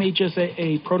 all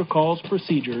MHSAA protocols,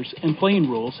 procedures, and playing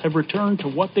rules have returned to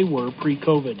what they were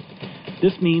pre-COVID.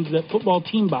 This means that football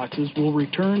team boxes will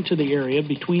return to the area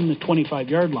between the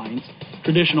 25-yard lines,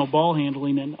 traditional ball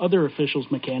handling and other officials'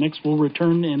 mechanics will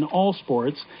return in all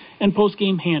sports, and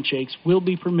post-game handshakes will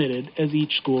be permitted as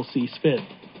each school sees fit.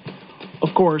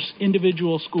 Of course,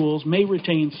 individual schools may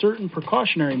retain certain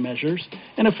precautionary measures,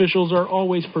 and officials are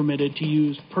always permitted to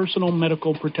use personal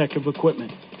medical protective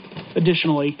equipment.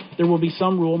 Additionally, there will be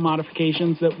some rule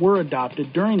modifications that were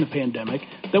adopted during the pandemic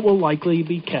that will likely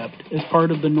be kept as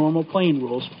part of the normal playing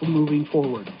rules for moving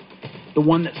forward. The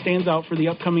one that stands out for the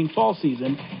upcoming fall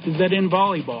season is that in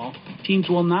volleyball, teams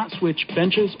will not switch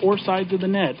benches or sides of the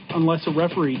net unless a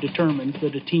referee determines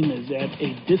that a team is at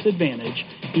a disadvantage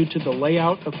due to the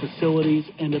layout of facilities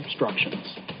and obstructions.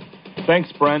 Thanks,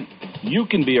 Brent. You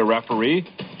can be a referee.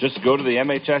 Just go to the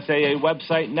MHSAA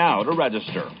website now to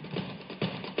register.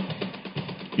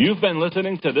 You've been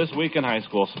listening to This Week in High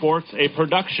School Sports, a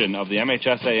production of the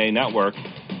MHSAA Network.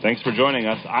 Thanks for joining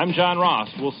us. I'm John Ross.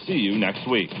 We'll see you next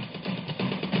week.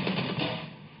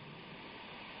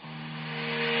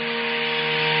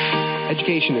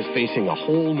 Education is facing a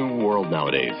whole new world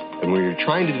nowadays, and when you're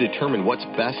trying to determine what's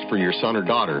best for your son or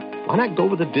daughter, why not go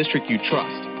with a district you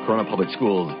trust? Corona Public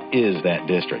Schools is that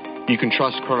district. You can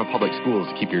trust Corona Public Schools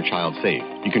to keep your child safe.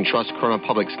 You can trust Corona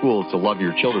Public Schools to love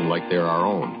your children like they're our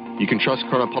own. You can trust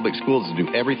Corona Public Schools to do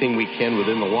everything we can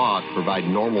within the law to provide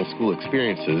normal school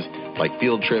experiences like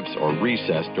field trips or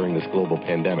recess during this global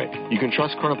pandemic. You can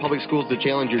trust Corona Public Schools to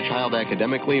challenge your child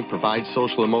academically and provide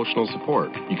social emotional support.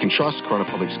 You can trust Corona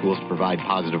Public Schools to provide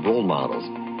positive role models.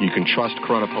 You can trust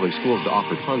Corona Public Schools to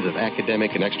offer tons of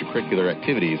academic and extracurricular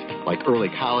activities like early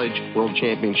college, World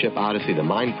Championship Odyssey the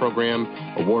Mind program,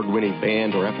 award-winning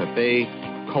band or FFA,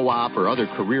 co-op or other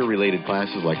career-related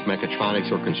classes like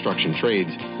mechatronics or construction trades,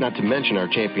 not to mention our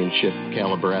championship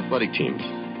caliber athletic teams.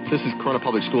 This is Corona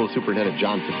Public Schools Superintendent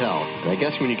John Patel, and I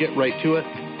guess when you get right to it,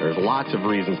 there's lots of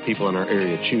reasons people in our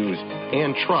area choose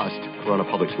and trust Corona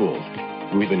Public Schools.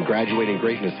 We've been graduating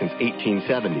greatness since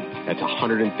 1870. That's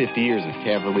 150 years of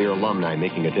Cavalier alumni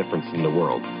making a difference in the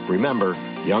world. Remember,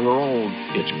 young or old,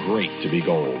 it's great to be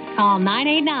gold. Call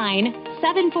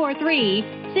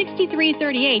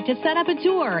 989-743-6338 to set up a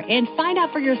tour and find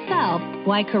out for yourself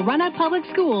why Corona Public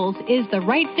Schools is the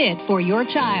right fit for your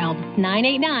child.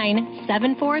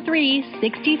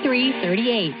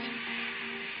 989-743-6338.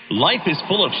 Life is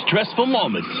full of stressful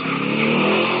moments.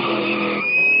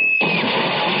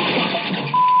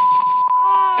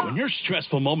 When your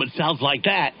stressful moment sounds like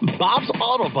that, Bob's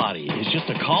Auto Body is just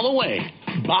a call away.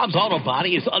 Bob's Auto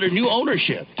Body is under new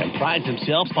ownership and prides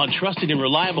themselves on trusted and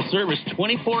reliable service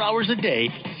 24 hours a day,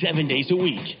 7 days a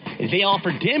week. They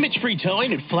offer damage-free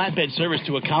towing and flatbed service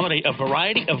to accommodate a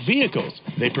variety of vehicles.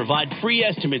 They provide free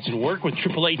estimates and work with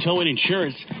AAA towing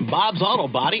insurance. Bob's Auto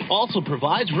Body also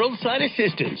provides roadside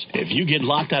assistance if you get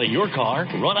locked out of your car,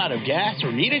 run out of gas,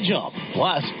 or need a jump.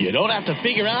 Plus, you don't have to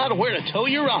figure out where to tow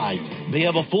your ride. They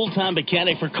have a full-time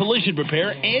mechanic for collision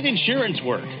repair and insurance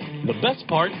work. The best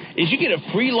part is you get a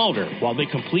free loaner while they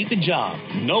complete the job.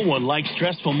 No one likes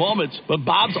stressful moments, but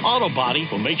Bob's Auto Body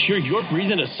will make sure you're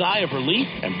breathing a sigh of relief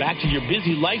and back to your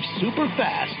busy life super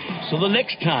fast. So the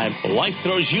next time life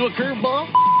throws you a curveball,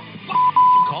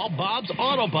 call Bob's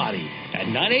Auto Body at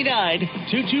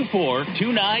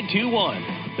 989-224-2921.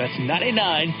 That's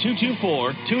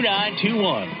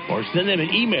 989-224-2921. Or send them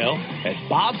an email at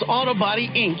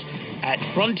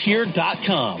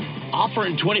bobsautobodyinc@frontier.com.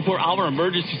 offering 24-hour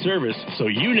emergency service so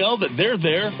you know that they're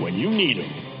there when you need them.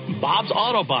 Bob's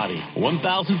Auto Body,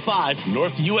 1005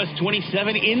 North US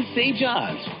 27 in St.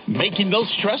 John's, making those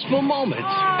stressful moments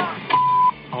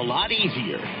a lot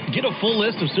easier. Get a full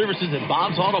list of services at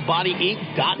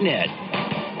bobsautobodyinc.net.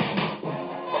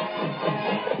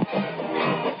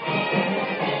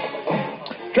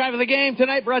 Drive of the game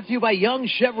tonight brought to you by Young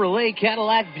Chevrolet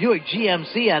Cadillac Buick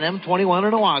GMC on M21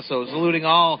 in Owasso, saluting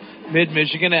all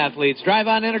Mid-Michigan athletes. Drive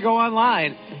on in or go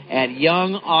online at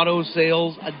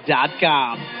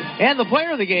youngautosales.com. And the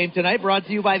player of the game tonight brought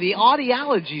to you by the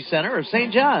Audiology Center of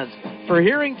St. John's. For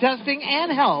hearing testing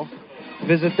and health,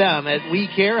 visit them at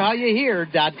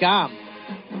wecarehowyouhear.com.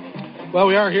 Well,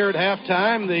 we are here at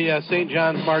halftime. The St.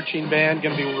 John's Marching Band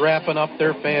going to be wrapping up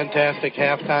their fantastic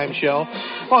halftime show.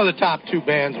 One of the top two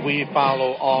bands we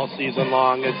follow all season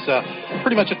long. It's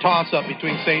pretty much a toss-up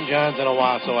between St. John's and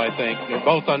Owasso, I think. They're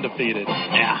both undefeated.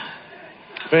 Yeah.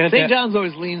 St. John's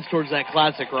always leans towards that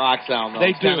classic rock sound, though. They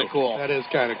it's do. Kind of cool. That is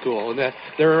kind of cool. And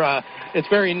they're it's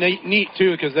very neat,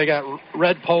 too, because they got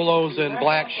red polos and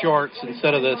black shorts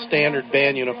instead of the standard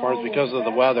band uniforms because of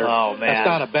the weather. Oh, man. That's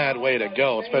not a bad way to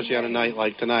go, especially on a night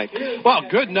like tonight. Well,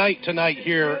 good night tonight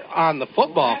here on the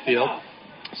football field.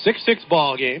 6-6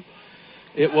 ball game.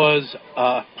 It was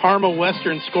Parma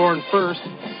Western scoring first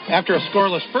after a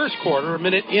scoreless first quarter. A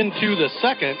minute into the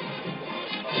second,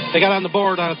 they got on the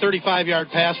board on a 35-yard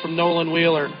pass from Nolan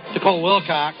Wheeler to Cole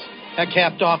Wilcox. That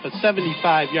capped off a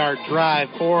 75-yard drive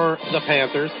for the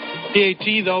Panthers. PAT,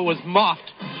 though, was muffed,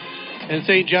 and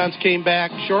St. John's came back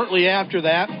shortly after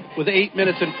that with 8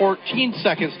 minutes and 14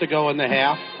 seconds to go in the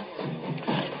half.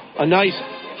 A nice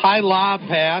high lob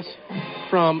pass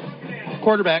from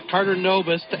quarterback Carter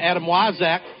Nobis to Adam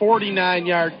Wazak,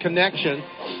 49-yard connection.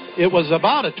 It was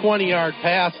about a 20-yard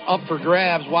pass up for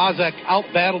grabs. Wazak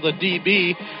out-battled a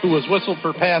DB who was whistled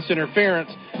for pass interference,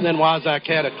 and then Wazak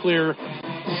had a clear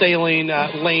sailing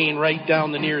lane right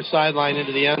down the near sideline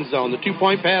into the end zone. The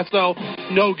 2-point pass, though,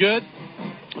 no good,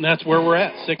 and that's where we're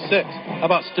at, 6-6. How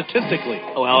about statistically?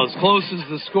 Well, as close as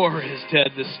the score is,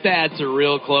 Ted, the stats are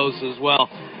real close as well.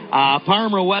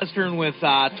 Parma Western with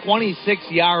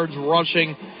 26 yards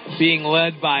rushing, being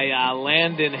led by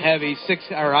Landon Heavy,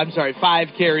 5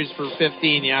 carries for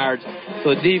 15 yards.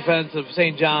 So the defense of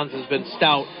St. John's has been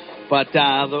stout, but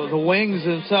the Wings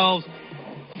themselves,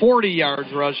 40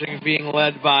 yards rushing, being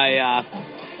led by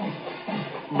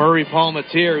Murray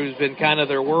Palmatier, who's been kind of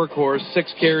their workhorse,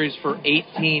 6 carries for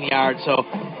 18 yards. So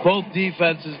both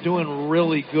defenses doing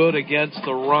really good against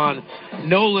the run.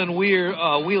 Nolan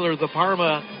Wheeler, the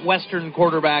Parma Western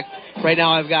quarterback, right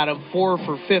now I've got him 4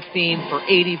 for 15 for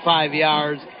 85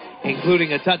 yards,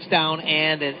 including a touchdown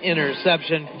and an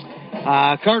interception.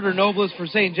 Carter Nobles for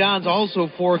St. John's, also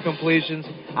 4 completions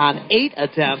on 8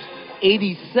 attempts,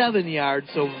 87 yards,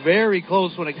 so very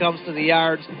close when it comes to the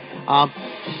yards.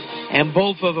 And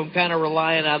both of them kind of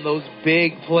relying on those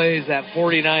big plays, that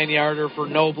 49-yarder for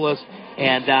Nobles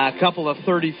and a couple of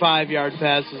 35-yard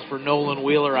passes for Nolan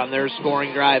Wheeler on their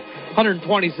scoring drive.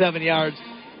 127 yards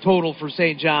total for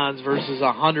St. John's versus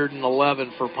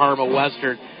 111 for Parma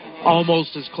Western.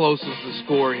 Almost as close as the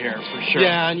score here, for sure.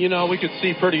 Yeah, and, we could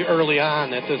see pretty early on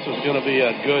that this was going to be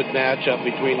a good matchup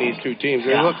between these two teams.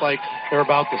 They look like they're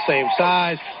about the same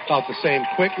size, about the same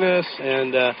quickness,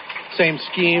 and same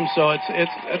scheme. So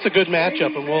it's a good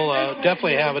matchup, and we'll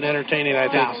definitely have an entertaining, I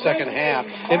think, second half.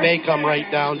 It may come right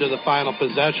down to the final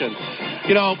possession.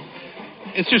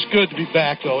 It's just good to be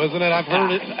back, though, isn't it? I've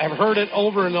heard it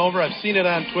over and over. I've seen it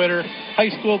on Twitter. High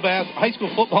school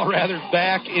football,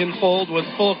 back in fold with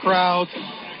full crowds.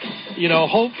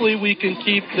 Hopefully we can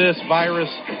keep this virus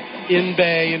in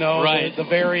bay. Right. The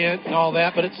variant and all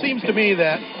that. But it seems to me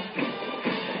that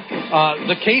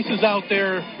the cases out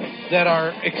there that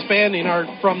are expanding are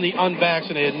from the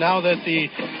unvaccinated. Now that the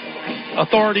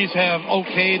authorities have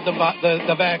okayed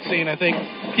the vaccine, I think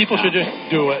people should just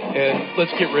do it, and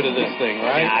let's get rid of this thing,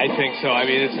 right? Yeah, I think so. I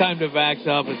mean, it's time to vax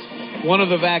up. One of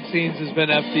the vaccines has been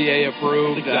FDA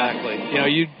approved. Exactly.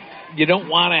 You don't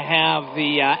want to have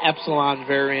the Epsilon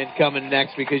variant coming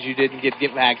next because you didn't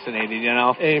get vaccinated,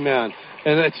 Amen.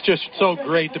 And it's just so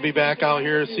great to be back out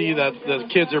here, see that the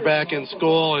kids are back in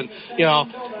school, and,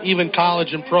 even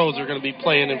college and pros are going to be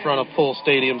playing in front of full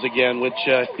stadiums again, which,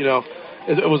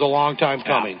 it was a long time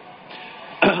coming.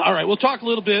 All right, we'll talk a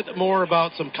little bit more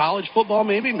about some college football,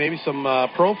 maybe some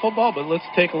pro football, but let's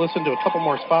take a listen to a couple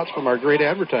more spots from our great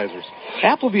advertisers.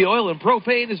 Appleby Oil and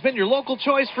Propane has been your local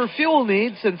choice for fuel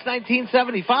needs since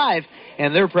 1975,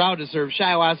 and they're proud to serve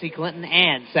Shiawassee, Clinton,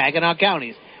 and Saginaw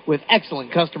counties with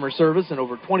excellent customer service and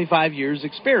over 25 years'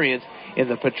 experience in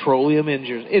the petroleum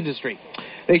industry.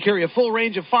 They carry a full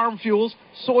range of farm fuels,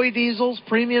 soy diesels,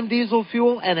 premium diesel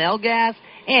fuel, NL gas,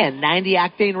 and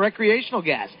 90-octane recreational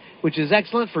gas, which is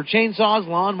excellent for chainsaws,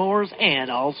 lawnmowers, and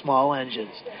all small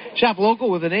engines. Shop local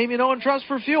with a name you know and trust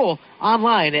for fuel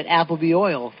online at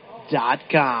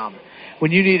ApplebyOil.com.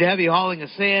 When you need heavy hauling of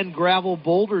sand, gravel,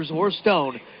 boulders, or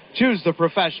stone, choose the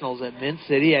professionals at Mint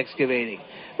City Excavating.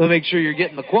 They'll make sure you're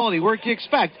getting the quality work you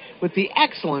expect with the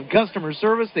excellent customer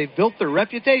service they've built their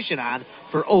reputation on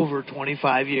for over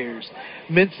 25 years.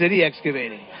 Mint City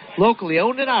Excavating, locally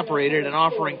owned and operated and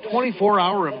offering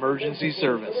 24-hour emergency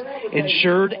service,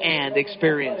 insured and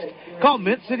experienced. Call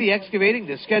Mint City Excavating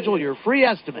to schedule your free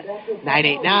estimate,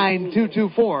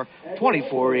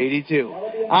 989-224-2482.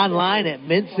 Online at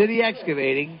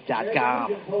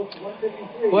mintcityexcavating.com.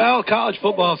 Well, college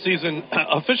football season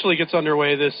officially gets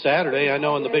underway this Saturday. I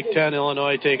know in the Big Ten,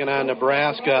 Illinois taking on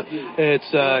Nebraska.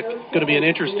 It's going to be an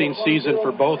interesting season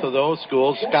for both of those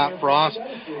schools. Scott Frost,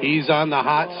 he's on the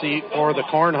hot seat for the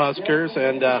Cornhuskers,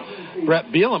 and Brett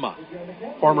Bielema,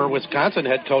 former Wisconsin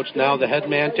head coach, now the head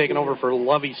man taking over for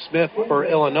Lovie Smith for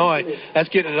Illinois. That's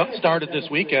getting it started this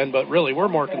weekend, but really we're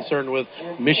more concerned with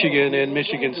Michigan and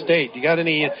Michigan State. You got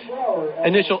any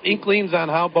initial inklings on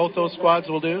how both those squads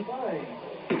will do?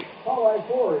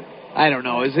 I don't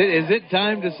know. Is it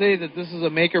time to say that this is a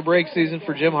make or break season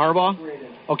for Jim Harbaugh?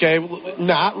 Okay,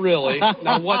 not really.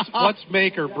 Now, what's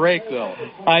make or break, though?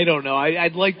 I don't know.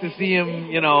 I'd like to see him,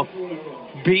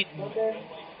 beat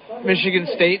Michigan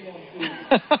State.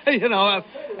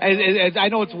 I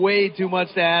know it's way too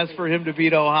much to ask for him to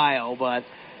beat Ohio, but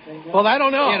well, I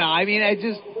don't know.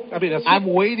 I'm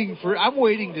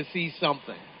waiting to see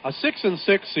something. A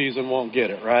 6-6 season won't get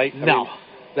it, right? No.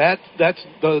 That's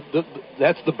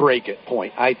the break it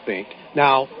point, I think.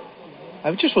 Now,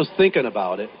 I just was thinking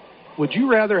about it. Would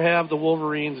you rather have the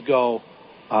Wolverines go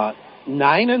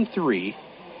 9-3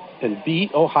 and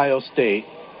beat Ohio State,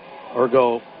 or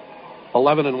go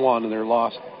 11-1 and they're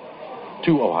lost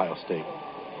to Ohio State?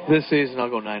 This season, I'll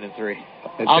go 9-3.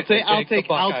 I'll take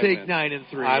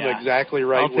 9-3. I'm exactly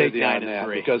right with you on that,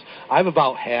 because I've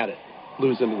about had it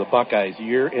losing to the Buckeyes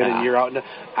year in and year out. And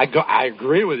I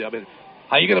agree with you. I mean,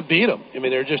 how are you going to beat them? I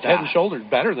mean, they're just head and shoulders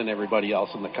better than everybody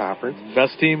else in the conference.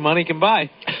 Best team money can buy.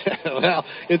 Well,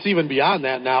 it's even beyond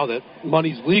that now that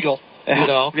money's legal.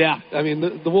 Yeah. I mean,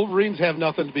 the Wolverines have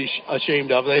nothing to be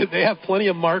ashamed of. They have plenty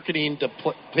of marketing to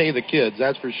pay the kids,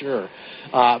 that's for sure.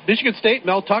 Michigan State,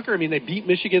 Mel Tucker, I mean, they beat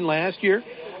Michigan last year.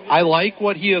 I like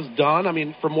what he has done. I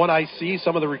mean, from what I see,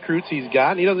 some of the recruits he's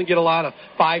gotten, he doesn't get a lot of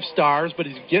 5 stars, but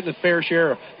he's getting a fair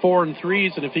share of 4 and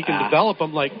 3s, and if he can develop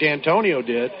them like D'Antonio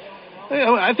did,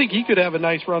 I think he could have a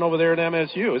nice run over there at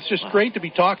MSU. It's just great to be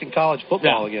talking college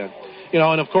football again.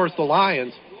 And of course the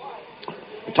Lions,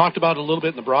 we talked about it a little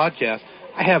bit in the broadcast.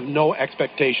 I have no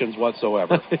expectations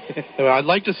whatsoever. I'd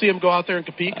like to see him go out there and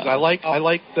compete, because I like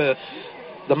the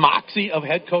moxie of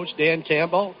head coach Dan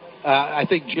Campbell. I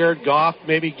think Jared Goff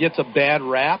maybe gets a bad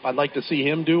rap. I'd like to see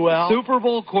him do well. Super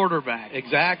Bowl quarterback.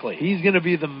 Exactly. He's going to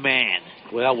be the man.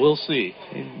 Well, we'll see.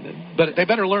 But they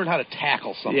better learn how to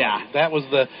tackle somebody. Yeah. That was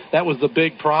the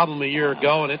big problem a year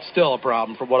ago, and it's still a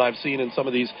problem from what I've seen in some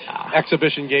of these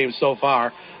exhibition games so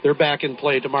far. They're back in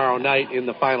play tomorrow night in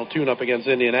the final tune-up against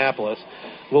Indianapolis.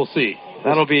 We'll see.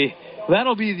 That'll be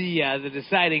the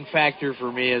deciding factor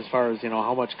for me as far as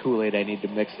how much Kool-Aid I need to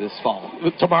mix this fall.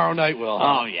 Tomorrow night will.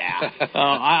 Oh yeah.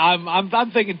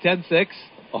 I'm thinking 10-6.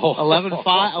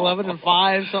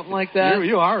 11-5, something like that.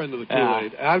 You are into the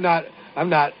Kool-Aid. I'm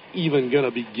not even going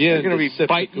to begin. You're going to be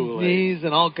biting knees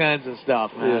and all kinds of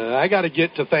stuff, man. Yeah, I got to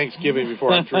get to Thanksgiving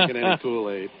before I'm drinking any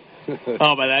Kool-Aid.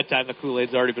 By that time the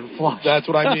Kool-Aid's already been flushed. That's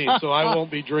what I mean. So I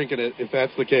won't be drinking it if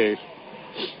that's the case.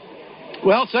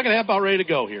 Well, second half about ready to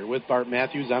go here with Bart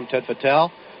Matthews. I'm Ted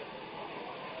Fattel.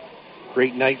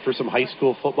 Great night for some high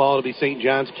school football. It'll be St.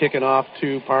 John's kicking off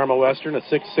to Parma Western, a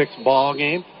 6-6 ball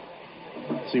game.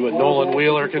 See what Nolan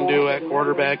Wheeler can do at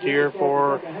quarterback here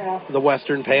for the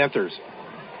Western Panthers.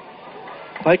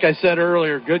 Like I said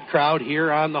earlier, good crowd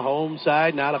here on the home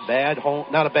side. Not a bad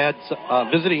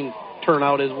visiting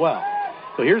turnout as well.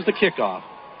 So here's the kickoff.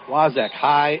 Wazak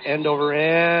high, end over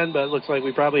end, but it looks like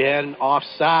we probably had an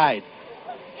offside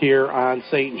here on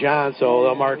St. John, so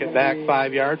they'll mark it back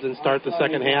 5 yards and start the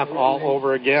second half all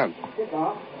over again.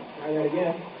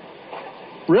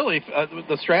 Really,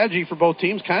 the strategy for both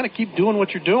teams, kind of keep doing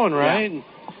what you're doing, right? Yeah. And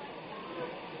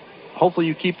hopefully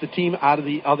you keep the team out of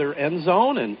the other end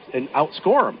zone and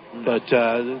outscore them. But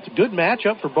it's a good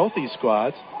matchup for both these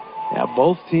squads. Yeah,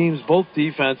 both teams, both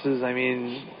defenses, I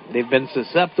mean, they've been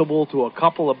susceptible to a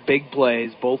couple of big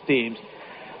plays, both teams.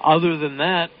 Other than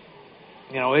that,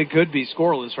 It could be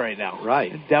scoreless right now.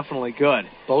 Right. It definitely could.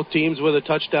 Both teams with a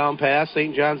touchdown pass.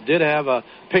 St. John's did have a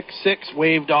pick 6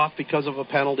 waved off because of a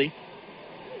penalty.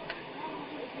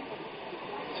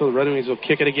 So the Red Wings will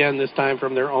kick it again, this time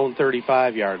from their own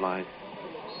 35-yard line.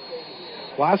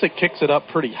 Vlasic kicks it up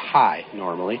pretty high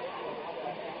normally.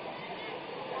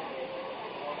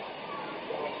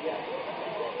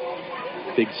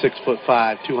 Big 6'5",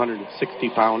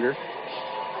 260-pounder.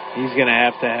 He's going to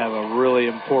have a really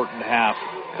important half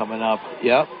coming up.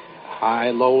 Yep.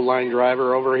 High-low line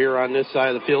driver over here on this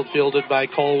side of the field, fielded by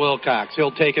Cole Wilcox.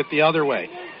 He'll take it the other way.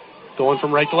 Going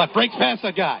from right to left. Breaks past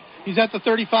a guy. He's at the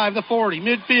 35, the 40,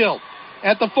 midfield.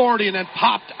 At the 40, and then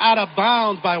popped out of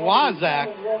bounds by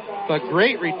Wazak. But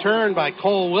great return by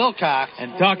Cole Wilcox.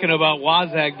 And talking about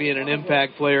Wazak being an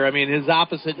impact player, his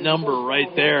opposite number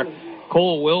right there.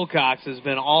 Cole Wilcox has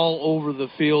been all over the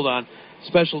field on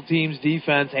special teams,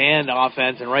 defense, and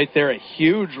offense, and right there a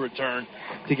huge return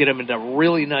to get him into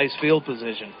really nice field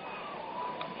position.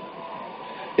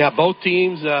 Yeah, both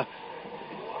teams,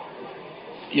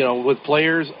 with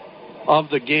players of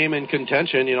the game in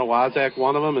contention, Wazak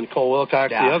one of them and Cole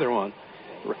Wilcox the other one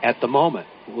at the moment.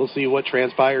 We'll see what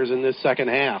transpires in this second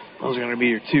half. Those are going to be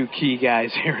your two key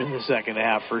guys here in the second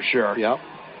half for sure. Yep.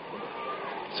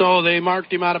 So they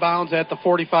marked him out of bounds at the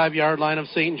 45-yard line of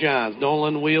St. John's.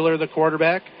 Nolan Wheeler, the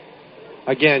quarterback.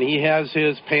 Again, he has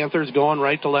his Panthers going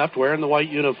right to left, wearing the white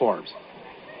uniforms.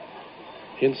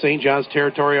 In St. John's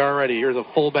territory already. Here's a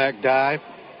fullback dive.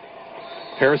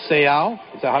 Parasayao.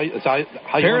 Is that how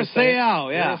you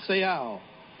Parasayao, yeah. Parasayao.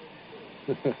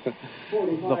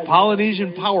 The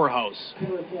Polynesian powerhouse.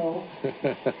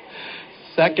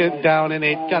 Second down and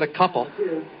 8. Got a couple.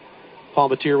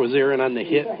 Palmatier was there and on the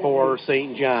hit for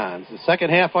St. John's. The second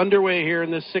half underway here in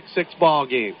this 6-6 ball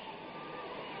game.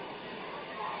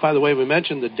 By the way, we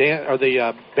mentioned the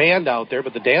band out there,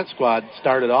 but the dance squad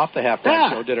started off the halftime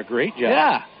show, did a great job.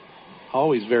 Yeah.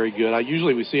 Always very good.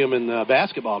 Usually we see them in the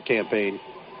basketball campaign.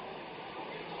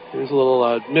 Here's a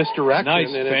little misdirection. Nice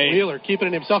and fake. Wheeler keeping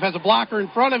it himself, has a blocker in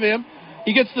front of him.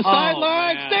 He gets the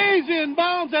sideline, stays in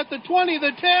bounds at the 20,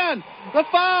 the 10, the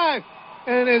 5,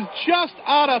 and is just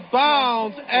out of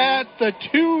bounds at the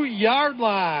 2-yard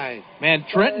line. Man,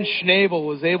 Trenton Schnabel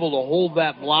was able to hold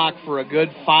that block for a good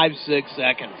 5-6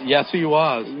 seconds. Yes, he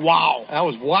was. Wow. I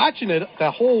was watching it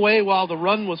the whole way while the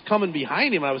run was coming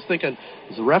behind him. I was thinking,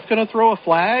 is the ref going to throw a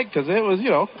flag? Because it was,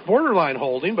 borderline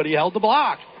holding, but he held the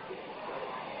block.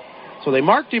 So they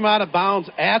marked him out of bounds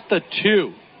at the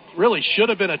 2. Really should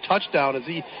have been a touchdown as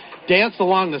he danced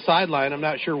along the sideline. I'm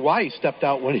not sure why he stepped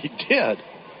out when he did.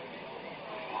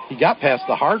 He got past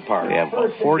the hard part. Yeah, about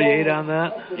 48 on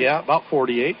that. Yeah, about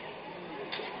 48.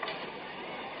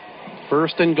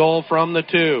 First and goal from the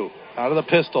 2. Out of the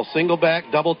pistol. Single back,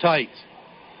 double tights.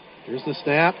 Here's the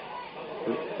snap.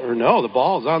 Or no, the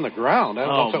ball's on the ground. I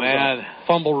don't know if it was a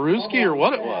fumble-rooski or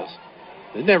what it was.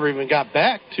 They never even got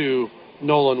back to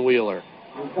Nolan Wheeler.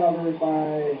 Recovered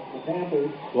by the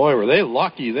Panthers. Boy, were they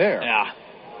lucky there. Yeah.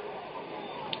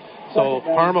 So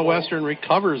Parma Western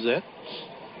recovers it.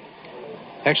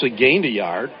 Actually gained a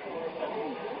yard.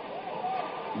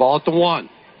 Ball at the 1.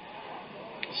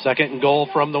 Second and goal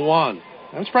from the 1.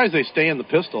 I'm surprised they stay in the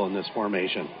pistol in this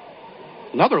formation.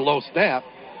 Another low snap.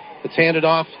 It's handed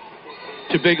off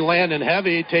to Big Landon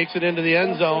Heavy. Takes it into the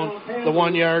end zone. The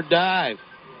 1-yard dive.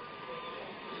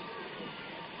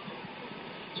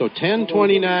 So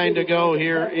 10:29 to go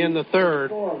here in the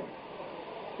third.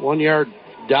 1-yard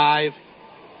dive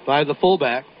by the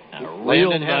fullback.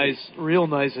 Real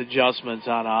nice adjustments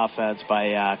on offense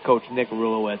by Coach Nick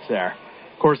Rulowitz there.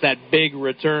 Of course, that big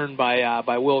return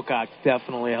by Wilcox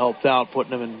definitely helped out,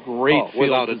 putting him in great field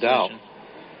without position. a doubt.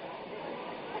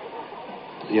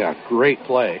 Yeah, great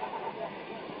play.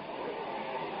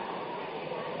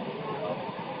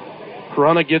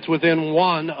 Corunna gets within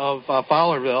 1 of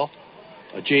Fowlerville.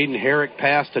 A Jaden Herrick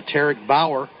pass to Tarek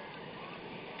Bauer.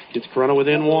 Gets Corunna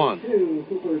within 1.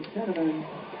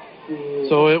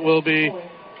 So it will be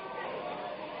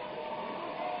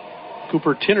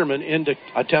Cooper Tinnerman in to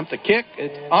attempt the kick.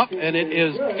 It's up, and it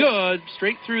is good,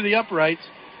 straight through the uprights.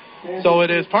 So it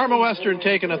is Parma Western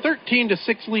taking a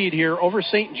 13-6 lead here over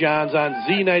St. John's on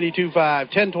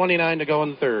Z92.5. 10:29 to go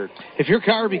in the third. If your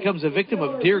car becomes a victim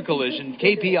of deer collision,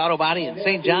 KP Auto Body in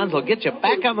St. John's will get you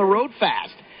back on the road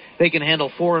fast. They can handle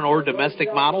foreign or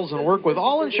domestic models and work with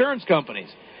all insurance companies.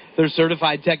 Their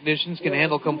certified technicians can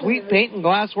handle complete paint and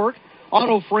glass work,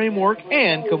 auto frame work,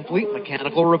 and complete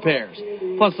mechanical repairs.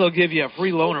 Plus, they'll give you a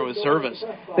free loaner with service.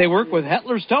 They work with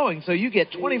Hetler's Towing, so you get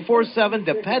 24/7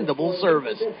 dependable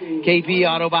service. KP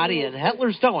Auto Body and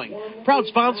Hetler's Towing, proud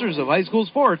sponsors of high school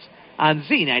sports on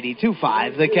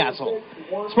Z92.5 The Castle.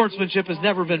 Sportsmanship has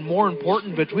never been more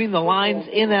important between the lines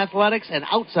in athletics and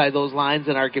outside those lines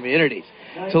in our communities.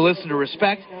 To listen to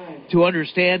respect, to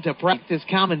understand, to practice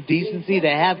common decency, to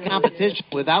have competition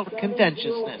without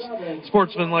contentiousness.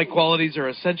 Sportsmanlike qualities are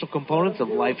essential components of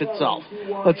life itself.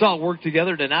 Let's all work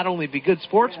together to not only be good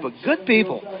sports, but good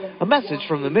people. A message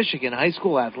from the Michigan High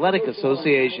School Athletic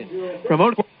Association.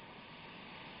 Promoting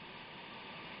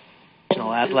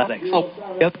athletics.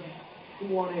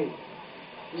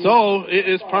 So it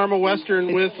is Parma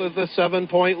Western with the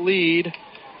 7-point lead.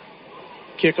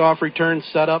 Kickoff return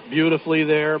set up beautifully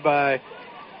there by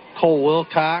Cole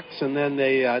Wilcox, and then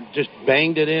they just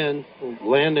banged it in.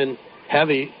 Landon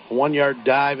Heavy, 1-yard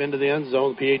dive into the end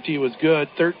zone. The PAT was good.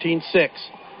 13-6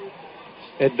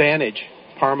 advantage,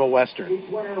 Parma Western. Each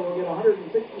winner will get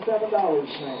 $167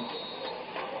 tonight.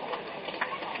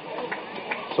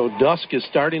 So dusk is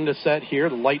starting to set here.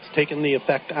 The light's taking the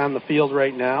effect on the field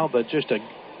right now, but just a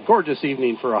gorgeous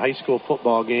evening for a high school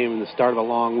football game and the start of a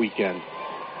long weekend.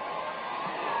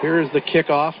 Here is the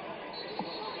kickoff,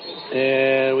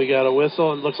 and we got a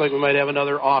whistle, and it looks like we might have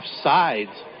another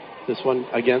offsides, this one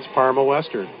against Parma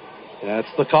Western. That's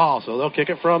the call, so they'll kick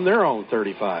it from their own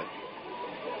 35.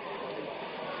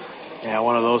 Yeah,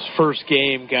 one of those first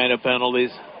game kind of penalties.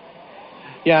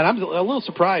 Yeah, and I'm a little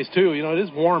surprised, too. You know, it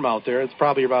is warm out there. It's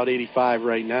probably about 85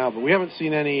 right now, but we haven't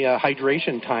seen any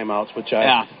hydration timeouts, which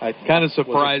I kind of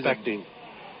surprising. Was expecting.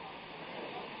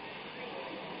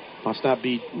 Must not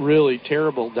be really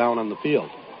terrible down on the field,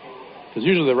 because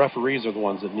usually the referees are the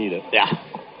ones that need it. Yeah.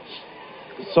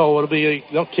 So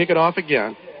they'll kick it off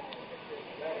again.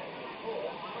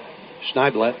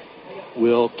 Schneiblet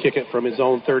will kick it from his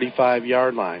own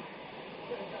 35-yard line.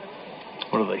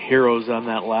 One of the heroes on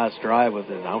that last drive with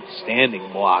an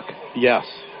outstanding block. Yes.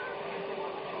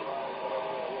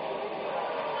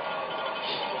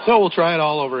 So we'll try it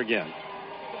all over again.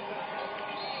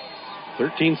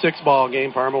 13-6 ball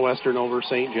game, Parma Western over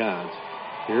St. John's.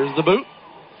 Here's the boot.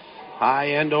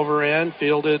 High end over end,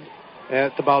 fielded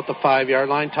at about the 5-yard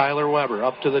line. Tyler Weber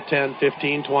up to the 10,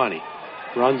 15, 20.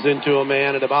 Runs into a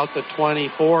man at about the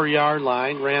 24-yard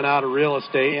line. Ran out of real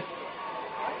estate.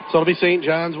 So it'll be St.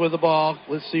 John's with the ball.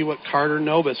 Let's see what Carter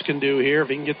Nobis can do here if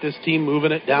he can get this team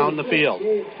moving it down the field.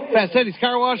 Fast Eddie's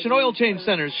Car Wash and Oil Change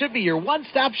Centers should be your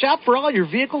one-stop shop for all your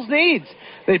vehicle's needs.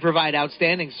 They provide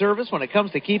outstanding service when it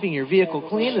comes to keeping your vehicle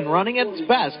clean and running at its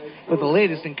best with the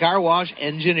latest in car wash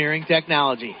engineering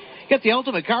technology. Get the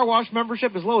ultimate car wash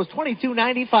membership as low as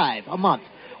 $22.95 a month.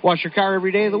 Wash your car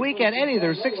every day of the week at any of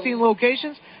their 16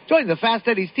 locations. Join the Fast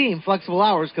Eddie's team. Flexible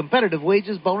hours, competitive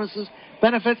wages, bonuses,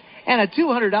 benefits, and a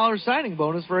 $200 signing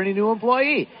bonus for any new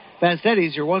employee. Fast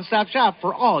Eddie's, your one-stop shop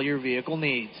for all your vehicle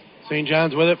needs. St.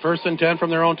 John's with it, 1st and 10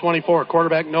 from their own 24.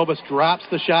 Quarterback Nobis drops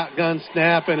the shotgun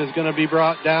snap and is going to be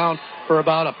brought down for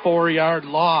about a 4-yard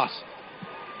loss.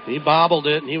 He bobbled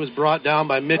it, and he was brought down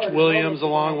by Mitch Williams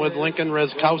along with Lincoln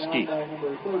Rezkowski.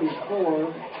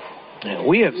 And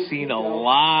we have seen a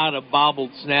lot of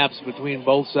bobbled snaps between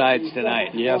both sides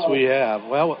tonight. Yes, we have.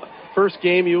 Well, first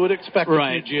game you would expect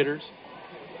a few jitters.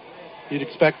 You'd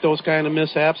expect those kind of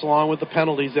mishaps along with the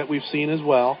penalties that we've seen as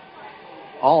well.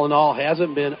 All in all,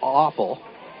 hasn't been awful.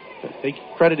 They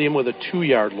credit him with a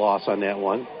 2-yard loss on that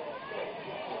one.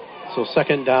 So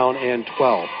 2nd down and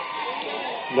 12.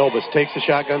 Nobis takes the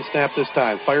shotgun snap this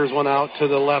time. Fires one out to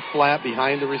the left flat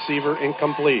behind the receiver,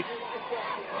 incomplete.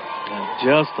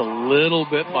 Just a little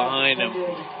bit behind him.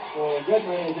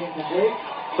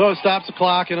 So it stops the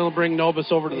clock, and it'll bring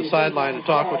Nobis over to the sideline to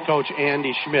talk with Coach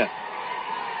Andy Schmidt.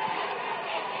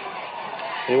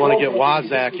 They want to get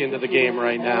Wazak into the game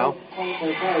right now.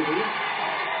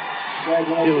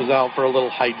 He was out for a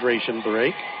little hydration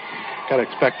break. Got to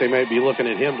expect they might be looking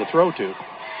at him to throw to.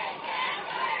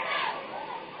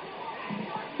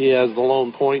 He has the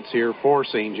lone points here for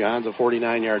St. John's, a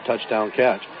 49-yard touchdown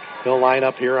catch. He'll line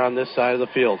up here on this side of the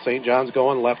field. St. John's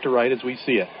going left to right as we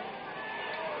see it.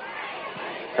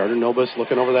 Carter Nobis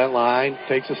looking over that line,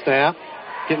 takes a snap,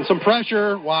 getting some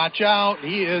pressure. Watch out.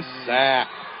 He is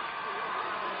sacked.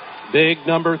 Big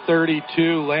number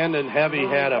 32, Landon Heavy,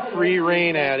 had a free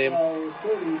rein at him.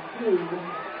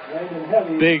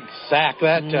 Big sack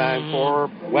that time for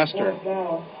Western.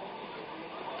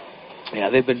 Yeah,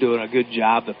 they've been doing a good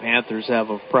job, the Panthers have,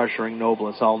 of pressuring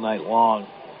Nobles all night long.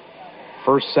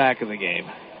 First sack of the game.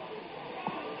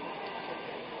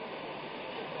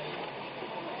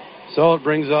 So it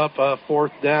brings up a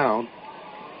 4th down.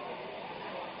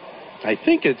 I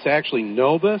think it's actually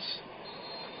Nobis.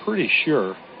 Pretty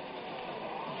sure.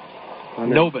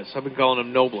 Nobis. I've been calling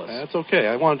him Nobles. That's okay.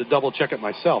 I wanted to double check it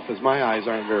myself, as my eyes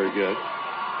aren't very good.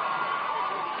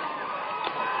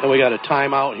 And we got a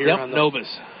timeout here on the Novus.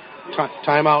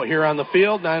 Timeout here on the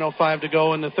field. 9:05 to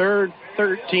go in the third.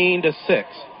 13-6.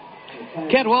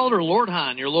 Cadwalader Lord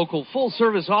Hahn, your local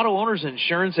full-service auto owner's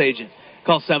insurance agent.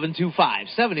 Call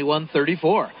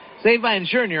 725-7134. Save by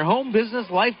insuring your home, business,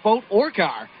 life, boat, or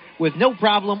car with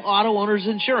no-problem auto owner's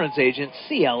insurance agent,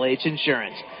 CLH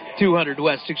Insurance. 200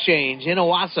 West Exchange in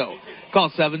Owasso. Call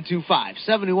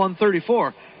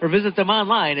 725-7134 or visit them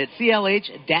online at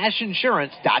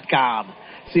clh-insurance.com.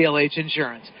 CLH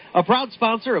Insurance, a proud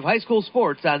sponsor of high school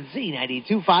sports on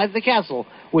Z92.5 The Castle,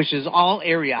 wishes all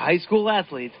area high school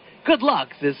athletes good luck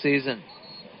this season.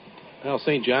 Well,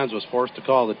 St. John's was forced to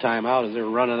call the timeout as they were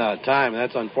running out of time.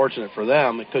 That's unfortunate for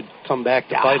them. It could come back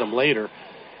to bite them later.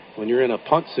 When you're in a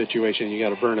punt situation, you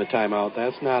got to burn a timeout.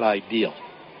 That's not ideal.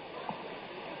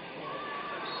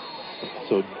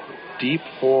 So deep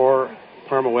for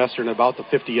Parma Western, about the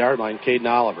 50-yard line, Caden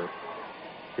Oliver.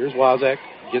 Here's Wozak.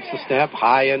 Gets the snap,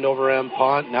 high end over end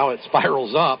punt. Now it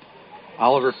spirals up.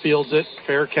 Oliver fields it.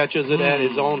 Fair catches it at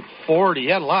his own 40. He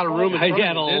had a lot of room in front of him. He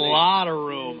had a lot of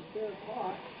room.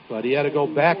 But he had to go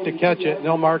back to catch it, and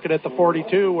they'll mark it at the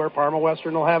 42, where Parma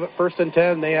Western will have it 1st and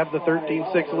 10. They have the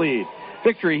 13-6 lead.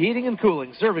 Victory Heating and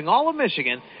Cooling, serving all of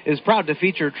Michigan, is proud to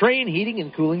feature Trane Heating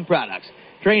and Cooling products.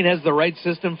 Trane has the right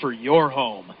system for your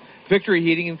home. Victory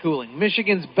Heating and Cooling,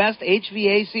 Michigan's best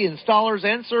HVAC installers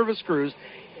and service crews,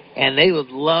 and they would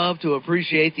love to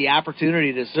appreciate the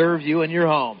opportunity to serve you in your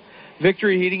home.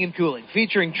 Victory Heating and Cooling,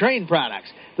 featuring Trane products,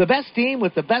 the best team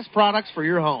with the best products for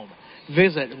your home.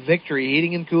 Visit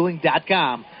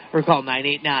victoryheatingandcooling.com or call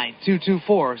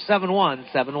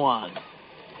 989-224-7171.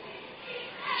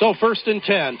 So 1st and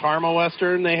 10, Parma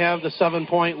Western, they have the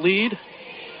 7-point lead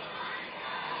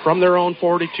from their own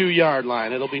 42-yard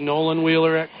line. It'll be Nolan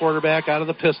Wheeler at quarterback out of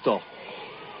the pistol.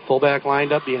 Fullback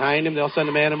lined up behind him. They'll send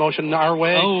a man in motion our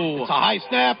way. Oh. It's a high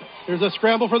snap. There's a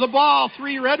scramble for the ball.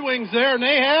 3 Red Wings there, and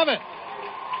they have it.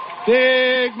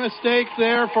 Big mistake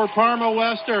there for Parma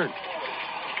Western.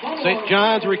 St.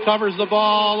 John's recovers the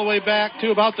ball all the way back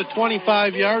to about the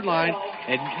 25-yard line.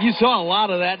 And you saw a lot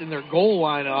of that in their goal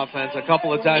line offense a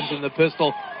couple of times in the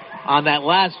pistol. On that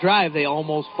last drive, they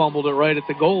almost fumbled it right at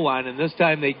the goal line, and this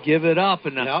time they give it up,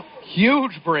 and a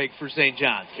huge break for St.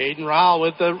 John's. Caden Rowell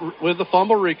with the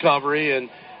fumble recovery,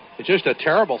 and it's just a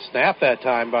terrible snap that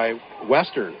time by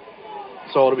Western.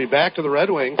 So it'll be back to the Red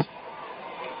Wings.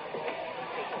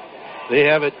 They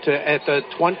have it at the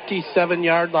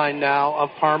 27-yard line now of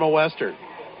Parma Western.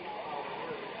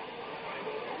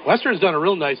 Western's done a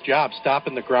real nice job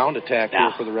stopping the ground attack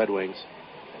here for the Red Wings.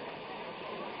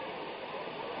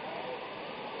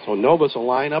 So Novus will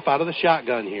line up out of the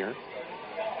shotgun here.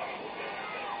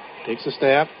 Takes the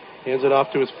snap, hands it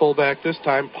off to his fullback this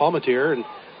time, Palmatier, and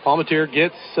Palmatier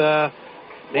gets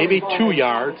maybe 2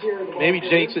 yards. Maybe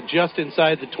takes it just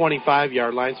inside the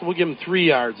 25-yard line, so we'll give him 3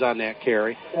 yards on that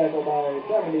carry.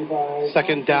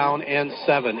 2nd down and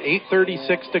 7.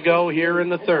 8:36 to go here in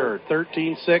the third.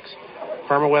 13-6,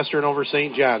 Parma Western over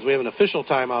St. John's. We have an official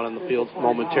timeout on the field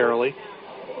momentarily.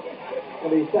 It'll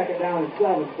be 2nd down and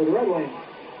 7 for the Red Wings.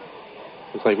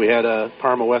 Looks like we had a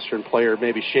Parma Western player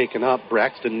maybe shaken up.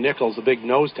 Braxton Nichols, the big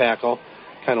nose tackle,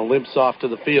 kind of limps off to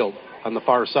the field on the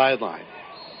far sideline.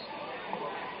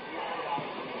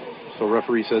 So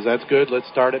referee says, that's good. Let's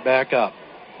start it back up.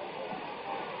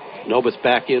 Novus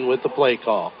back in with the play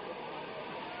call.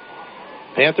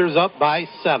 Panthers up by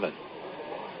 7.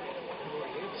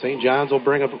 St. John's will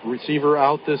bring a receiver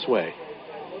out this way.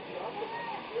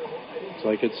 Looks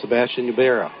like it's Sebastian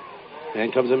Ibarra.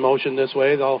 Man comes in motion this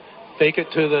way. They'll fake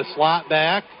it to the slot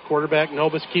back. Quarterback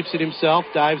Novus keeps it himself.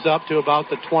 Dives up to about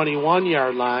the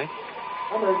 21-yard line.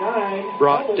 Number 9.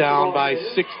 Brought down by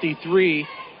 63.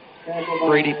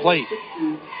 Brady Plate.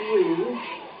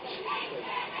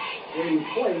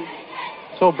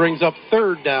 So it brings up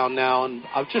 3rd down now and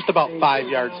just about 5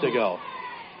 yards to go.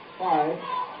 5.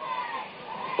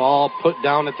 Ball put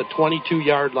down at the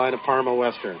 22-yard line of Parma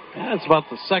Western. Yeah, it's about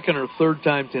the 2nd or 3rd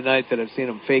time tonight that I've seen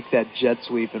them fake that jet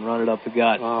sweep and run it up the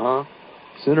gut.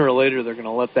 Sooner or later, they're going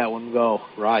to let that one go.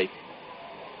 Right.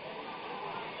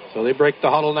 So they break the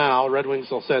huddle now. Red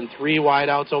Wings will send 3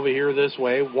 wideouts over here this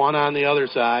way, 1 on the other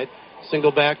side.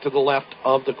 Single back to the left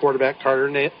of the quarterback, Carter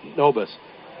Novus.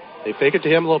 They fake it to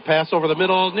him, a little pass over the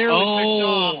middle, nearly picked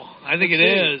off. I think it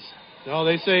is. No,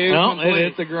 they say no, incomplete. it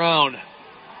hit the ground.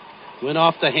 Went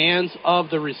off the hands of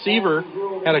the receiver,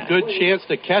 had a good chance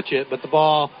to catch it, but the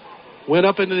ball went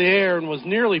up into the air and was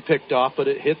nearly picked off, but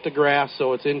it hit the grass,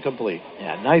 so it's incomplete.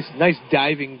 Yeah, nice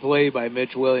diving play by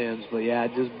Mitch Williams, but yeah,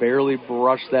 it just barely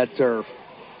brushed that turf.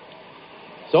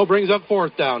 So it brings up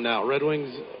 4th down now. Red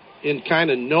Wings in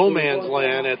kind of no man's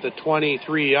land at the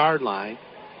 23-yard line.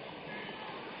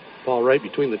 Ball right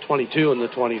between the 22 and the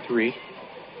 23.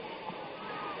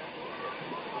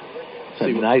 It's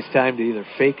a nice time to either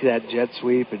fake that jet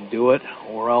sweep and do it,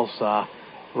 or else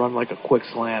run like a quick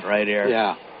slant right here.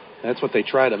 Yeah, that's what they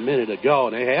tried a minute ago,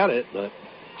 and they had it, but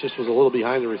just was a little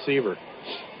behind the receiver.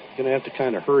 Going to have to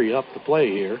kind of hurry up the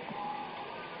play here.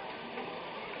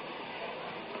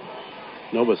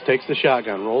 Nobis takes the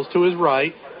shotgun, rolls to his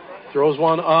right, throws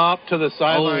one up to the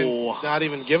sideline, not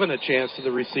even giving a chance to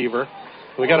the receiver.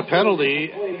 We got a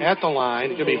penalty at the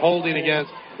line. It's going to be holding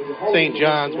against St.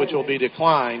 John's, which will be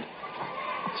declined.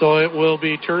 So it will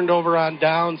be turned over on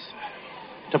downs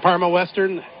to Parma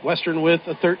Western. Western with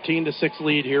a 13-6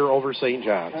 lead here over St.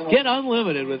 John's. Get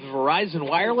unlimited with Verizon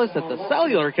Wireless at the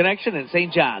Cellular Connection in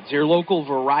St. John's, your local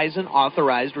Verizon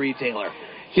authorized retailer.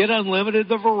 Get unlimited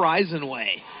the Verizon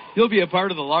way. You'll be a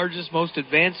part of the largest, most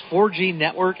advanced 4G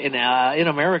network in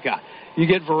America. You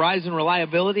get Verizon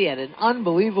reliability at an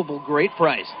unbelievable great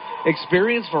price.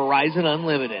 Experience Verizon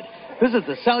Unlimited. Visit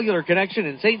the Cellular Connection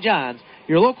in St. John's,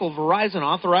 your local Verizon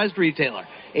authorized retailer.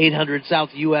 800 South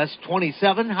US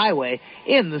 27 Highway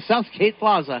in the Southgate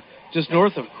Plaza, just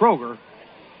north of Kroger.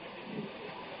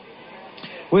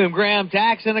 William Graham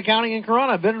Tax and Accounting in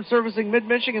Corona. Been servicing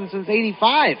Mid-Michigan since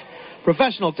 '85.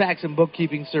 Professional tax and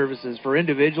bookkeeping services for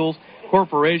individuals,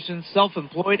 corporations,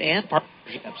 self-employed, and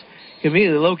partnerships.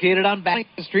 Conveniently located on Bank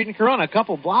Street in Corona, a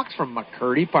couple blocks from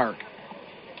McCurdy Park.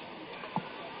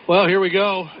 Well, here we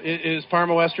go. It is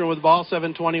Parma Western with the ball,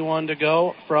 7:21 to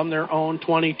go from their own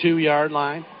 22-yard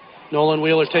line. Nolan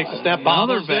Wheeler takes a step,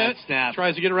 Another bobbles bad it, snap.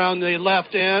 tries to get around the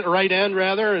right end,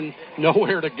 and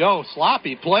nowhere to go.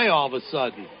 Sloppy play all of a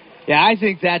sudden. Yeah, I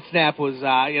think that snap was,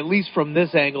 at least from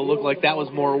this angle, looked like that was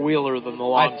more Wheeler than the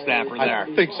long snapper there.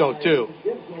 I think so, too.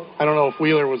 I don't know if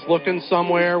Wheeler was looking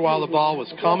somewhere while the ball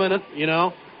was coming,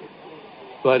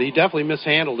 but he definitely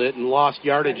mishandled it and lost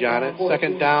yardage on it.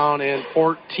 2nd down and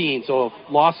 14, so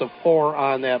a loss of 4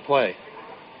 on that play.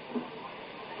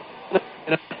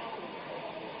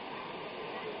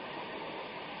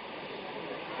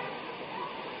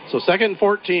 So 2nd and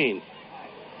 14.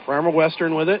 Parma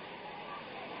Western with it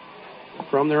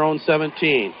from their own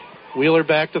 17. Wheeler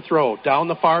back to throw. Down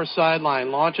the far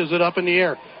sideline. Launches it up in the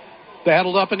air.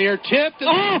 Battled up in the air. Tipped.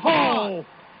 And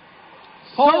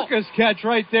Circus catch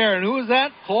right there. And who was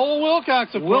that? Cole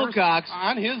Wilcox, of course,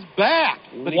 on his back.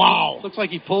 But wow. Looks like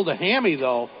he pulled a hammy,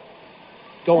 though,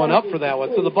 going up for that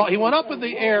one. So the ball, he went up in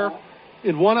the air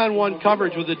in one-on-one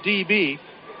coverage with the DB.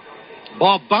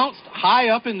 Ball bounced high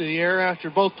up in the air after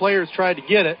both players tried to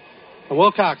get it. And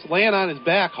Wilcox, laying on his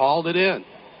back, hauled it in.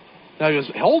 Now, he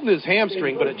was holding his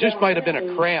hamstring, but it just might have been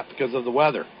a cramp because of the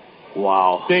weather.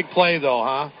 Wow. Big play, though,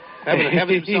 huh? Having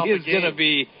himself he a is game. going to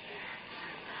be,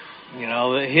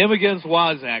 him against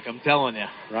Wozniak, I'm telling you.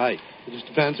 Right. It just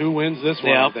depends who wins this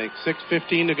one, Yep. I think.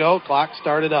 6:15 to go. Clock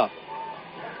started up.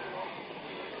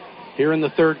 Here in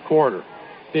the third quarter.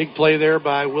 Big play there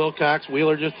by Wilcox.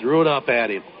 Wheeler just threw it up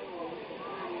at him.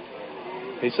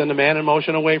 They send a man in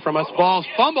motion away from us. Ball's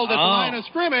fumbled at the line of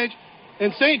scrimmage.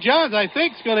 And St. John's, I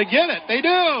think, is going to get it. They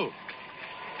do.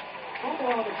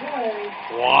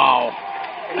 Wow.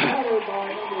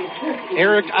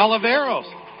 Eric Oliveros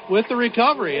with the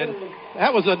recovery. And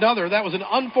that was an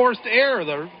unforced error.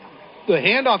 The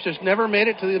handoff just never made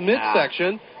it to the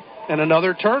midsection. And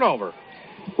another turnover.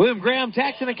 William Graham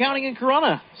Tax and Accounting in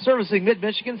Corona, servicing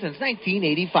Mid-Michigan since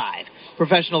 1985.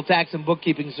 Professional tax and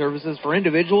bookkeeping services for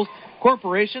individuals,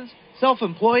 corporations,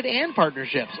 self-employed, and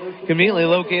partnerships. Conveniently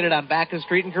located on Bacchus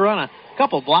Street in Corona, a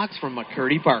couple blocks from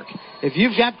McCurdy Park. If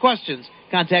you've got questions,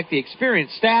 contact the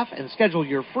experienced staff and schedule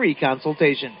your free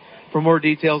consultation. For more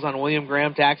details on William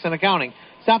Graham Tax and Accounting,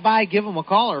 stop by, give them a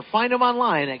call, or find them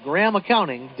online at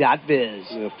grahamaccounting.biz.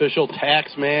 The official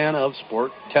tax man of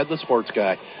sport, Ted the Sports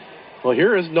Guy. Well,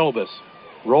 here is Nobis.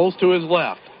 Rolls to his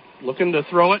left. Looking to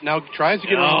throw it. Now tries to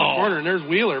get around the corner, and there's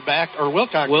Wheeler back, or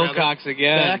Wilcox. Wilcox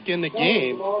again. Back in the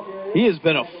game. He has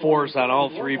been a force on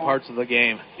all three parts of the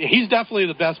game. He's definitely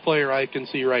the best player I can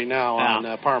see right now on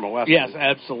Parma Western. Yes,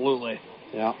 absolutely.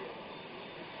 Yeah.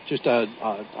 Just a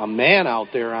man out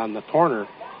there on the corner.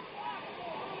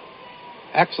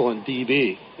 Excellent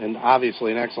DB, and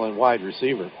obviously an excellent wide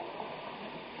receiver.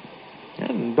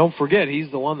 And don't forget,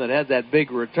 he's the one that had that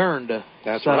big return to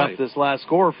set up this last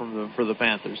score for the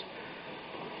Panthers.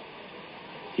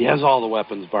 He has all the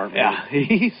weapons, Bart. Yeah,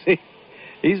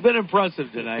 he's been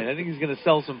impressive tonight. I think he's going to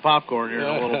sell some popcorn here in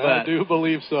a little bit. I do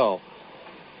believe so.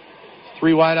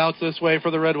 3 wideouts this way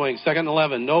for the Red Wings. 2nd and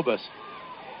 11, Nobis.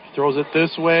 Throws it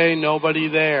this way, nobody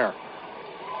there.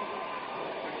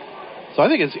 So I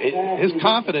think his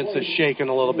confidence is shaken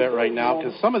a little bit right now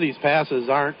because some of these passes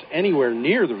aren't anywhere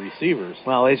near the receivers.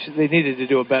 Well, they needed to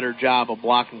do a better job of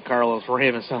blocking Carlos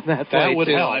Ramos on that play. That would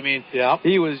too. help. I mean, yep.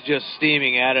 He was just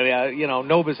steaming at it.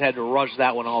 Novus had to rush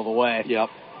that one all the way. Yep.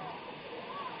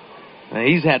 And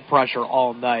he's had pressure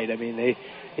all night. I mean,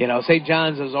 St.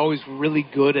 John's is always really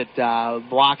good at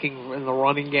blocking in the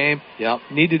running game. Yep.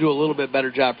 Need to do a little bit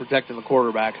better job protecting the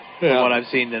quarterback than what I've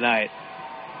seen tonight.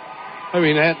 I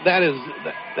mean,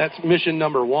 that's mission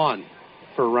number one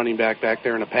for a running back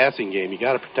there in a passing game. You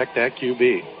got to protect that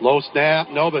QB. Low snap.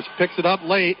 Novus picks it up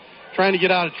late, trying to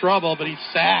get out of trouble, but he's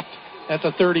sacked at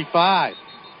the 35.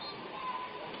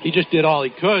 He just did all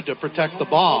he could to protect the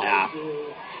ball.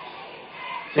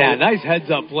 Yeah, nice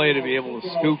heads-up play to be able to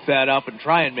scoop that up and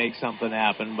try and make something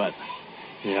happen, but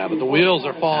the wheels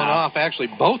are falling off. Actually,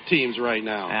 both teams right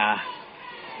now. Yeah.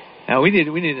 Now we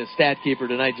need a stat keeper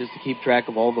tonight just to keep track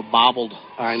of all the bobbled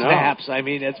snaps. I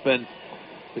mean, it's been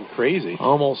crazy.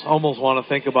 Almost want to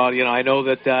think about. I know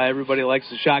that everybody likes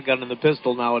the shotgun and the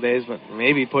pistol nowadays, but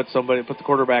maybe put the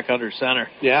quarterback under center.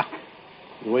 Yeah,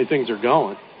 the way things are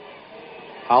going.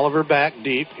 Oliver back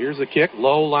deep. Here's the kick.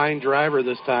 Low line driver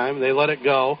this time. They let it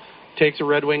go. Takes a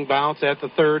Red Wing bounce at the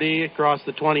 30, across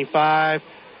the 25,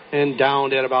 and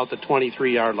downed at about the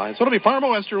 23-yard line. So it'll be Parma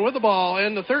Western with the ball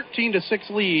and the 13-6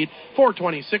 lead.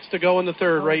 4:26 to go in the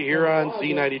third right here on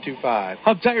Z92.5.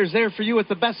 Hub Tire's there for you with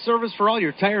the best service for all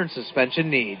your tire and suspension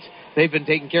needs. They've been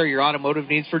taking care of your automotive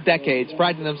needs for decades,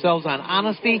 priding themselves on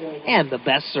honesty and the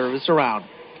best service around.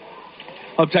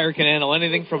 Hub Tire can handle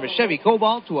anything from a Chevy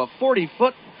Cobalt to a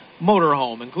 40-foot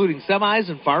motorhome, including semis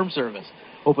and farm service.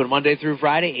 Open Monday through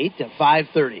Friday, 8 to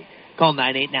 5:30. Call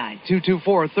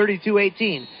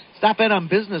 989-224-3218. Stop in on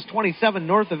Business 27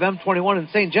 north of M21 in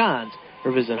St. John's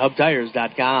or visit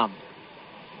hubtires.com.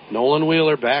 Nolan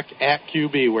Wheeler back at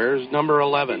QB. Where's number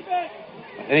 11?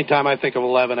 Anytime I think of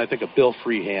 11, I think of Bill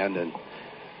Freehand, and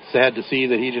sad to see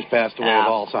that he just passed away of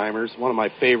Alzheimer's. One of my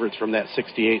favorites from that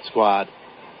 68 squad.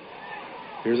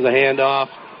 Here's the handoff.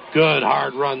 Good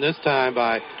hard run this time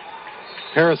by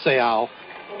Parasayal.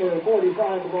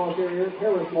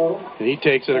 And he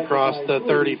takes it across the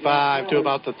 35 to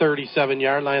about the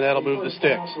 37-yard line. That'll move the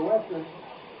sticks.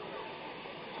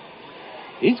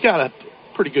 He's got a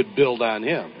pretty good build on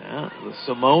him. Yeah, the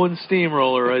Samoan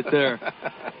steamroller right there.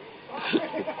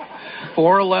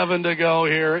 4:11 to go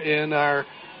here in our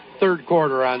third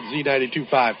quarter on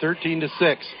Z92.5,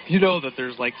 13-6. You know that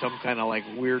there's some kind of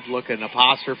weird-looking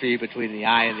apostrophe between the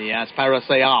I and the S.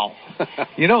 Parasayal.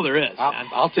 You know there is.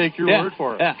 I'll take your word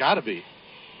for it. Yeah. Got to be.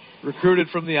 Recruited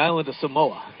from the island of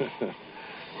Samoa.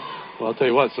 Well, I'll tell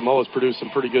you what, Samoa's produced some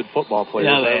pretty good football players.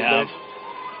 Yeah, they have.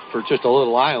 For just a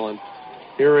little island.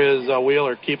 Here is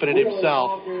Wheeler keeping it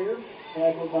himself.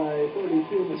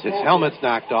 His helmet's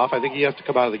knocked off. I think he has to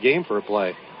come out of the game for a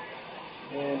play.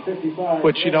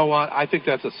 Which, you know what, I think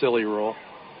that's a silly rule.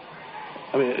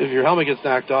 I mean, if your helmet gets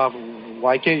knocked off,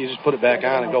 why can't you just put it back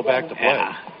on and go back to play?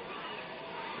 Yeah.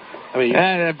 I mean,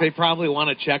 and they probably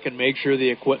want to check and make sure the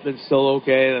equipment's still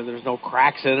okay, that there's no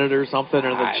cracks in it or something,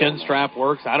 or the chin strap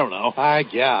works. I don't know. I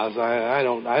guess I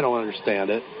don't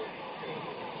understand it.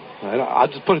 I'll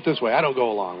just put it this way: I don't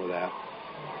go along with that.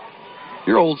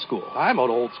 You're old school. I'm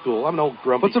old school. I'm an old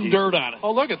grumpy. Put some dirt on it.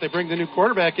 Oh, look, they bring the new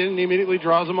quarterback in and he immediately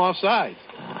draws them off sides.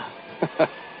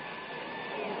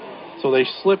 So they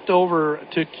slipped over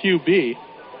to QB.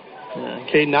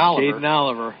 Caden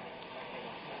Oliver.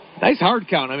 Nice hard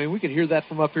count. I mean, we could hear that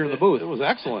from up here in the booth. It was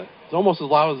excellent. It's almost as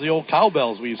loud as the old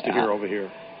cowbells we used to hear over here.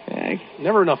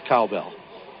 Never enough cowbell.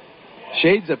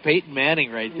 Shades of Peyton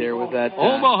Manning right there with that.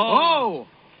 Omaha. Oh!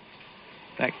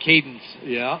 That cadence.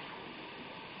 Yeah.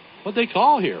 What'd they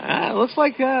call here? It looks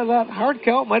like that hard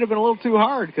count might have been a little too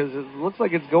hard because it looks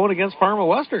like it's going against Parma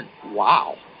Western.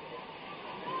 Wow.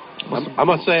 I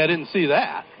must say I didn't see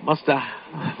that. Must have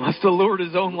lured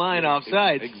his own line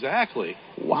offside. Exactly.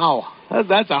 Wow.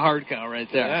 That's a hard count right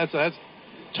there. Yeah, that's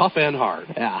tough and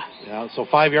hard. Yeah. So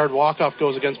 5-yard walk-off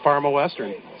goes against Parma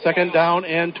Western. 2nd down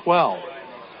and 12.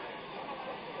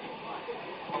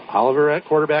 Oliver at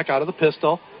quarterback out of the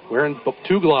pistol, wearing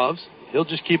 2 gloves. He'll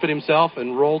just keep it himself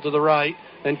and roll to the right,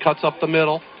 then cuts up the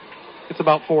middle. It's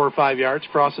about 4 or 5 yards,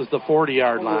 crosses the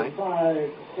 40-yard line.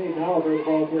 In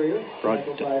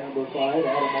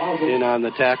on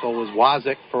the tackle was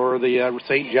Wazik for the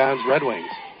St. John's Red Wings.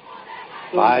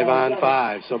 5 on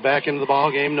 5. So back into the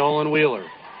ball game, Nolan Wheeler.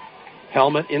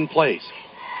 Helmet in place.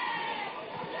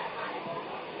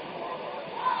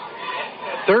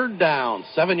 3rd down,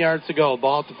 7 yards to go.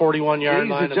 Ball at the 41-yard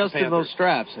line. He's adjusting those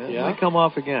straps. It might come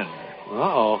off again.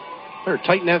 Uh-oh. Better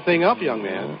tighten that thing up, young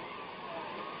man.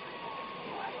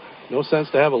 No sense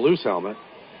to have a loose helmet.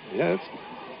 Yeah, it's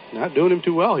not doing him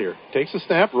too well here. Takes a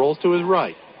snap, rolls to his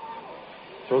right.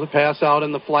 Throws a pass out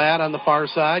in the flat on the far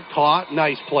side. Caught.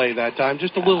 Nice play that time.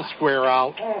 Just a little square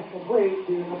out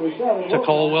to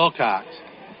Cole Wilcox.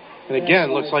 And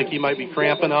again, looks like he might be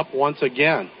cramping up once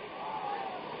again.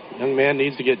 The young man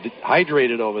needs to get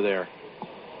hydrated over there.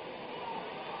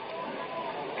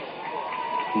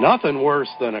 Nothing worse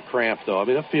than a cramp, though. I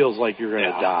mean, it feels like you're going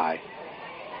to die.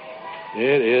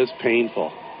 It is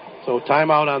painful. So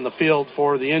timeout on the field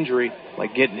for the injury.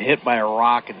 Like getting hit by a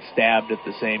rock and stabbed at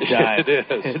the same time. It is.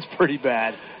 It's pretty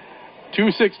bad.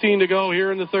 2:16 to go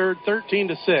here in the third,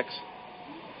 13-6.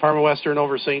 Parma Western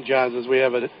over St. John's as we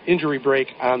have an injury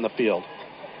break on the field.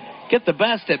 Get the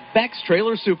best at Beck's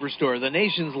Trailer Superstore, the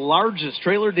nation's largest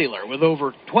trailer dealer. With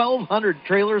over 1,200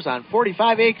 trailers on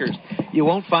 45 acres, you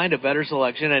won't find a better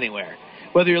selection anywhere.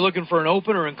 Whether you're looking for an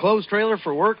open or enclosed trailer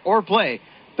for work or play,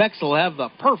 Beck's will have the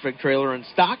perfect trailer in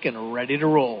stock and ready to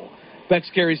roll.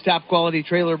 Beck's carries top-quality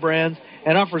trailer brands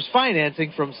and offers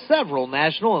financing from several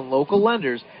national and local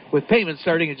lenders with payments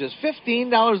starting at just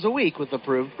 $15 a week with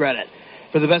approved credit.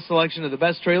 For the best selection of the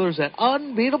best trailers at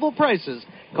unbeatable prices,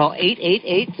 call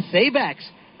 888-SAY-BECKS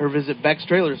or visit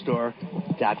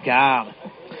BecksTrailerStore.com.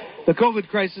 The COVID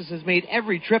crisis has made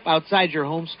every trip outside your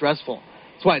home stressful.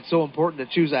 That's why it's so important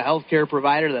to choose a healthcare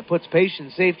provider that puts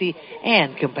patient safety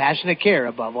and compassionate care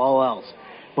above all else.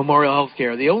 Memorial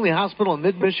Healthcare, the only hospital in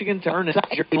mid-Michigan to earn a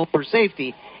for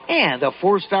safety and a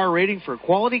 4-star rating for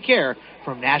quality care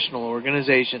from national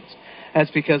organizations.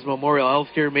 That's because Memorial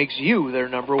Healthcare makes you their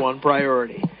number one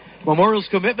priority. Memorial's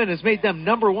commitment has made them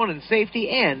number one in safety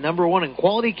and number one in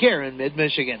quality care in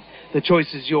mid-Michigan. The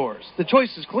choice is yours. The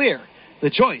choice is clear. The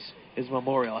choice is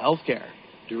Memorial Healthcare.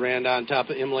 Durand on top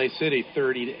of Imlay City,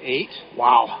 30-8.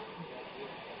 Wow.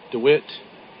 DeWitt,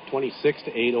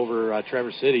 26-8 over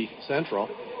Traverse City Central.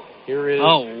 Here is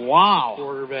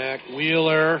quarterback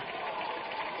Wheeler.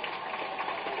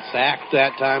 Sacked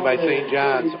that time by St.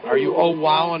 John's. Are you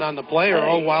wowing on the play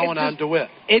or wowing on DeWitt?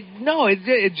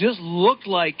 It just looked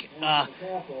like a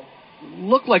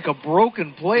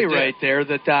broken play right there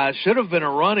that should have been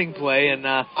a running play, and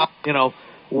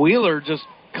Wheeler just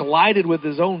collided with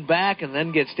his own back and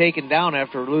then gets taken down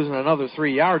after losing another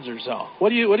 3 yards or so. What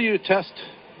do you test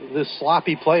this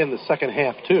sloppy play in the second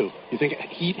half too? You think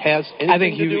heat has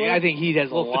anything to do with it? I think heat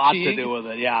has a lot to do with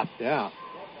it. Yeah.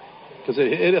 Because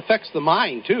it affects the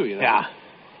mind, too, Yeah.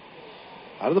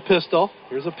 Out of the pistol.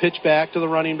 Here's a pitch back to the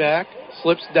running back.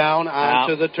 Slips down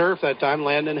onto the turf that time,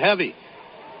 landing heavy.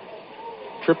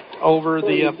 Tripped over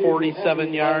the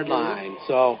 47-yard line.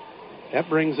 So that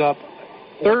brings up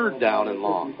third down and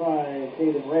long.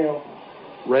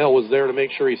 Rail was there to make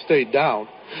sure he stayed down.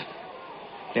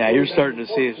 Yeah, you're starting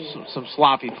to see some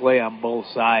sloppy play on both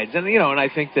sides. And, and I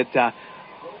think that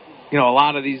a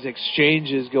lot of these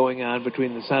exchanges going on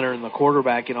between the center and the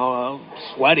quarterback,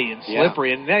 sweaty and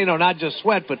slippery. And, not just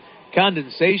sweat, but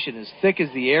condensation as thick as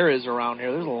the air is around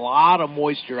here. There's a lot of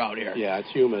moisture out here. Yeah, it's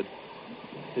humid.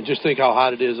 And just think how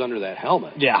hot it is under that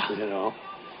helmet. Yeah.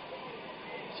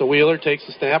 So Wheeler takes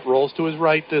the snap, rolls to his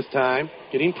right this time,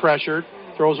 getting pressured,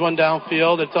 throws one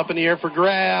downfield. It's up in the air for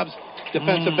grabs.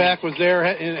 Defensive back was there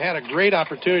and had a great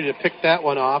opportunity to pick that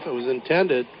one off. It was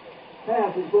intended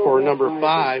for number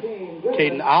 5,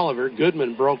 Caden Oliver.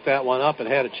 Goodman broke that one up and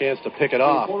had a chance to pick it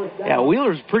off. Yeah,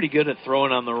 Wheeler's pretty good at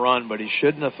throwing on the run, but he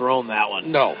shouldn't have thrown that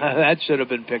one. No. That should have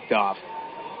been picked off.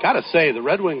 Got to say, the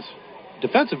Red Wings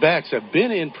defensive backs have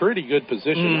been in pretty good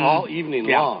position all evening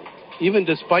long, even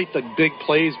despite the big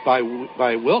plays by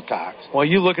Wilcox. Well,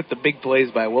 you look at the big plays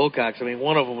by Wilcox. I mean,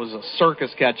 one of them was a circus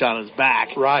catch on his back.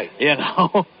 Right.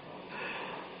 The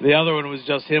other one was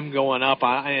just him going up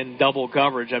in double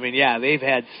coverage. I mean, they've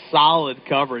had solid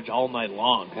coverage all night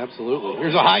long. Absolutely.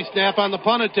 Here's a high snap on the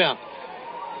punt attempt.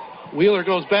 Wheeler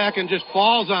goes back and just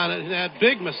falls on it, and that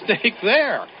big mistake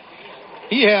there.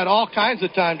 He had all kinds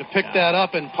of time to pick that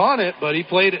up and punt it, but he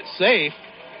played it safe.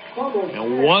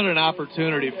 And what an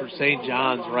opportunity for St.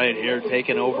 John's right here,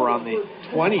 taking over on the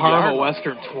 20 Parma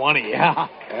Western 20.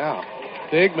 Yeah.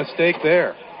 Big mistake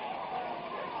there.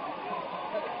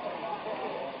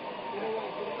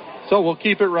 So we'll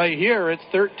keep it right here. It's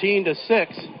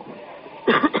 13-6.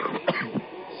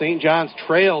 St. John's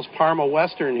trails Parma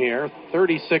Western here.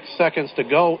 36 seconds to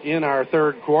go in our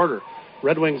third quarter.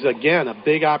 Red Wings, again, a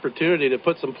big opportunity to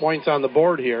put some points on the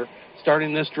board here,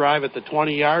 starting this drive at the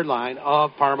 20-yard line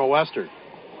of Parma Western.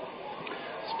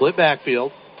 Split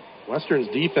backfield. Western's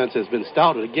defense has been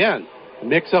stout. Again,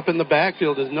 mix up in the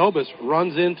backfield as Nobis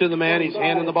runs into the man he's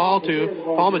handing the ball to,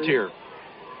 Palmatier.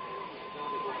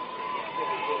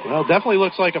 Well, definitely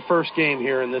looks like a first game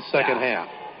here in this second half.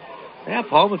 Yeah,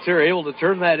 Palmatier able to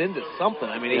turn that into something.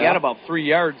 I mean, he got about 3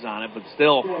 yards on it, but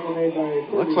still.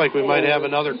 Looks like we might have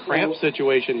another cramp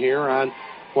situation here on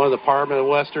one of the Parma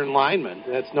Western linemen.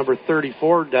 That's number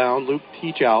 34 down, Luke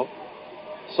Teachout.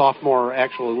 Sophomore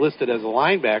actually listed as a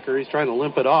linebacker. He's trying to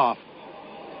limp it off.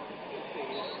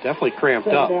 Definitely cramped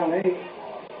up.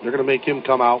 They're going to make him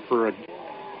come out for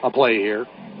a play here.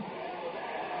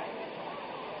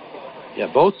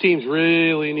 Yeah, both teams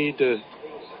really need to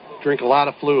drink a lot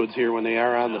of fluids here when they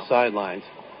are on the sidelines.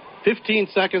 15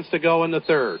 seconds to go in the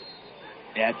third.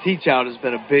 Yeah, Teachout has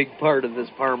been a big part of this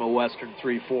Parma Western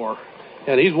 3-4.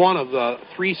 And he's one of the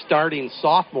 3 starting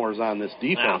sophomores on this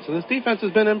defense. And this defense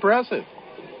has been impressive.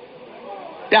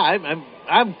 Yeah,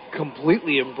 I'm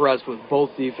completely impressed with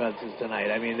both defenses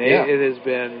tonight. I mean, it has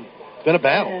been a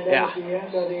battle. Yeah.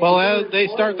 Well, as they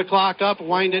start the clock up,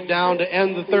 wind it down to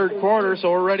end the third quarter,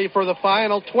 so we're ready for the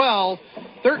final 12,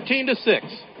 13-6.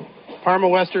 Parma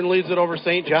Western leads it over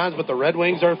St. John's, but the Red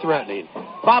Wings are threatening.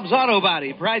 Bob's Auto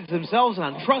Body prides themselves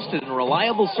on trusted and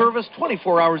reliable service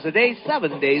 24 hours a day,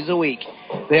 7 days a week.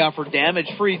 They offer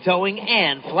damage-free towing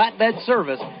and flatbed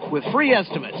service with free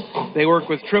estimates. They work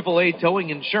with AAA towing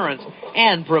insurance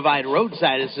and provide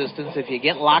roadside assistance if you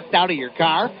get locked out of your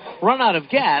car, run out of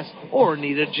gas, or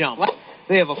need a jump.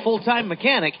 They have a full-time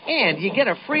mechanic, and you get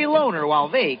a free loaner while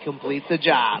they complete the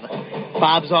job.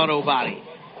 Bob's Auto Body.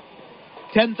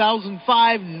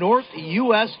 10,005 North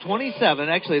US 27.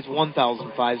 Actually, it's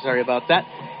 1,005. Sorry about that.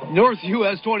 North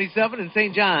US 27 in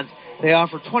St. John's. They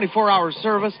offer 24-hour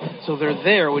service, so they're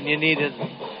there when you need it.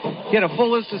 Get a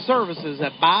full list of services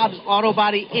at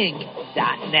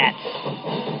bobsautobodyinc.net.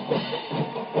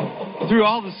 Through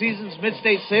all the seasons,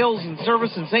 Mid-State Sales and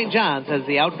Service in St. John's has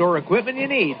the outdoor equipment you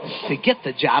need to get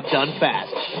the job done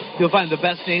fast. You'll find the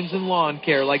best names in lawn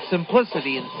care like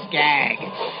Simplicity and Skag.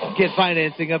 Get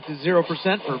financing up to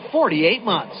 0% for 48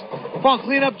 months. Fall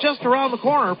cleanup just around the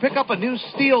corner. Pick up a new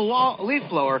steel leaf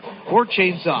blower or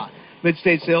chainsaw.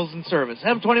 Mid-State Sales and Service,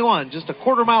 M21, just a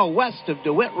quarter-mile west of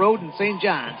DeWitt Road in St.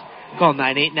 John's. Call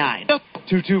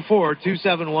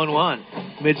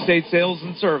 989-224-2711. Mid-State Sales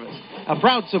and Service, a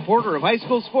proud supporter of high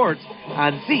school sports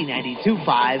on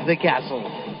Z92.5 The Castle.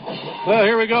 Well,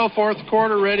 here we go, fourth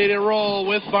quarter, ready to roll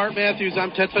with Bart Matthews.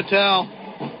 I'm Ted Patel.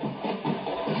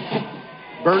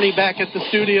 Bernie back at the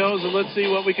studios, and let's see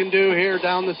what we can do here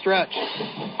down the stretch.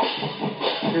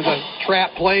 Here's a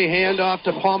trap play handoff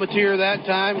to Palmatier that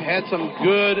time. Had some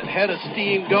good head of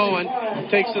steam going.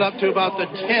 Takes it up to about the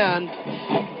 10.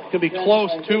 Could be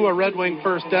close to a Red Wing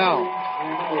first down.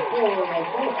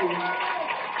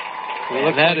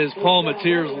 And that is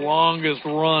Palmatier's longest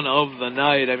run of the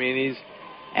night. I mean, he's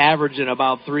averaging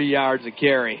about 3 yards a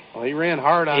carry. Well, he ran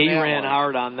hard on that one. He ran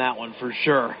hard on that one for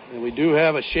sure. And we do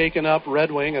have a shaken up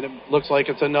Red Wing, and it looks like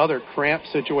it's another cramp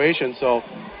situation. So,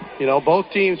 you know,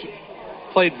 both teams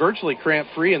played virtually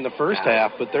cramp-free in the first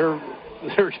half, but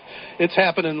it's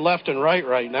happening left and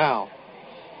right now.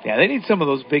 Yeah, they need some of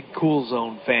those big Cool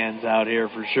Zone fans out here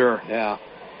for sure. Yeah.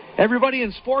 Everybody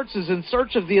in sports is in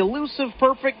search of the elusive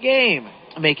perfect game,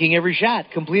 making every shot,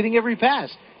 completing every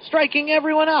pass, striking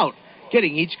everyone out,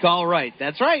 getting each call right.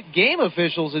 That's right, game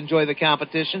officials enjoy the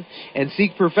competition and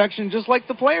seek perfection just like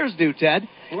the players do, Ted.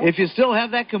 If you still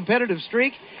have that competitive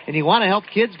streak and you want to help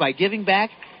kids by giving back,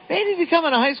 maybe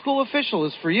becoming a high school official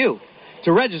is for you.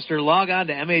 To register, log on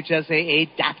to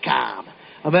MHSAA.com.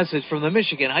 A message from the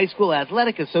Michigan High School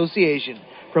Athletic Association,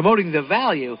 promoting the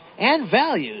value and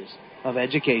values of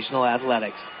educational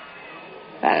athletics.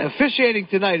 Officiating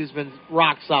tonight has been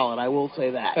rock solid, I will say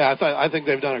that. Yeah, I think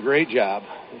they've done a great job.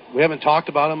 We haven't talked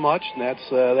about them much, and that's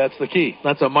the key.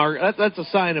 That's a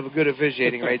sign of a good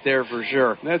officiating right there for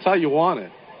sure. That's how you want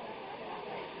it.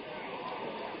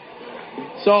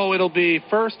 So it'll be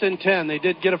 1st and 10. They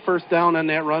did get a first down on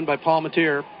that run by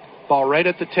Palmatier. Ball right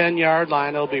at the 10-yard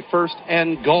line. It'll be 1st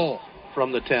and goal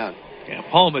from the 10. Yeah,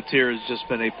 Palmatier has just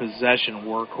been a possession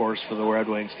workhorse for the Red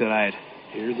Wings tonight.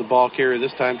 Here's the ball carrier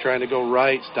this time trying to go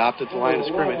right. Stopped at the line of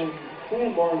scrimmage.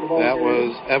 That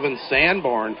was Evan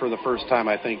Sanborn for the first time,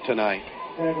 I think, tonight.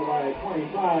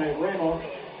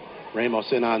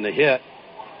 Ramos in on the hit.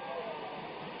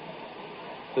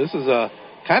 This is a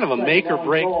kind of a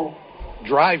make-or-break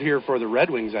drive here for the Red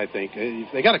Wings, I think.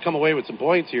 They got to come away with some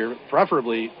points here,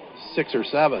 preferably 6 or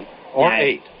 7 or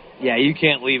 8. Yeah, you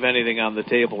can't leave anything on the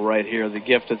table right here, the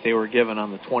gift that they were given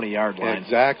on the 20-yard line.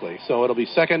 Exactly. So it'll be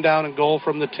 2nd down and goal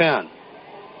from the 10.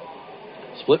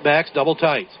 Split backs, double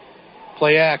tights.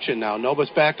 Play action now.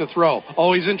 Novus back to throw.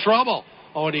 Oh, he's in trouble.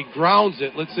 Oh, and he grounds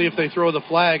it. Let's see if they throw the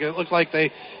flag. It looked like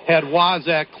they had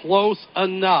Wazak close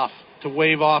enough to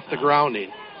wave off the grounding.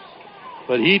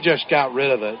 but he just got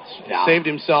rid of it. Yeah. Saved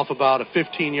himself about a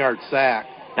 15-yard sack.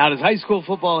 Now, does high school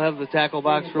football have the tackle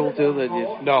box rule, too?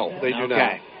 No, they do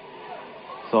not.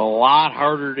 So a lot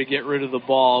harder to get rid of the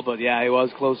ball, but, yeah, he was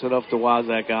close enough to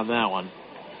Wazak on that one.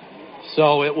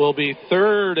 So it will be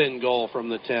 3rd and goal from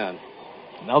the 10.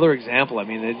 Another example. I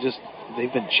mean,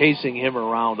 they've been chasing him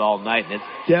around all night, and it's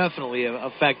definitely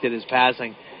affected his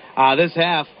passing. This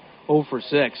half, 0 for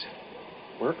 6.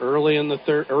 We're early in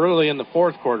the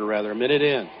fourth quarter, a minute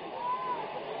in.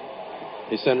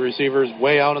 They send receivers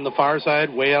way out on the far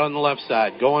side, way out on the left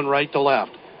side, going right to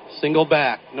left. Single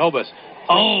back. Nobis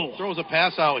throws a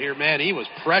pass out here. Man, he was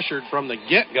pressured from the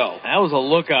get-go. That was a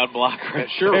lookout block right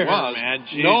It sure there, was. Man.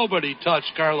 Jeez. Nobody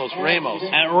touched Carlos Ramos.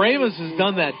 And Ramos has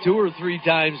done that 2 or 3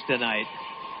 times tonight.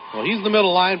 Well, he's the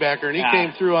middle linebacker, and he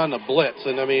came through on the blitz.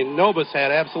 And, I mean, Nobis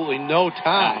had absolutely no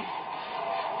time.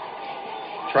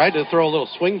 Tried to throw a little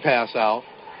swing pass out.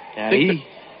 Yeah,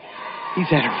 he's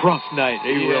had a rough night.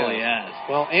 He really has.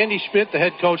 Well, Andy Schmidt, the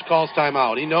head coach, calls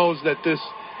timeout. He knows that this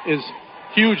is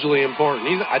hugely important.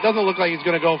 It doesn't look like he's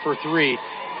going to go for 3.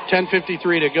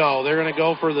 10:53 to go. They're going to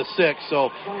go for the 6. So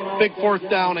big 4th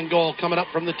down and goal coming up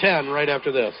from the 10 right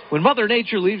after this. When Mother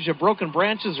Nature leaves you broken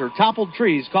branches or toppled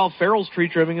trees, call Farrell's Tree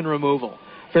Trimming and Removal.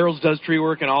 Farrell's does tree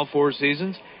work in all 4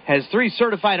 seasons, has 3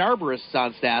 certified arborists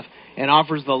on staff, and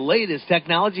offers the latest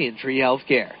technology in tree health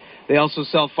care. They also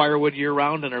sell firewood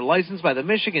year-round and are licensed by the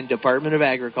Michigan Department of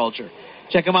Agriculture.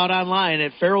 Check them out online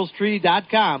at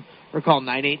farrellstree.com or call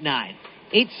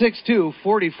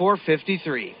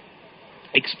 989-862-4453.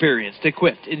 Experienced,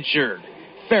 equipped, insured.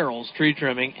 Farrell's Tree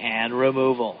Trimming and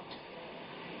Removal.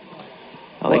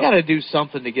 Well, they got to do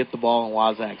something to get the ball in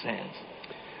Wazak's hands.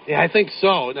 Yeah, I think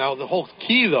so. Now, the whole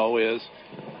key, though, is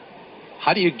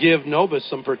how do you give Nobis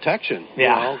some protection?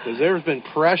 Yeah. Because there's been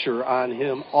pressure on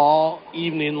him all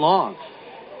evening long.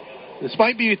 This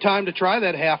might be a time to try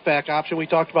that halfback option we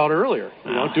talked about earlier.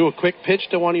 Do a quick pitch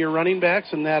to one of your running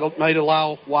backs, and that might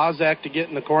allow Wazak to get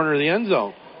in the corner of the end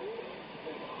zone.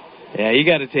 Yeah, you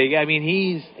got to take. I mean,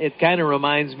 it kind of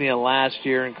reminds me of last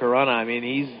year in Corunna. I mean,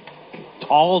 he's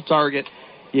tall target.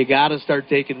 You got to start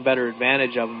taking better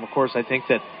advantage of him. Of course, I think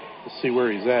that. Let's see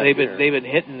where he's at. They've been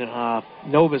hitting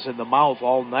Nobis in the mouth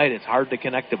all night. It's hard to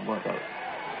connect him with it.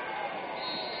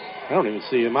 I don't even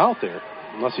see him out there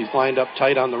unless he's lined up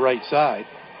tight on the right side.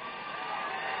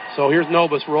 So here's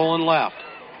Nobis rolling left.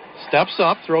 Steps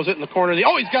up, throws it in the corner.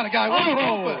 He's got a guy wide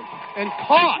open and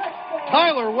caught.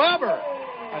 Tyler Weber.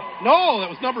 No, that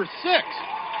was number 6.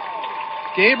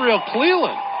 Gabriel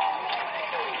Cleland.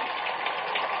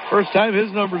 First time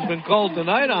his number's been called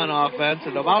tonight on offense,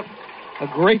 and about a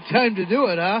great time to do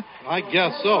it, huh? I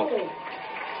guess so.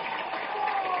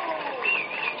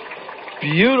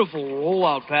 Beautiful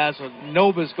rollout pass with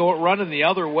Nobis running the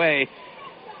other way,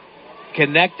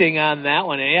 connecting on that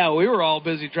one. And yeah, we were all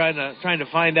busy trying to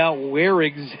find out where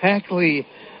exactly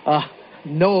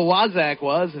Noah Wazak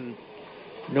was, and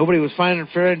nobody was trying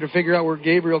to figure out where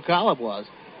Gabriel Collab was.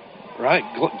 Right,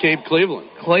 Gabe Cleveland.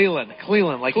 Cleveland,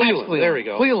 like Cleveland. There we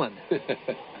go. Cleveland.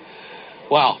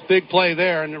 Wow, big play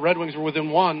there, and the Red Wings were within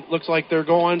 1. Looks like they're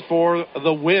going for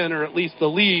the win, or at least the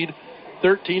lead,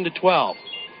 13-12.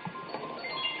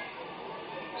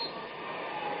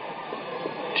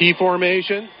 T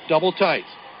formation, double tights.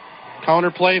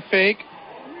 Counter play fake.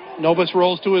 Nobis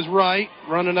rolls to his right,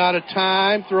 running out of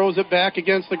time, throws it back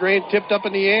against the grain, tipped up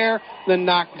in the air, then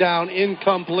knocked down,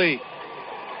 incomplete.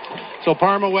 So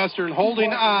Parma Western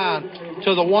holding on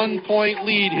to the 1-point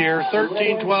lead here,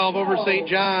 13-12 over St.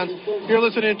 John's. You're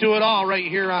listening to it all right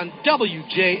here on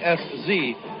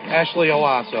WJSZ, Ashley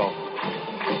Owasso.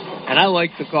 And I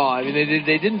like the call. I mean,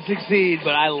 they didn't succeed,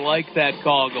 but I like that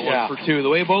call going for 2. The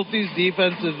way both these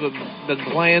defenses have been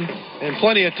playing. And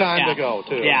plenty of time to go,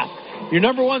 too. Yeah. Your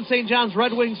number 1 St. John's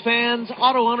Red Wings fans,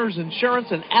 Auto Owners Insurance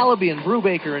and Allaby and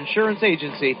Brubaker Insurance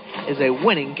Agency is a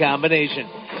winning combination.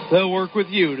 They'll work with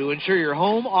you to ensure your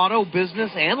home, auto,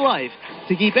 business, and life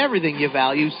to keep everything you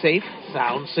value safe,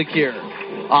 sound, secure.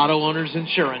 Auto Owners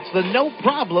Insurance, the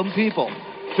no-problem people.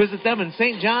 Visit them in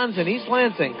St. John's and East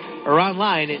Lansing or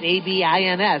online at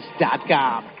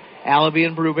abins.com. Allaby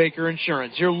and Brubaker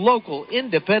Insurance, your local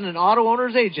independent auto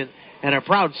owner's agent and a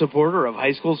proud supporter of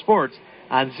high school sports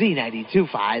on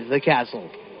Z92.5 The Castle.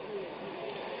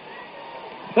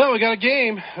 Well, we got a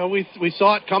game. We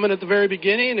saw it coming at the very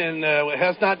beginning, and it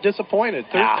has not disappointed.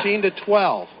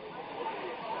 13-12.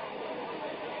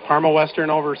 Parma Western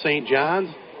over St. John's.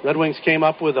 Red Wings came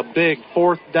up with a big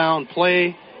 4th down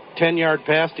play, 10-yard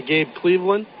pass to Gabe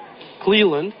Cleveland.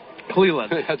 Cleveland.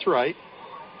 That's right.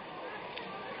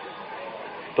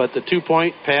 But the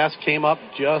 2-point pass came up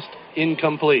just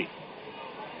incomplete.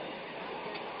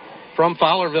 from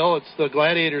Fowlerville. It's the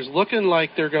Gladiators looking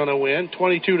like they're going to win,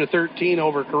 22-13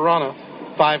 over Corunna.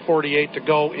 5:48 to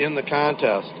go in the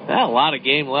contest. A lot of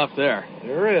game left there.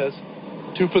 There is.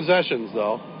 2 possessions,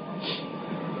 though.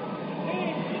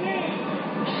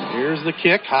 Here's the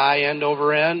kick, high end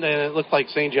over end, and it looked like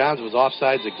St. John's was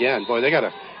offsides again. Boy, they got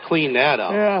to clean that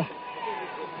up. Yeah.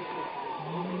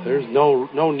 There's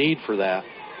no need for that.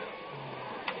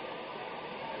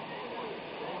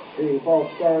 The false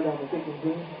start on the kicking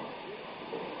team.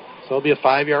 So it'll be a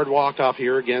 5-yard walk-off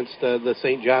here against the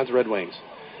St. John's Red Wings.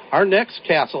 Our next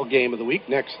Castle game of the week,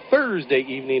 next Thursday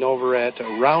evening over at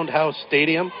Roundhouse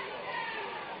Stadium.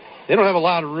 They don't have a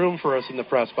lot of room for us in the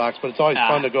press box, but it's always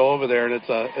fun to go over there, and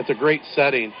it's a great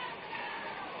setting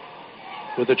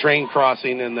with the train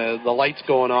crossing and the lights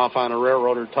going off on a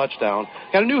railroader touchdown.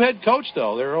 Got a new head coach,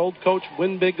 though. Their old coach,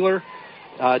 Win Bigler,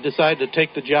 decided to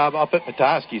take the job up at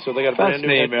Petoskey, so they got a brand new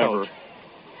head coach.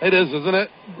 It is, isn't it?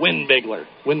 Win Bigler.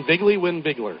 Win Bigley, Win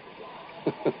Bigler.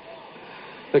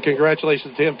 And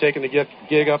congratulations to him taking the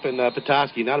gig up in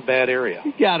Petoskey. Not a bad area.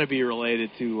 You got to be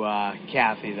related to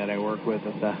Kathy that I work with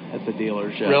at the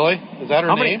dealership. Really? Is that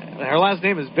her name? Her last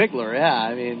name is Bigler. Yeah,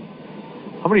 I mean,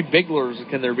 how many Biglers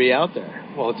can there be out there?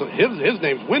 Well, his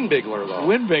name's Win Bigler, though.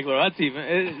 Win Bigler. That's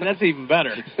even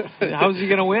better. How's he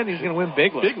going to win? He's going to win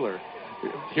Bigler. Bigler.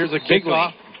 Here's a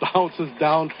kickoff. Bounces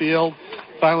downfield.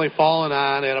 Finally fallen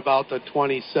on at about the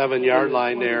 27-yard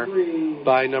line there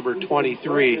by number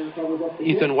 23,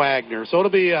 Ethan Wagner. So it'll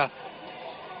be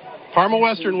Parma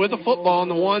Western with the football in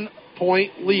the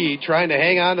 1-point lead, trying to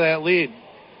hang on to that lead.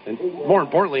 And more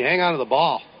importantly, hang on to the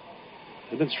ball.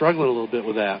 They've been struggling a little bit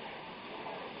with that.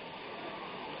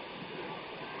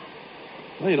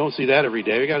 Well, you don't see that every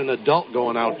day. We got an adult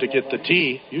going out to get the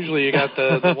tee. Usually you got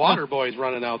the water boys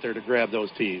running out there to grab those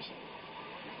tees.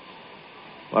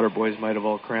 Water boys might have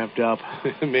all cramped up.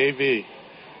 Maybe.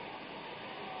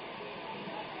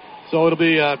 So it'll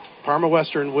be Parma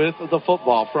Western with the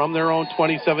football from their own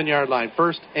 27-yard line.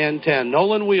 1st and 10.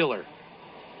 Nolan Wheeler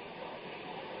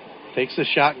takes the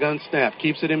shotgun snap,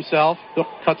 keeps it himself,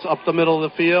 cuts up the middle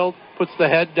of the field, puts the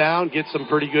head down, gets some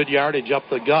pretty good yardage up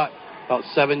the gut. About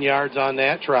 7 yards on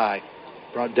that try.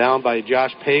 Brought down by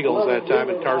Josh Pagels that time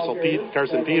and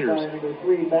Carson Peters.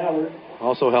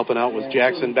 Also helping out was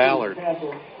Jackson Ballard.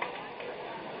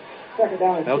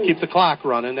 They'll keep the clock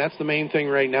running. That's the main thing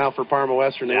right now for Parma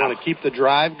Western. They want to keep the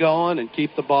drive going and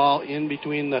keep the ball in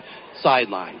between the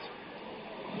sidelines.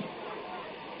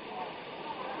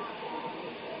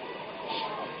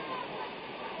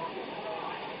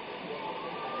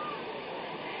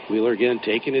 Wheeler again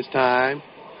taking his time.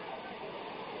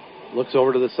 Looks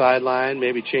over to the sideline,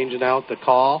 maybe changing out the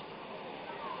call.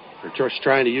 They're just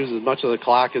trying to use as much of the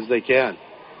clock as they can.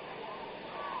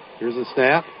 Here's the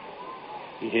snap.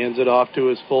 He hands it off to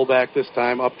his fullback this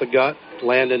time, up the gut.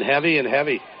 Landon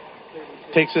heavy.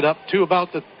 Takes it up to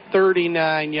about the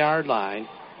 39-yard line.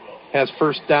 Has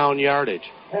first down yardage.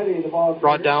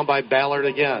 Brought down by Ballard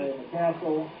again.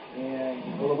 Castle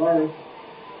and Bolivares.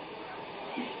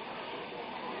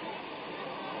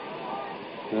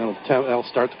 That'll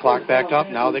start the clock back up.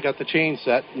 Now they got the chain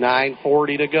set.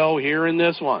 9:40 to go here in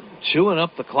this one. Chewing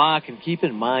up the clock, and keep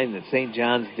in mind that St.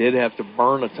 John's did have to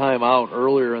burn a timeout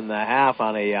earlier in the half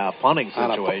on a punting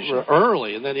situation.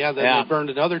 Early, and then they burned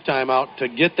another timeout to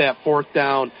get that 4th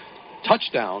down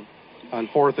touchdown on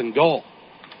 4th and goal.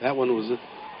 That one was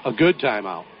a good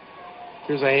timeout.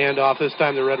 Here's a handoff. This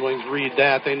time the Red Wings read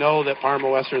that. They know that Parma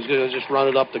Western is going to just run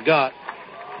it up the gut.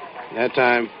 That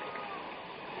time,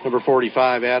 number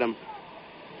 45, Adam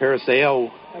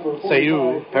Paraseo.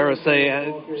 Sayao.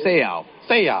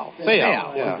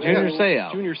 Yeah.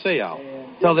 Junior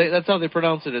Sayao. That's how they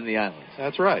pronounce it in the islands.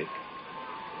 That's right.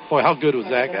 Boy, how good was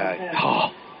that guy? Oh,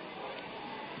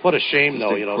 what a shame,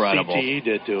 though. Incredible. CTE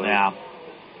did to him. Yeah.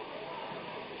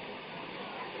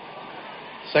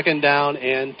 2nd down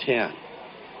and 10.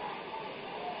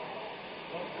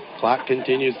 Clock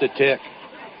continues to tick.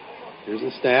 Here's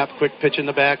the snap. Quick pitch in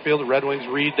the backfield. The Red Wings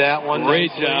read that one.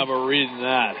 Great job of reading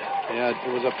that. Yeah,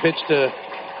 it was a pitch to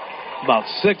about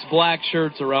 6 black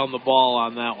shirts around the ball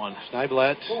on that one.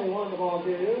 Schneiblet.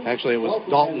 Actually, it was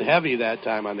Dalton Heavy that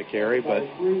time on the carry, but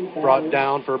brought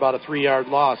down for about a 3-yard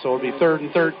loss. So it'll be 3rd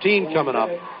and 13 coming up.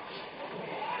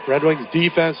 Red Wings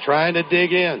defense trying to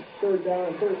dig in. 3rd down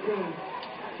and 13.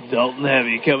 Dalton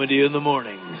Heavy coming to you in the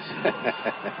mornings.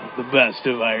 The best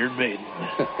of Iron Maiden.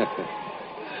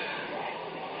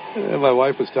 And my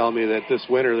wife was telling me that this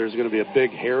winter there's going to be a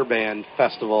big hairband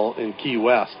festival in Key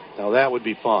West. Now that would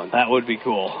be fun. That would be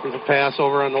cool. There's a pass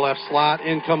over on the left slot,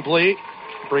 incomplete.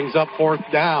 Brings up 4th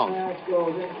down.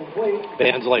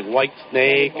 Bands like White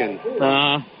Snake and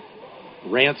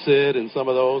Rancid and some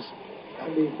of those. I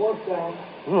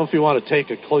don't know if you want to take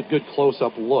a good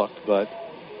close-up look, but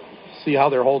see how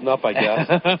they're holding up, I guess.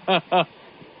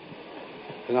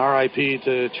 An R.I.P.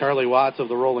 to Charlie Watts of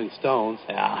the Rolling Stones.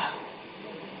 Yeah.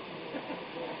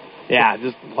 Yeah,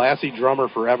 just classy drummer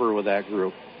forever with that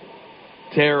group.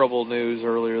 Terrible news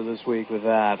earlier this week with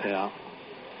that. Yeah.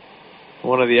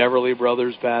 One of the Everly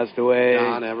brothers passed away.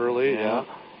 John Everly, yeah.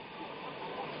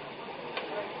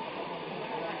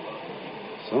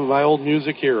 Some of my old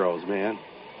music heroes, man.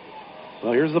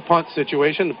 Well, here's the punt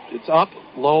situation. It's up,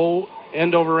 low,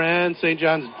 end over end. St.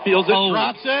 John's feels it,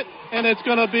 drops it, and it's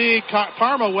going to be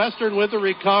Parma Western with the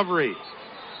recovery,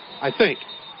 I think.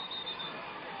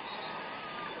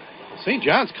 St.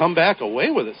 John's come back away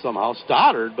with it somehow.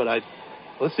 Stoddard, but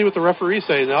let's see what the referee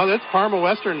says. No, that's Parma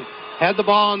Western had the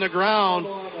ball on the ground.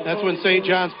 That's when St.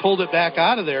 John's pulled it back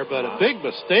out of there, but a big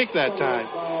mistake that time.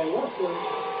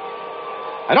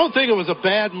 I don't think it was a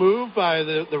bad move by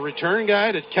the return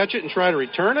guy to catch it and try to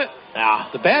return it.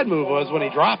 Nah. The bad move was when he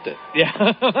dropped it.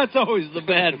 Yeah, that's always the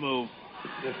bad move.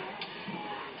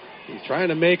 He's trying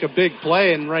to make a big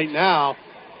play, and right now,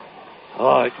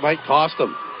 it might cost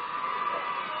him.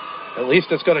 At least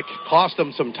it's going to cost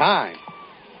them some time.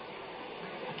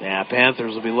 Yeah,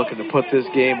 Panthers will be looking to put this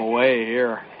game away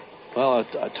here. Well,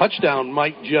 a touchdown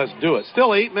might just do it.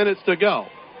 Still 8 minutes to go.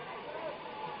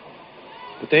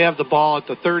 But they have the ball at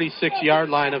the 36-yard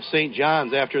line of St.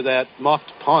 John's after that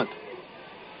muffed punt.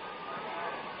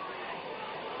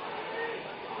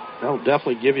 That'll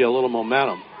definitely give you a little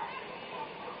momentum.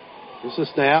 This is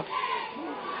a snap.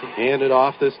 Hand it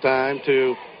off this time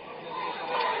to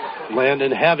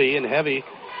Landon Heavy, and Heavy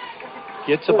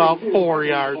gets about 4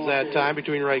 yards that time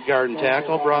between right guard and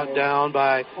tackle, brought down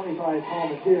by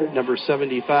number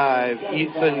 75,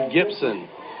 Ethan Gibson.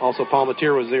 Also,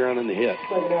 Palmatier was there on the hit.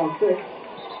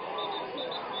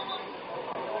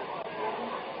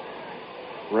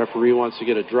 Referee wants to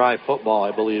get a dry football,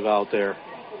 I believe, out there.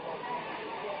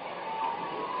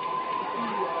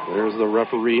 There's the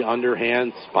referee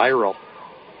underhand spiral.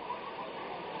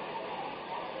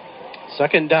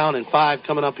 2nd down and 5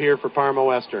 coming up here for Parma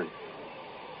Western.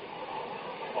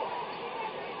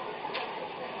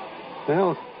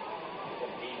 Well,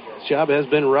 this job has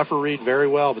been refereed very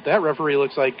well, but that referee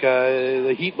looks like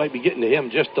the heat might be getting to him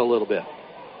just a little bit.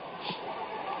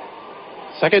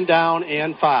 2nd down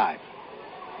and 5.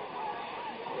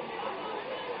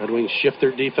 Red Wings shift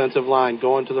their defensive line,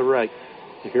 going to the right.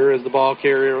 Here is the ball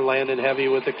carrier, Landon Heavy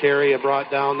with the carry. Brought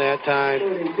down that time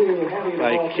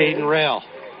by Caden Rail.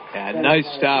 Yeah, nice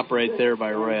stop right there by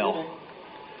Rail.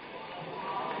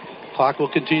 Clock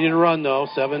will continue to run, though.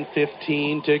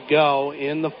 7:15 to go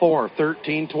in the 4th.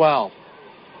 13-12.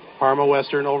 Parma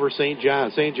Western over St.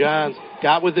 John's. St. John's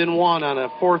got within 1 on a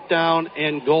 4th down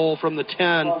and goal from the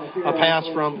 10. A pass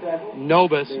from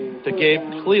Nobis to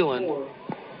Gabe Cleland.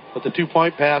 But the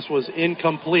 2-point pass was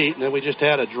incomplete, and then we just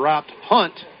had a dropped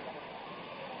punt,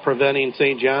 preventing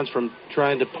St. John's from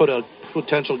trying to put a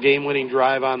potential game-winning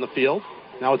drive on the field.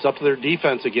 Now it's up to their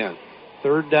defense again.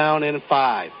 3rd down and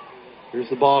 5. Here's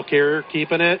the ball carrier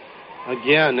keeping it.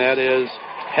 Again, that is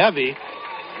Heavy.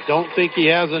 Don't think he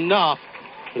has enough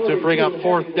to bring up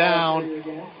 4th down.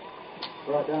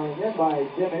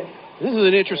 This is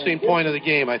an interesting point of the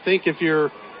game. I think if you're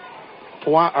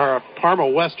Parma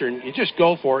Western, you just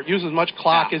go for it. Use as much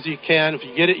clock as you can. If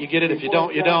you get it, you get it. If you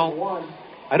don't, you don't.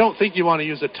 I don't think you want to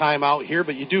use a timeout here,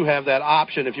 but you do have that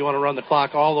option if you want to run the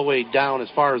clock all the way down as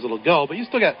far as it'll go. But you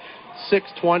still got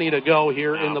 6:20 to go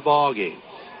here in the ball game.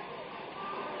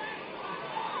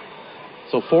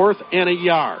 So 4th and a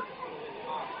yard.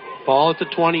 Ball at the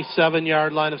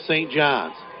 27-yard line of St.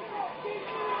 John's.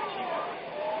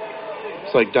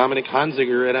 Looks like Dominic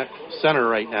Hansiger at center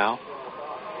right now.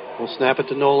 We'll snap it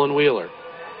to Nolan Wheeler.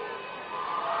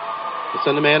 We'll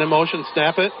send the man in motion,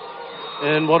 snap it.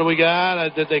 And what do we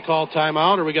got? Did they call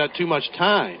timeout, or we got too much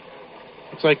time?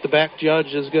 Looks like the back judge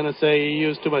is going to say you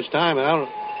used too much time. And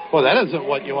that isn't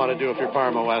what you want to do if you're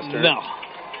Parma Western. No.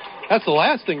 That's the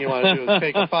last thing you want to do is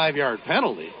take a 5-yard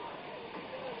penalty.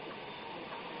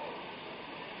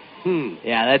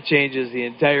 Yeah, that changes the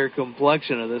entire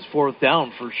complexion of this 4th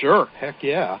down for sure. Heck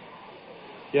yeah.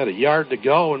 You had a yard to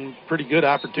go and pretty good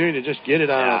opportunity to just get it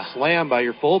on a slam by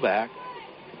your fullback.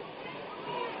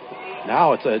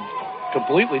 Now it's a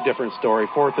completely different story.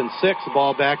 4th and 6, the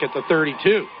ball back at the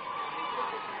 32.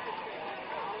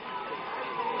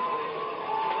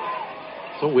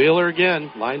 So Wheeler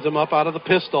again lines them up out of the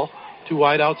pistol. 2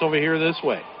 wideouts over here this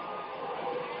way.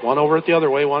 1 over at the other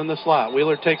way, 1 in the slot.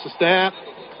 Wheeler takes a snap,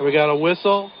 and we got a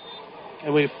whistle,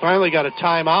 and we finally got a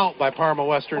timeout by Parma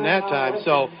Western that time.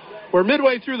 So we're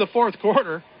midway through the 4th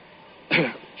quarter.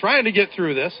 trying to get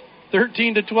through this.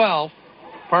 13-12.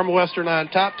 Parma Western on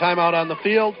top. Timeout on the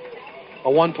field. A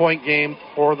 1-point game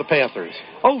for the Panthers.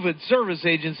 Ovid Service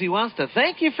Agency wants to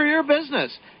thank you for your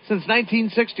business. Since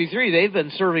 1963, they've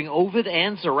been serving Ovid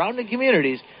and surrounding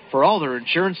communities for all their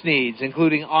insurance needs,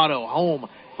 including auto, home,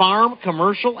 farm,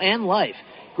 commercial, and life.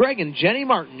 Greg and Jenny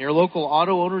Martin, your local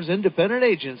auto owners independent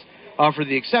agents, offer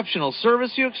the exceptional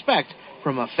service you expect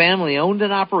from a family-owned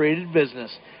and operated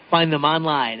business. Find them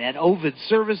online at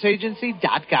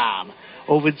ovidserviceagency.com.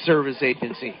 Ovid Service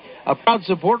Agency, a proud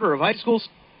supporter of high school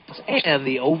sports and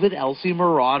the Ovid Elsie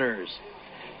Marauders.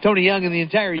 Tony Young and the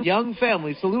entire Young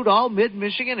family salute all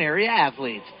mid-Michigan area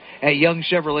athletes. At Young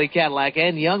Chevrolet Cadillac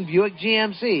and Young Buick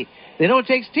GMC, they know it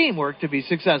takes teamwork to be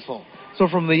successful. So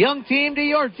from the Young team to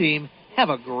your team, have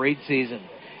a great season.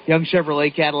 Young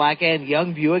Chevrolet Cadillac and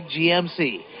Young Buick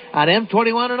GMC on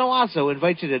M21 in Owasso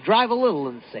invite you to drive a little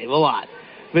and save a lot.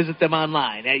 Visit them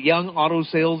online at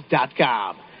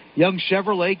youngautosales.com. Young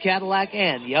Chevrolet Cadillac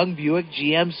and Young Buick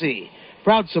GMC,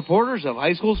 proud supporters of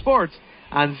high school sports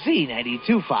on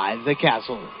Z92.5 The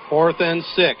Castle. 4th and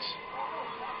 6.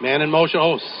 Man in motion.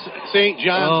 Oh, St.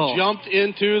 John's jumped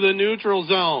into the neutral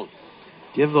zone.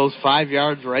 Give those 5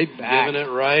 yards right back. Giving it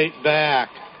right back.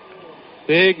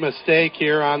 Big mistake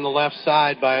here on the left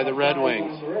side by the Red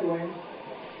Wings.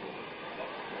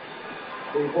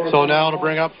 So now to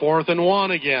bring up 4th and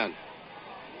 1 again.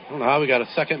 I don't know how we got a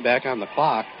second back on the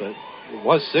clock, but it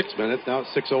was 6 minutes. Now it's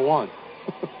 6:01.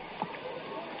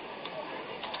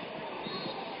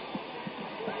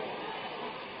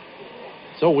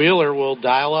 So Wheeler will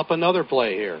dial up another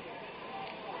play here.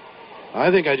 I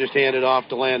think I just handed off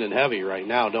to Landon Heavy right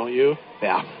now, don't you?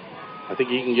 Yeah. I think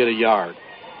he can get a yard.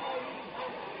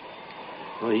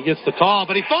 Well, he gets the call,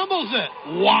 but he fumbles it.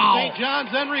 Wow. St.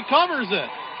 John's then recovers it.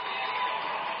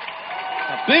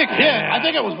 A big hit. I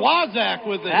think it was Wazak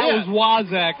with the hit. That was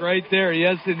Wazak right there.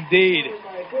 Yes, indeed.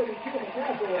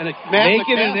 And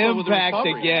making an impact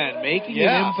again. Making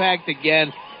an impact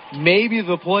again. Maybe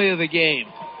the play of the game.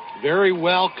 Very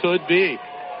well could be.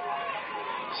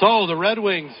 So the Red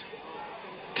Wings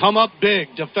come up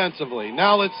big defensively.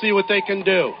 Now let's see what they can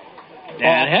do.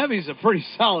 And Heavy's a pretty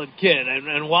solid kid,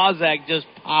 and Wazak just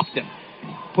popped him.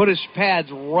 Put his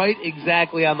pads right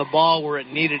exactly on the ball where it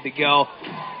needed to go,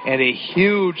 and a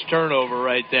huge turnover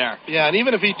right there. Yeah, and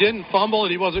even if he didn't fumble it,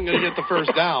 he wasn't going to get the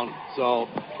first down. So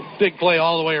big play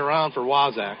all the way around for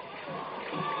Wazak.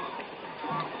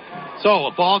 So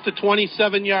a ball at the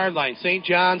 27-yard line. St.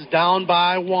 John's down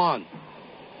by 1.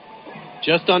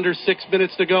 Just under 6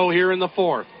 minutes to go here in the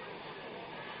 4th.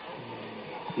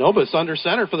 Nobis under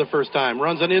center for the first time.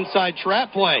 Runs an inside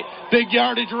trap play. Big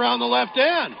yardage around the left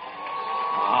end.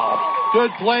 Wow.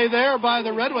 Good play there by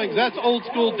the Red Wings. That's old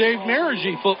school Dave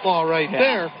Marigy football right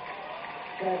there.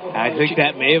 I think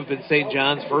that may have been St.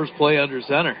 John's first play under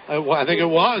center. I think it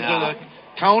was. Yeah. And a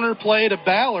counter play to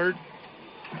Ballard.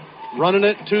 Running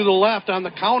it to the left on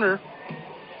the counter.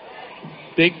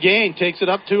 Big gain. Takes it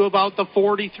up to about the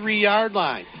 43-yard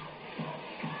line.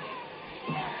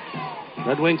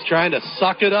 Red Wings trying to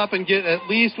suck it up and get at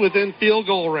least within field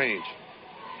goal range.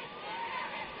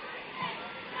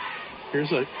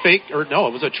 Here's a fake, or no,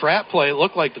 it was a trap play. It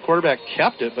looked like the quarterback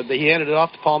kept it, but he handed it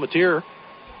off to Palmatier.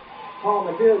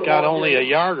 Got only a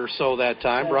yard or so that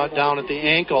time. Brought down at the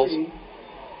ankles.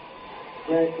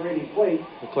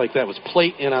 Looked like that was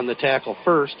Plate in on the tackle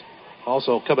first.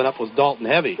 Also coming up was Dalton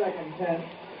Heavy.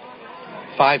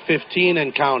 5:15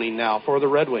 and counting now for the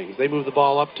Red Wings. They move the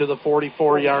ball up to the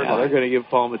 44-yard line. They're going to give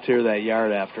Palmatier that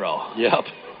yard after all. Yep.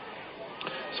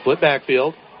 Split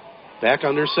backfield. Back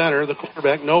under center. The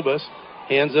quarterback, Nobis,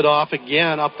 hands it off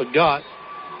again up the gut.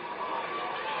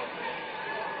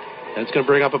 And it's going to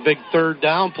bring up a big third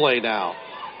down play now.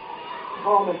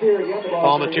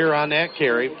 Palmatier on that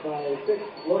carry.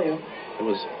 It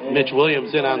was Mitch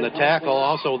Williams in on the tackle.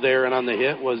 Also there and on the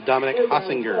hit was Dominic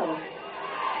Hossinger.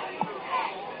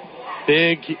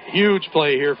 Big, huge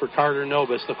play here for Carter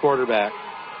Nobis, the quarterback.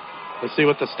 Let's see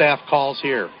what the staff calls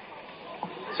here.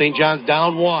 St. John's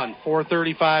down 1,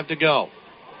 4:35 to go.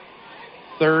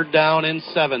 Third down and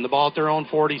 7. The ball at their own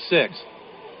 46.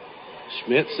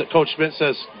 Coach Schmidt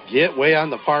says, get way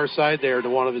on the far side there to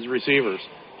one of his receivers.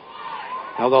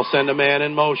 Now they'll send a man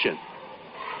in motion.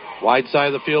 Wide side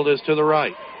of the field is to the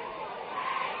right.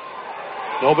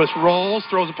 Nobis rolls,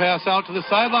 throws a pass out to the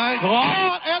sideline.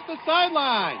 Caught at the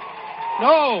sideline.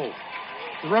 No.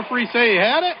 The referee say he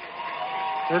had it.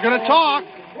 They're going to talk.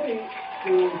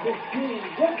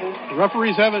 The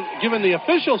referees haven't given the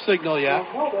official signal yet.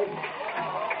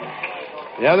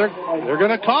 Yeah, they're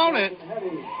going to count it.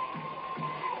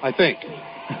 I think.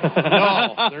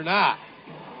 No, they're not.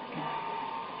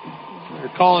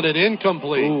 They're calling it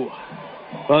incomplete. Ooh.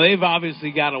 Well, they've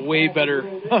obviously got a way better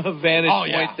vantage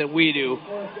point than we do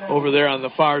over there on the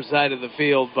far side of the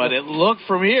field. But it looked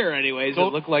from here, anyways, it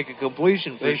looked like a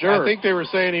completion for sure. I think they were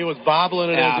saying he was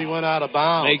bobbling it as he went out of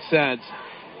bounds. Makes sense.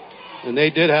 And they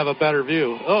did have a better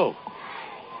view. Oh,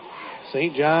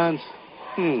 St. John's,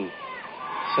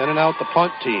 sending out the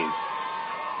punt team.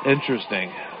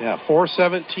 Interesting. Yeah,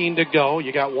 4:17 to go.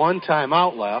 You got one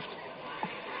timeout left.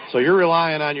 So you're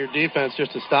relying on your defense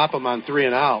just to stop them on 3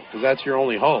 and out, because that's your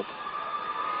only hope.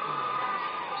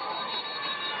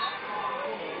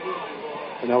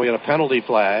 And now we got a penalty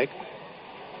flag.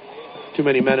 Too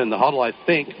many men in the huddle, I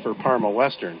think, for Parma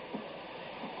Western.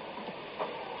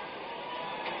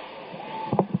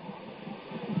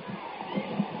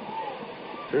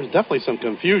 There's definitely some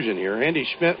confusion here. Andy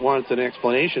Schmidt wants an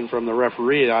explanation from the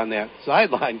referee on that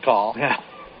sideline call. Yeah.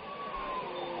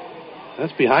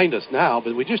 That's behind us now,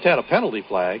 but we just had a penalty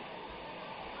flag.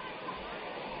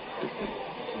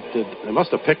 They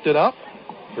must have picked it up,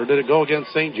 or did it go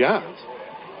against St. John's?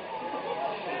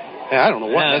 Yeah, I don't know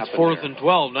what happened. It's 4th and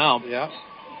 12 now. Yeah.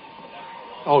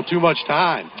 Oh, too much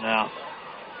time. Yeah.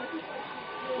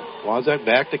 Wazak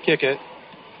back to kick it.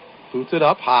 Boots it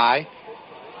up high.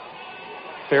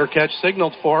 Fair catch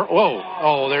signaled for. Whoa.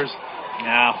 Oh, there's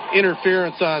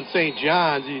interference on St.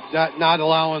 John's. Not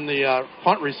allowing the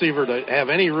punt receiver to have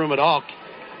any room at all.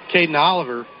 Caden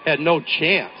Oliver had no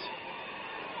chance.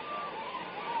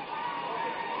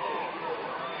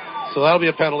 So that'll be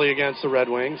a penalty against the Red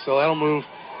Wings. So that'll move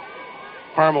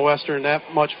Parma Western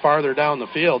that much farther down the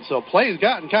field. So play's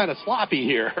gotten kind of sloppy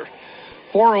here.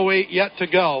 4:08 yet to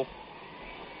go.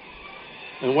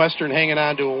 And Western hanging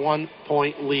on to a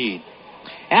 1-point lead.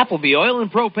 Appleby Oil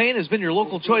and Propane has been your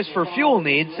local choice for fuel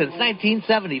needs since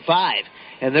 1975.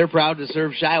 And they're proud to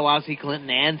serve Shiawassee, Clinton,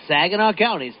 and Saginaw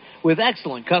counties with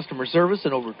excellent customer service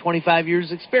and over 25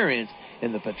 years' experience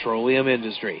in the petroleum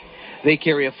industry. They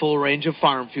carry a full range of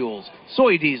farm fuels,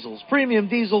 soy diesels, premium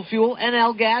diesel fuel,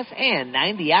 NL gas, and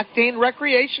 90-octane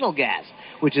recreational gas,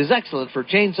 which is excellent for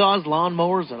chainsaws,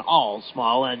 lawnmowers, and all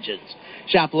small engines.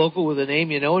 Shop local with a name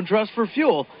you know and trust for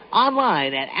fuel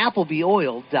online at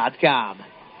ApplebyOil.com.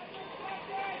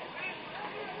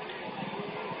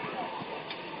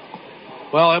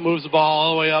 Well, that moves the ball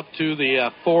all the way up to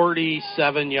the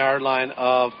 47-yard line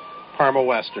of Parma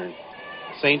Western.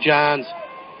 St. John's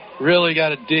really got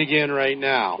to dig in right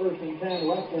now.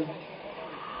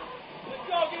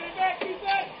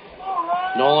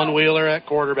 Nolan Wheeler at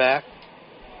quarterback.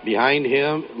 Behind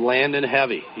him, Landon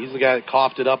Heavy. He's the guy that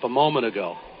coughed it up a moment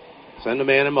ago. Send a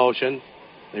man in motion.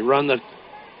 They run the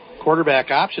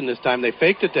quarterback option this time. They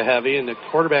faked it to Heavy, and the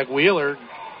quarterback Wheeler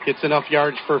gets enough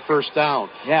yards for first down.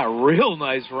 Yeah, real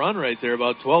nice run right there,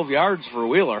 about 12 yards for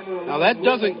Wheeler. Now, that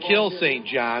doesn't kill St.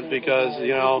 John's because,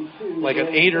 like an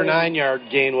 8 or 9 yard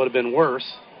gain would have been worse.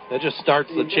 That just starts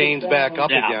the chains back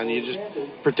up again. You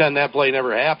just pretend that play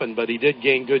never happened, but he did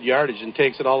gain good yardage and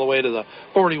takes it all the way to the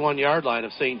 41-yard line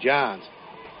of St. John's.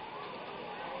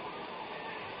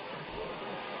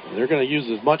 They're going to use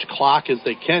as much clock as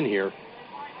they can here.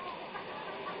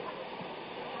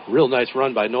 Real nice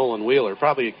run by Nolan Wheeler.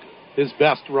 Probably his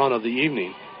best run of the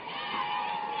evening.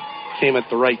 Came at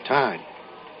the right time.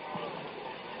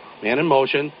 Man in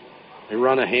motion. They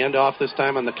run a handoff this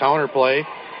time on the counter play.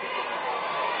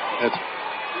 That's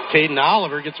Caden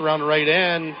Oliver gets around the right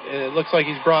end, and it looks like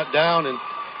he's brought down, and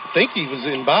I think he was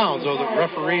in bounds. So the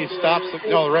referee stops.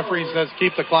 The referee says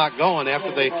keep the clock going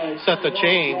after they set the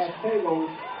chains.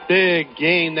 Big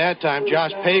gain that time.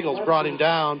 Josh Pagels brought him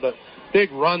down, but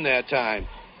big run that time.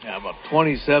 Yeah, about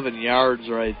 27 yards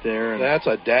right there. That's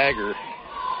a dagger.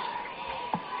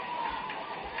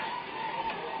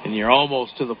 And you're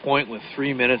almost to the point with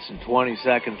 3 minutes and 20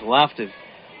 seconds left. If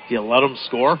you let them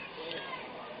score,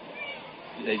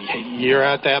 you're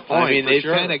at that point. I mean, they've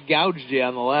kind of gouged you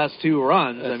on the last 2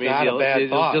 runs. That's I mean, not a bad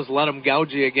thought. Just let them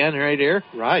gouge you again right here.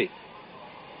 Right.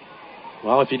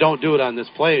 Well, if you don't do it on this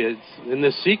play, in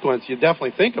this sequence, you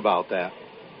definitely think about that.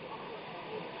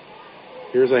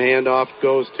 Here's a handoff,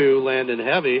 goes to Landon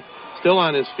Heavy, still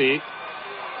on his feet.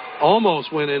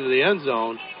 Almost went into the end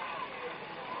zone.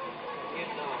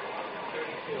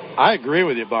 I agree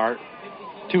with you, Bart.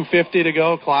 2:50 to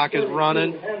go, clock is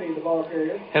running.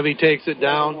 Heavy takes it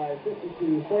down.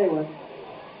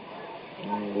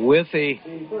 With a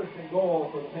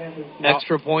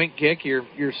extra point kick,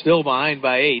 you're still behind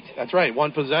by 8. That's right,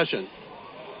 1 possession.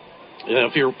 And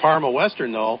if you're Parma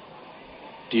Western, though,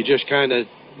 do you just kind of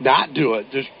not do it?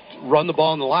 Just run the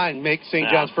ball on the line, make St.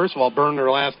 John's, first of all, burn their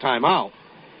last time out.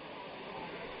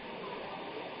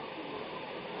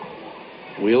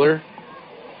 Wheeler,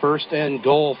 first and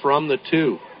goal from the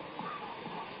 2.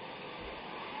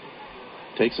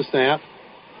 Takes a snap.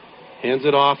 Hands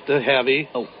it off to Heavy.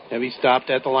 Heavy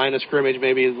stopped at the line of scrimmage,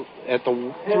 maybe at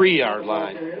the 3-yard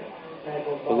line.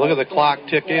 But look at the clock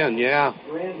tick in, yeah.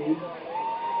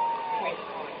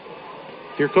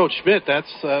 If you're Coach Schmidt,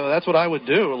 that's what I would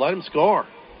do. Let him score.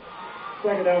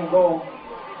 Second down goal.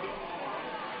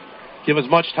 Give as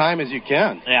much time as you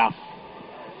can. Yeah.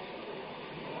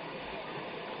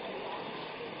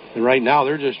 And right now,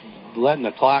 they're just letting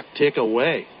the clock tick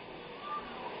away.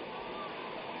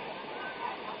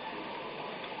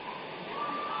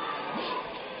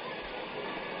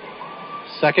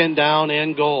 Second down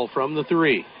and goal from the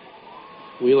 3.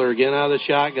 Wheeler again out of the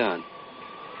shotgun.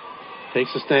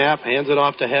 Takes a snap, hands it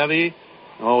off to Heavy.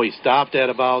 Oh, he stopped at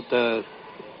about the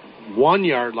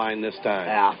 1-yard line this time.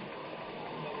 Yeah.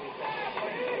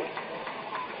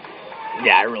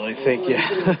 Yeah, I really think,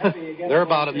 They're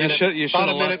about a minute, about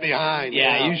a minute behind.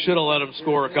 Yeah, you should have let them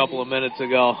score a couple of minutes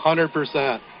ago.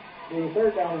 100%. The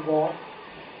third down goal.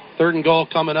 Third and goal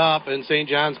coming up, and St.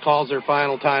 John's calls their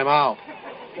final timeout.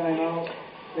 Timeout,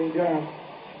 St. John's.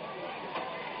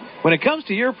 When it comes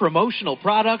to your promotional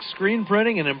products, screen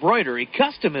printing, and embroidery,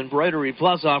 Custom Embroidery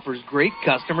Plus offers great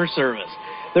customer service.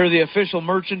 They're the official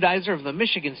merchandiser of the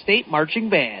Michigan State Marching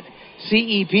Band.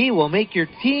 CEP will make your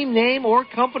team name or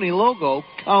company logo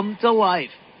come to life.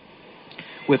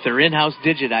 With their in-house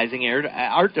digitizing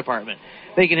art department,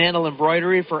 they can handle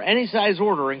embroidery for any size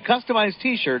order and customize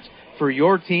T-shirts for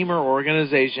your team or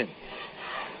organization.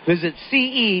 Visit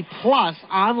CE Plus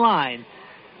online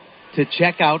to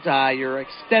check out your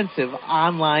extensive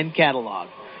online catalog,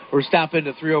 or stop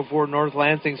into 304 North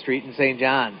Lansing Street in St.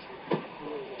 John's.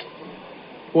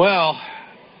 Well,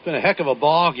 it's been a heck of a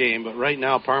ball game, but right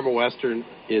now Parma Western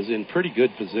is in pretty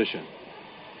good position.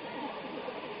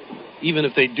 Even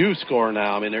if they do score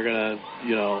now, I mean, they're going to,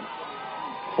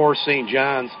 force St.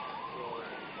 John's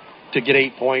to get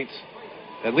 8 points,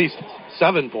 at least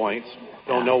 7 points.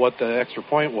 Don't know what the extra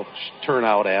point will turn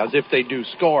out as if they do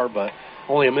score, but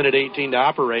only a minute 18 to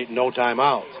operate, no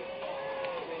timeouts.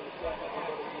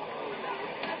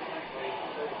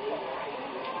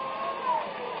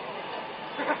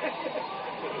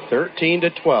 (13 to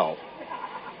 12).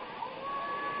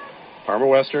 Parma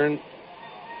Western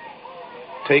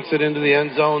takes it into the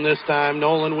end zone this time.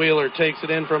 Nolan Wheeler takes it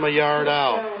in from a yard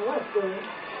out.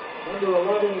 Number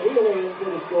 11, Wheeler into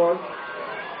the score.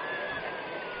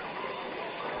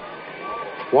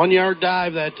 1-yard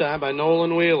dive that time by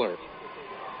Nolan Wheeler.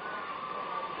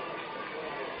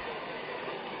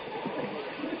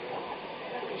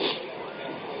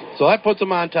 So that puts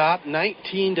them on top,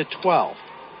 19 to 12.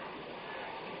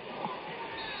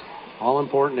 All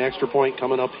important extra point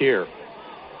coming up here.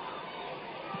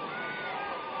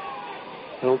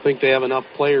 I don't think they have enough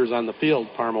players on the field,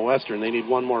 Parma Western. They need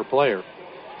one more player.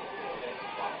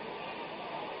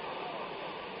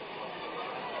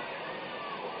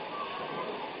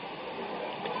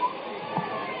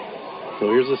 So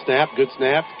here's the snap. Good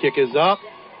snap. Kick is up.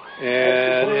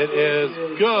 And it is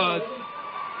good.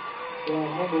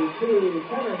 Number 2,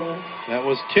 Tinnerman. That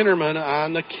was Tinnerman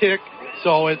on the kick.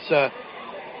 So it's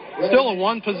still a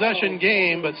one-possession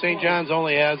game, but St. John's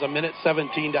only has a minute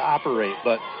 17 to operate.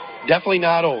 But definitely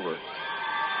not over.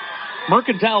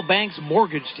 Mercantile Bank's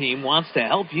mortgage team wants to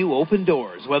help you open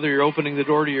doors, whether you're opening the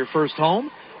door to your first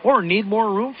home or need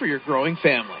more room for your growing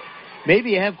family. Maybe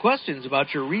you have questions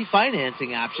about your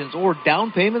refinancing options or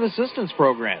down payment assistance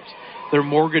programs. Their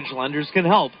mortgage lenders can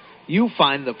help you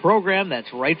find the program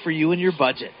that's right for you and your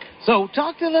budget. So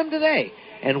talk to them today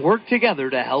and work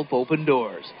together to help open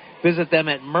doors. Visit them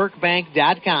at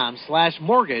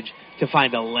mercbank.com/mortgage to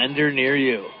find a lender near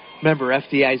you. Member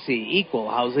FDIC, Equal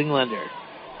Housing Lender.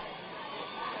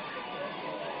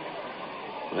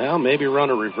 Well, maybe run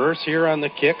a reverse here on the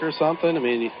kick or something. I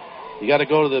mean, you got to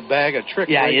go to the bag of tricks.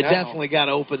 Yeah, right you now. definitely got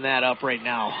to open that up right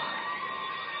now.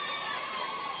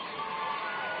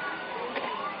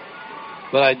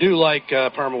 But I do like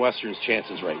Parma Western's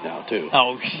chances right now, too.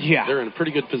 Oh, yeah. They're in a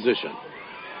pretty good position.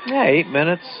 Yeah, 8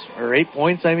 minutes, or 8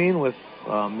 points, I mean, with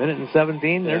a minute and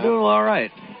 17. They're doing all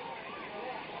right.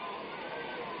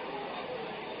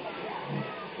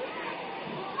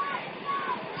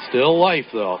 Still life,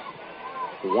 though.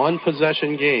 One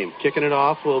possession game. Kicking it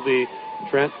off will be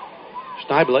Trent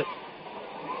Schneiblet.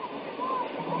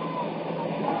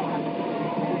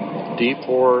 Deep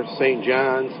for St.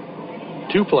 John's.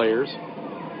 2 players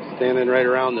standing right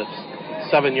around the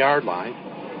 7-yard line.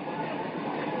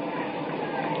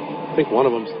 I think one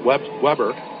of them's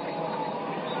Weber.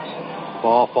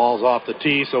 Ball falls off the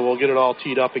tee, so we'll get it all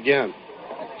teed up again.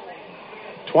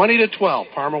 20 to 12.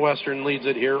 Parma Western leads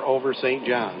it here over St.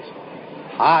 John's.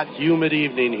 Hot, humid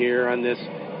evening here on this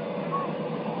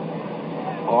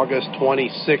August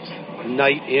 26th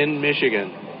night in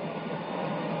Michigan.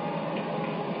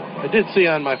 I did see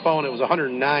on my phone it was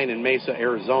 109 in Mesa,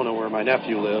 Arizona, where my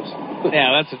nephew lives.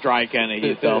 Yeah, that's a dry kind of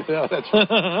heat, though. Yeah, that's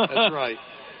right.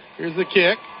 Here's the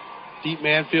kick. Deep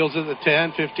man fields at the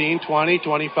 10, 15, 20,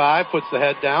 25, puts the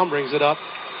head down, brings it up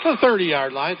to the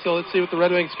 30-yard line. So let's see what the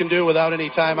Red Wings can do without any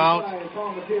timeouts.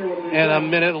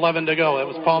 And 1:11 to go. That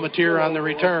was Paul Mateer on the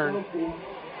return.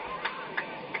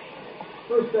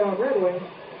 First down, Red Wings.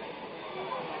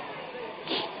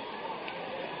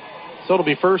 So it'll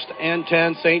be 1st and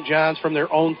 10, St. John's from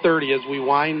their own 30 as we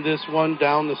wind this one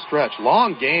down the stretch.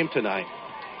 Long game tonight.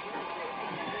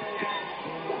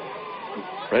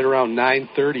 Right around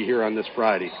 9:30 here on this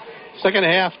Friday. Second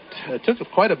half took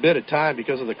quite a bit of time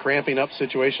because of the cramping up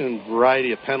situation and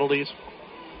variety of penalties.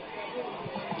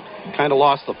 Kind of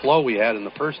lost the flow we had in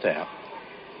the first half.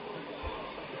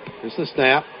 Here's the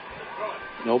snap.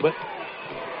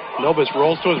 Nobis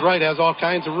rolls to his right, has all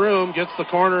kinds of room, gets the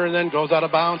corner, and then goes out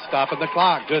of bounds, stopping the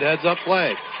clock. Good heads-up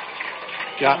play.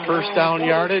 Got first down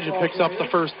yardage and picks up the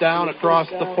first down across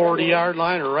the 40-yard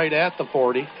line or right at the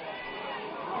 40.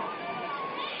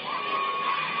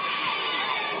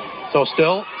 So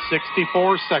still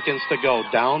 64 seconds to go,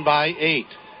 down by 8.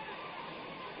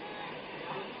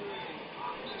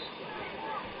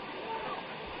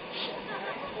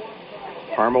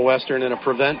 Parma Western in a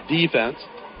prevent defense.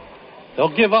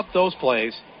 They'll give up those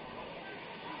plays.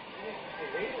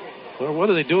 What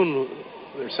are they doing?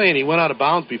 They're saying he went out of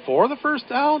bounds before the first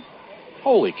down?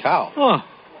 Holy cow. Huh.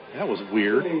 That was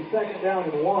weird. Second down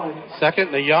and 1. Second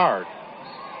and a yard.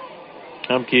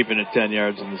 I'm keeping it 10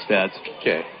 yards in the stats.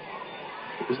 Okay.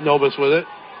 There's Nobis with it.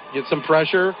 Gets some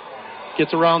pressure.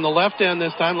 Gets around the left end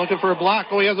this time, looking for a block.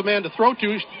 Oh, he has a man to throw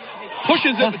to.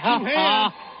 Pushes it with 2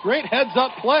 hands. Great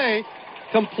heads-up play.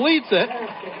 Completes it.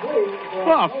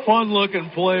 What a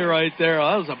fun-looking play right there.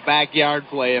 That was a backyard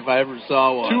play if I ever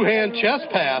saw one. 2-hand chest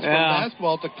pass from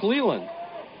basketball to Cleland.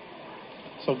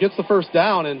 So gets the first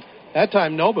down, and that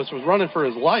time Nobis was running for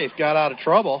his life, got out of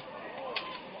trouble.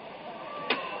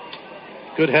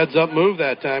 Good heads-up move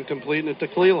that time, completing it to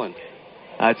Cleland.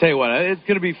 I tell you what, it's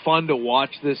going to be fun to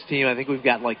watch this team. I think we've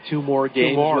got like 2 more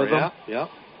games with them. Yeah.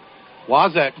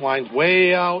 Wazak winds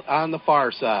way out on the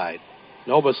far side.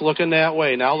 Nobis looking that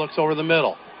way. Now looks over the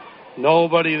middle.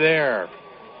 Nobody there.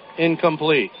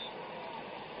 Incomplete.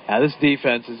 This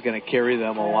defense is going to carry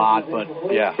them a lot, but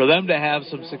for them to have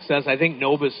some success, I think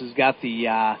Nobis has got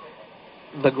the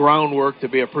groundwork to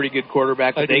be a pretty good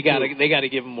quarterback, but they got to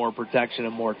give him more protection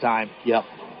and more time. Yep.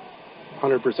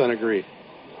 100% agree.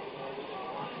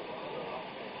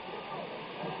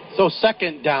 So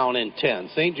second down and 10.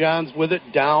 St. John's with it,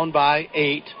 down by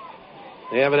 8.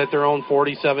 They have it at their own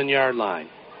 47-yard line.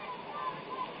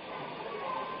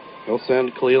 They'll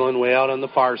send Cleland way out on the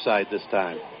far side this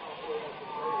time.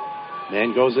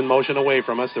 Man goes in motion away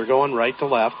from us. They're going right to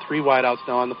left. 3 wideouts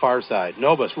now on the far side.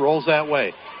 Nobis rolls that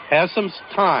way. Has some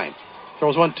time.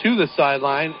 Throws one to the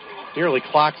sideline. Nearly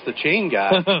clocks the chain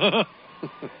guy.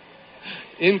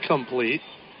 Incomplete.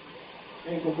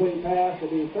 Incomplete pass will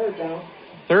be third down.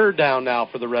 Third down now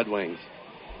for the Red Wings.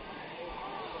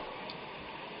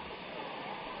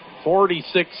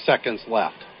 46 seconds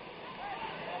left.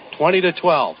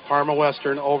 20-12. Parma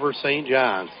Western over St.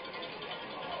 John's.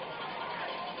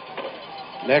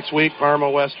 Next week, Parma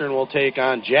Western will take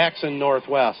on Jackson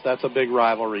Northwest. That's a big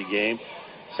rivalry game.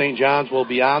 St. John's will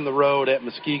be on the road at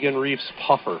Muskegon Reefs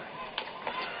Puffer.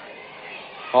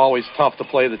 Always tough to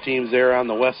play the teams there on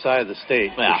the west side of the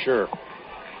state, for sure.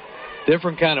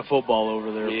 Different kind of football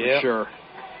over there, for sure.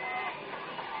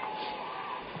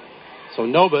 So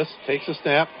Nobis takes a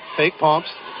snap, fake pumps,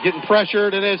 getting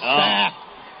pressured, and is sacked.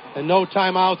 And no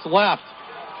timeouts left.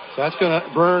 So that's going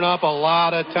to burn up a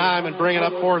lot of time and bring it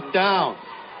up fourth down.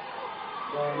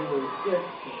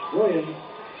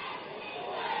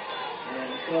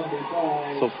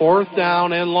 So fourth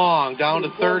down and long, down to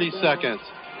 30 seconds.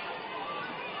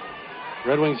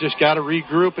 Red Wings just got to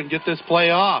regroup and get this play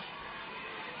off.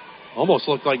 Almost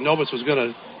looked like Nobis was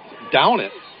going to down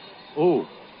it. Ooh,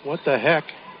 what the heck?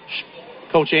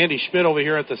 Coach Andy Schmidt over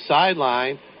here at the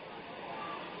sideline.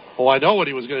 Oh, I know what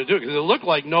he was going to do because it looked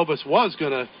like Nobis was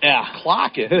going to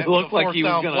clock it. It looked like he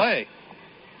was going to play.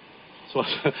 So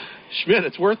Schmidt,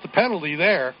 it's worth the penalty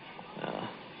there.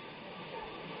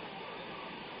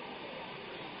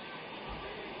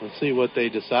 Let's see what they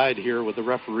decide here with the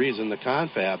referees and the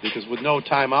confab, because with no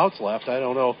timeouts left, I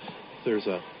don't know if there's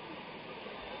a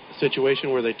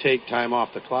situation where they take time off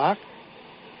the clock.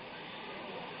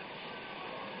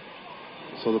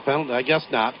 So the penalty, I guess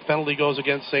not. The penalty goes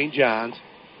against St. John's.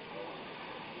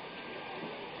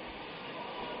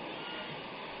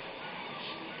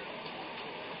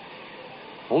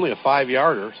 Only a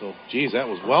 5-yarder, so, geez, that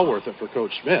was well worth it for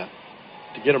Coach Schmidt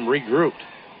to get them regrouped.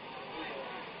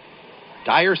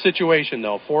 Dire situation,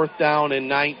 though. 4th down and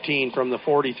 19 from the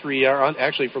 43-yard,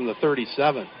 actually from the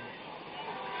 37.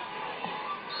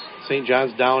 St.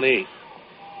 John's down 8.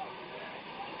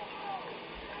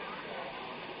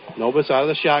 Nobis out of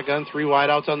the shotgun, 3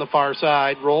 wideouts on the far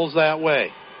side, rolls that way.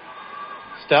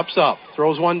 Steps up,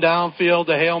 throws one downfield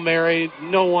to Hail Mary,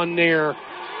 no one near,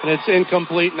 and it's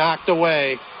incomplete, knocked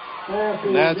away.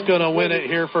 And that's going to win it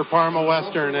here for Parma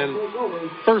Western.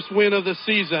 And first win of the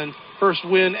season, first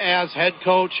win as head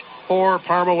coach for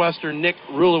Parma Western, Nick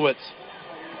Rulewitz.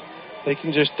 They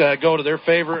can just go to their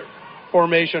favorite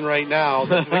formation right now,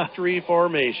 the victory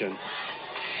formation.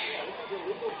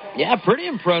 Yeah, pretty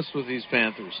impressed with these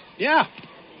Panthers. Yeah.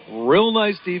 Real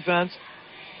nice defense.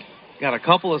 Got a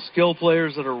couple of skill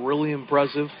players that are really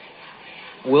impressive.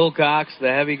 Wilcox, the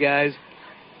heavy guys.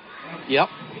 Yep.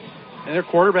 And their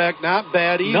quarterback, not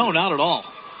bad either. No, not at all.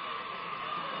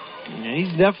 And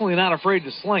he's definitely not afraid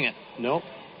to sling it. Nope.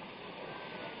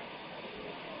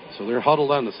 So they're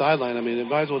huddled on the sideline. I mean, they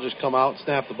might as well just come out and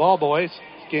snap the ball, boys.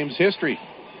 This game's history.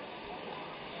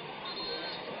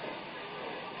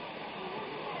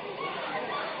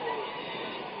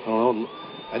 Oh,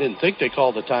 I didn't think they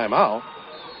called the timeout.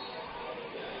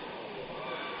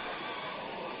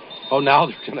 Oh, now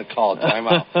they're going to call a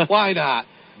timeout. Why not?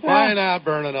 Why not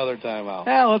burn another timeout?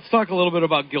 Well, let's talk a little bit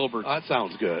about Gilbert. That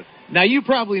sounds good. Now, you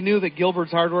probably knew that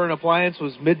Gilbert's Hardware and Appliance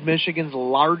was Mid-Michigan's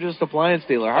largest appliance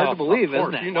dealer. Hard to believe,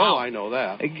 isn't it? You know, I know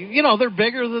that. You know, they're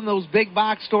bigger than those big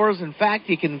box stores. In fact,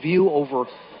 you can view over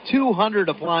 200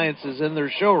 appliances in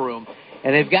their showroom,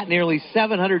 and they've got nearly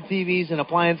 700 TVs and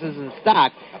appliances in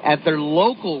stock at their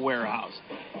local warehouse.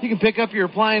 You can pick up your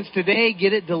appliance today,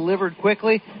 get it delivered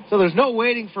quickly, so there's no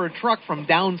waiting for a truck from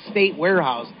downstate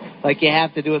warehouse like you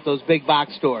have to do at those big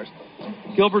box stores.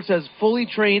 Gilbert's has fully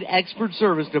trained expert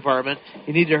service department.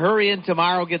 You need to hurry in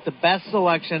tomorrow, get the best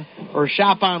selection, or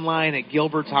shop online at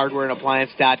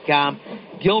gilbertshardwareandappliance.com.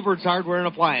 Gilbert's Hardware and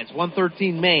Appliance,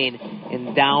 113 Main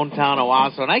in downtown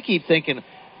Owasso. And I keep thinking,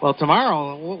 well,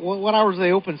 tomorrow, what hours do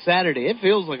they open Saturday? It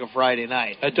feels like a Friday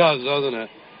night. It does, doesn't it?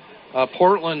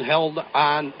 Portland held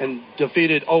on and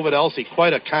defeated Ovid Elsie.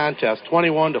 Quite a contest,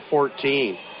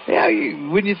 21-14. Yeah,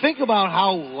 when you think about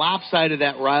how lopsided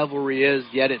that rivalry is,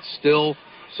 yet it's still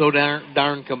so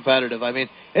darn competitive. I mean,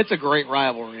 it's a great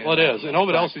rivalry. Well, it is. And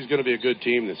Ovid Elsie's going to be a good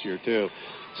team this year, too.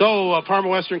 So Parma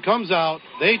Western comes out.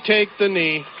 They take the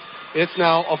knee. It's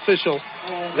now official.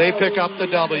 They pick up the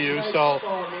W. So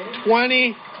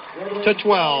 20-12.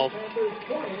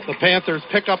 The Panthers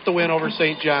pick up the win over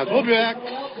St. John's. We'll be back,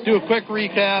 do a quick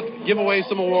recap, give away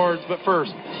some awards, but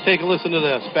first, take a listen to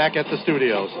this back at the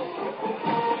studios.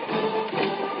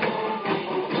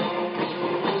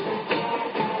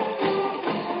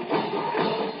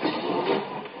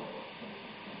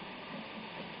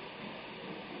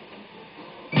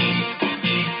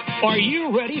 Are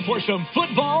you ready for some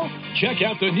football? Check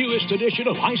out the newest edition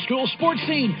of High School Sports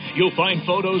Scene. You'll find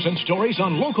photos and stories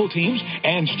on local teams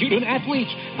and student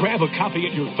athletes. Grab a copy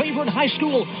at your favorite high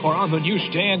school or on the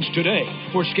newsstands today.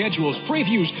 For schedules,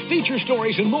 previews, feature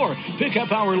stories, and more, pick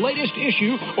up our latest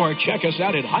issue or check us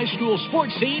out at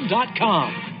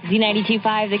highschoolsportscene.com.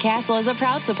 Z92.5 The Castle is a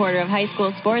proud supporter of high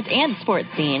school sports and Sports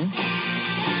Scene.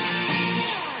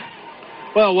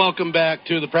 Well, welcome back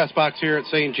to the press box here at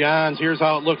St. John's. Here's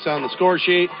how it looks on the score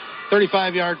sheet.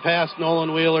 35-yard pass,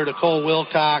 Nolan Wheeler to Cole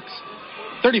Wilcox.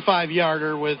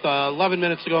 35-yarder with 11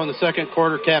 minutes to go in the second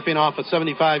quarter, capping off a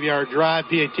 75-yard drive.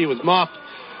 PAT was muffed,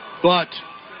 but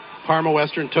Parma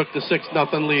Western took the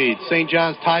 6-0 lead. St.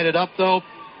 John's tied it up, though.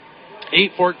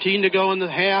 8:14 to go in the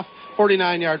half.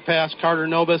 49-yard pass, Carter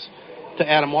Nobis to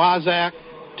Adam Wazak.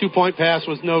 2-point pass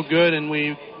was no good, and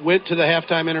we went to the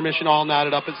halftime intermission all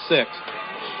knotted up at 6.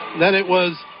 Then it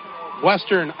was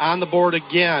Western on the board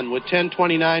again with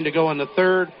 10:29 to go in the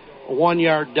third. A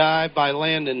 1-yard dive by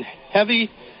Landon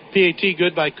Heavy. PAT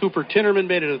good by Cooper Tinnerman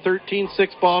made it a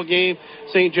 13-6 ball game.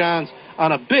 St. John's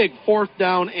on a big 4th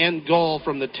down and goal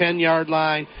from the 10-yard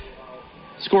line.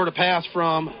 Scored a pass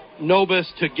from Nobis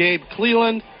to Gabe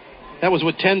Cleland. That was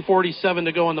with 10:47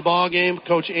 to go in the ball game.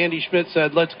 Coach Andy Schmidt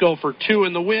said, let's go for 2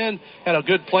 in the win. Had a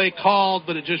good play called,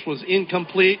 but it just was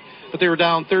incomplete. But they were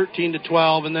down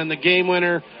 13-12. And then the game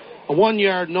winner, a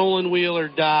 1-yard Nolan Wheeler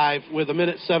dive with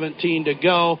 1:17 to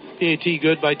go. PAT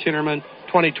good by Tinnerman,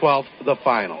 20-12 the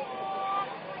final.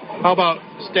 How about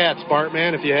stats, Bart,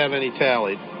 man, if you have any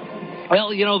tallied?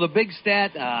 Well, you know, the big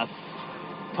stat,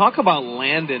 talk about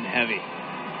Landon Heavy.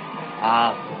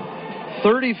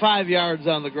 35 yards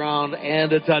on the ground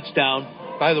and a touchdown.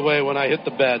 By the way, when I hit the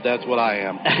bed, that's what I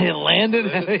am. Landon,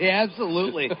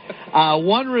 absolutely.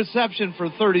 1 reception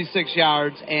for 36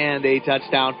 yards and a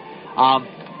touchdown.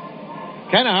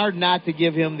 Kind of hard not to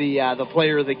give him the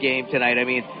player of the game tonight. I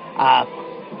mean,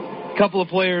 a couple of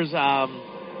players,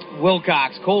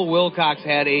 Cole Wilcox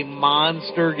had a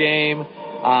monster game.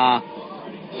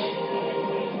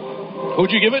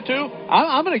 Who'd you give it to?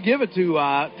 I'm going to give it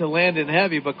to Landon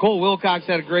Heavy, but Cole Wilcox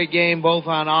had a great game, both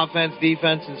on offense,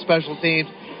 defense, and special teams.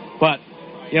 But,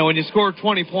 when you score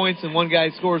 20 points and one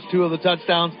guy scores 2 of the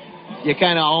touchdowns, you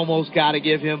kind of almost got to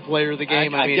give him player of the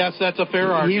game. I mean, guess that's a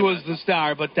fair argument. He was the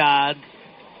star, but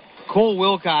Cole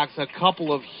Wilcox, a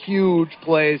couple of huge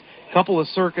plays, a couple of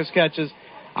circus catches.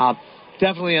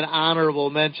 Definitely an honorable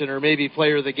mention, or maybe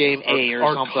player of the game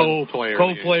or something.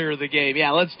 Co-player of the game.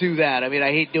 Yeah, let's do that. I mean, I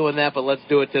hate doing that, but let's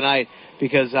do it tonight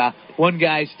because one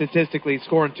guy statistically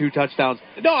scoring 2 touchdowns.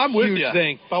 No, I'm with you.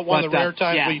 Thing. About one of the rare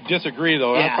times we disagree,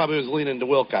 though. I probably was leaning to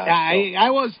Wilcox. I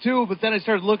was too, but then I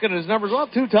started looking at his numbers. Well,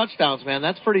 2 touchdowns, man.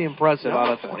 That's pretty impressive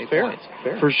out of 20 points.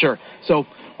 Fair. For sure. So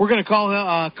we're going to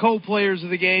call co-players of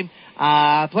the game.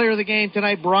 Player of the game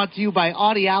tonight brought to you by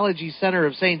Audiology Center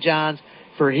of St. John's.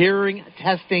 For hearing,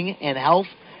 testing, and health,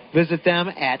 visit them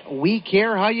at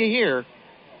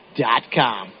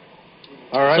WeCareHowYouHear.com.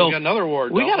 All right, so we got another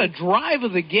award. We got a drive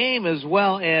of the game as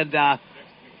well, and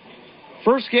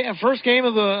first game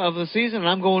of the season. And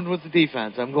I'm going with the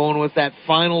defense. I'm going with that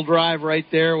final drive right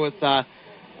there with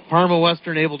Parma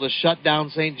Western able to shut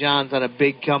down St. John's on a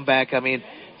big comeback. I mean,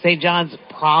 St. John's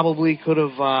probably could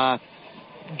have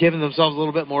given themselves a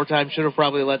little bit more time. Should have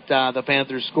probably let the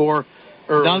Panthers score.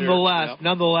 Earlier.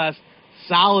 Nonetheless,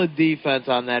 solid defense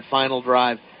on that final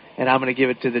drive, and I'm going to give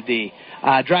it to the D.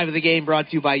 Drive of the game brought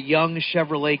to you by Young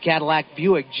Chevrolet Cadillac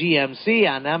Buick GMC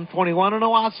on M21 in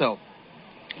Owasso.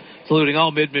 Saluting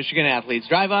all Mid-Michigan athletes.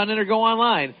 Drive on in or go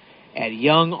online at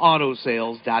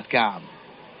youngautosales.com.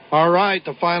 All right,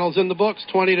 the finals in the books,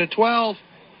 20-12.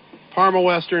 Parma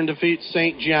Western defeats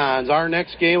St. John's. Our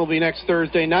next game will be next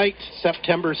Thursday night,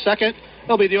 September 2nd.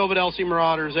 It'll be the Ovid Elsie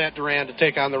Marauders at Durand to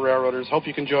take on the Railroaders. Hope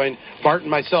you can join Bart and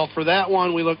myself for that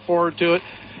one. We look forward to it.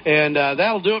 And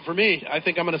that'll do it for me. I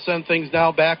think I'm going to send things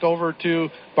now back over to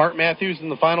Bart Matthews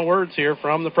and the final words here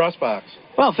from the press box.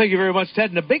 Well, thank you very much, Ted.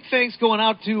 And a big thanks going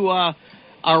out to our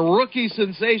rookie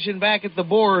sensation back at the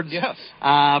boards. Yes.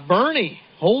 Bernie,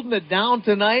 holding it down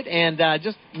tonight and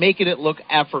just making it look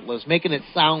effortless, making it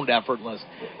sound effortless.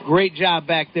 Great job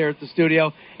back there at the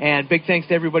studio. And big thanks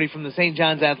to everybody from the St.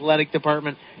 John's Athletic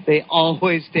Department. They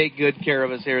always take good care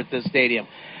of us here at this stadium.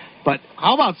 But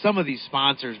how about some of these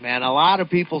sponsors, man? A lot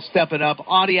of people stepping up.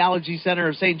 Audiology Center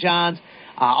of St. John's,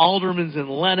 Alderman's and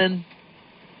Lennon,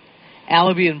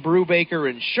 Allaby and Brubaker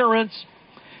Insurance,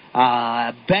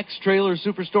 Beck's Trailer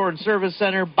Superstore and Service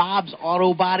Center, Bob's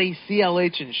Auto Body,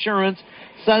 CLH Insurance,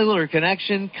 Cellular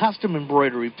Connection, Custom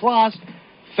Embroidery Plus,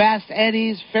 Fast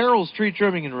Eddie's, Farrell's Tree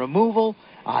Trimming and Removal,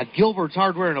 Gilbert's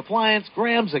Hardware and Appliance,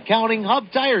 Graham's Accounting, Hub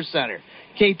Tire Center,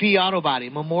 KP Auto Body,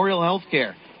 Memorial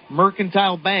Healthcare,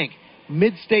 Mercantile Bank,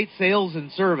 Mid-State Sales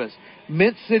and Service,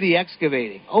 Mid-City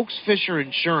Excavating, Oaks Fisher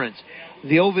Insurance,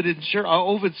 the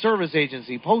Ovid Service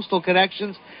Agency, Postal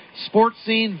Connections, Sports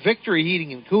Scene, Victory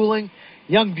Heating and Cooling,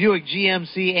 Young Buick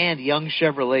GMC, and Young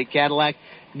Chevrolet Cadillac.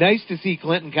 Nice to see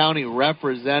Clinton County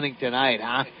representing tonight,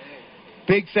 huh?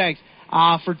 Big thanks.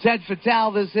 For Ted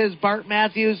Fatale, this is Bart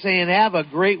Matthews saying have a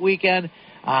great weekend.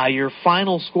 Your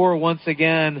final score once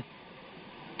again,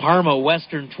 Parma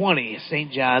Western 20,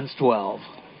 St. John's 12.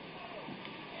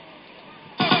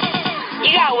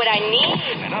 You got what I need.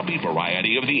 An upbeat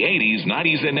variety of the 80s,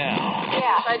 90s, and now.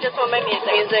 Yeah, I just want my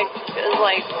music. Music is,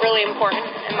 really important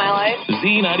in my life.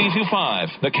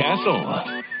 Z92.5, The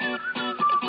Castle.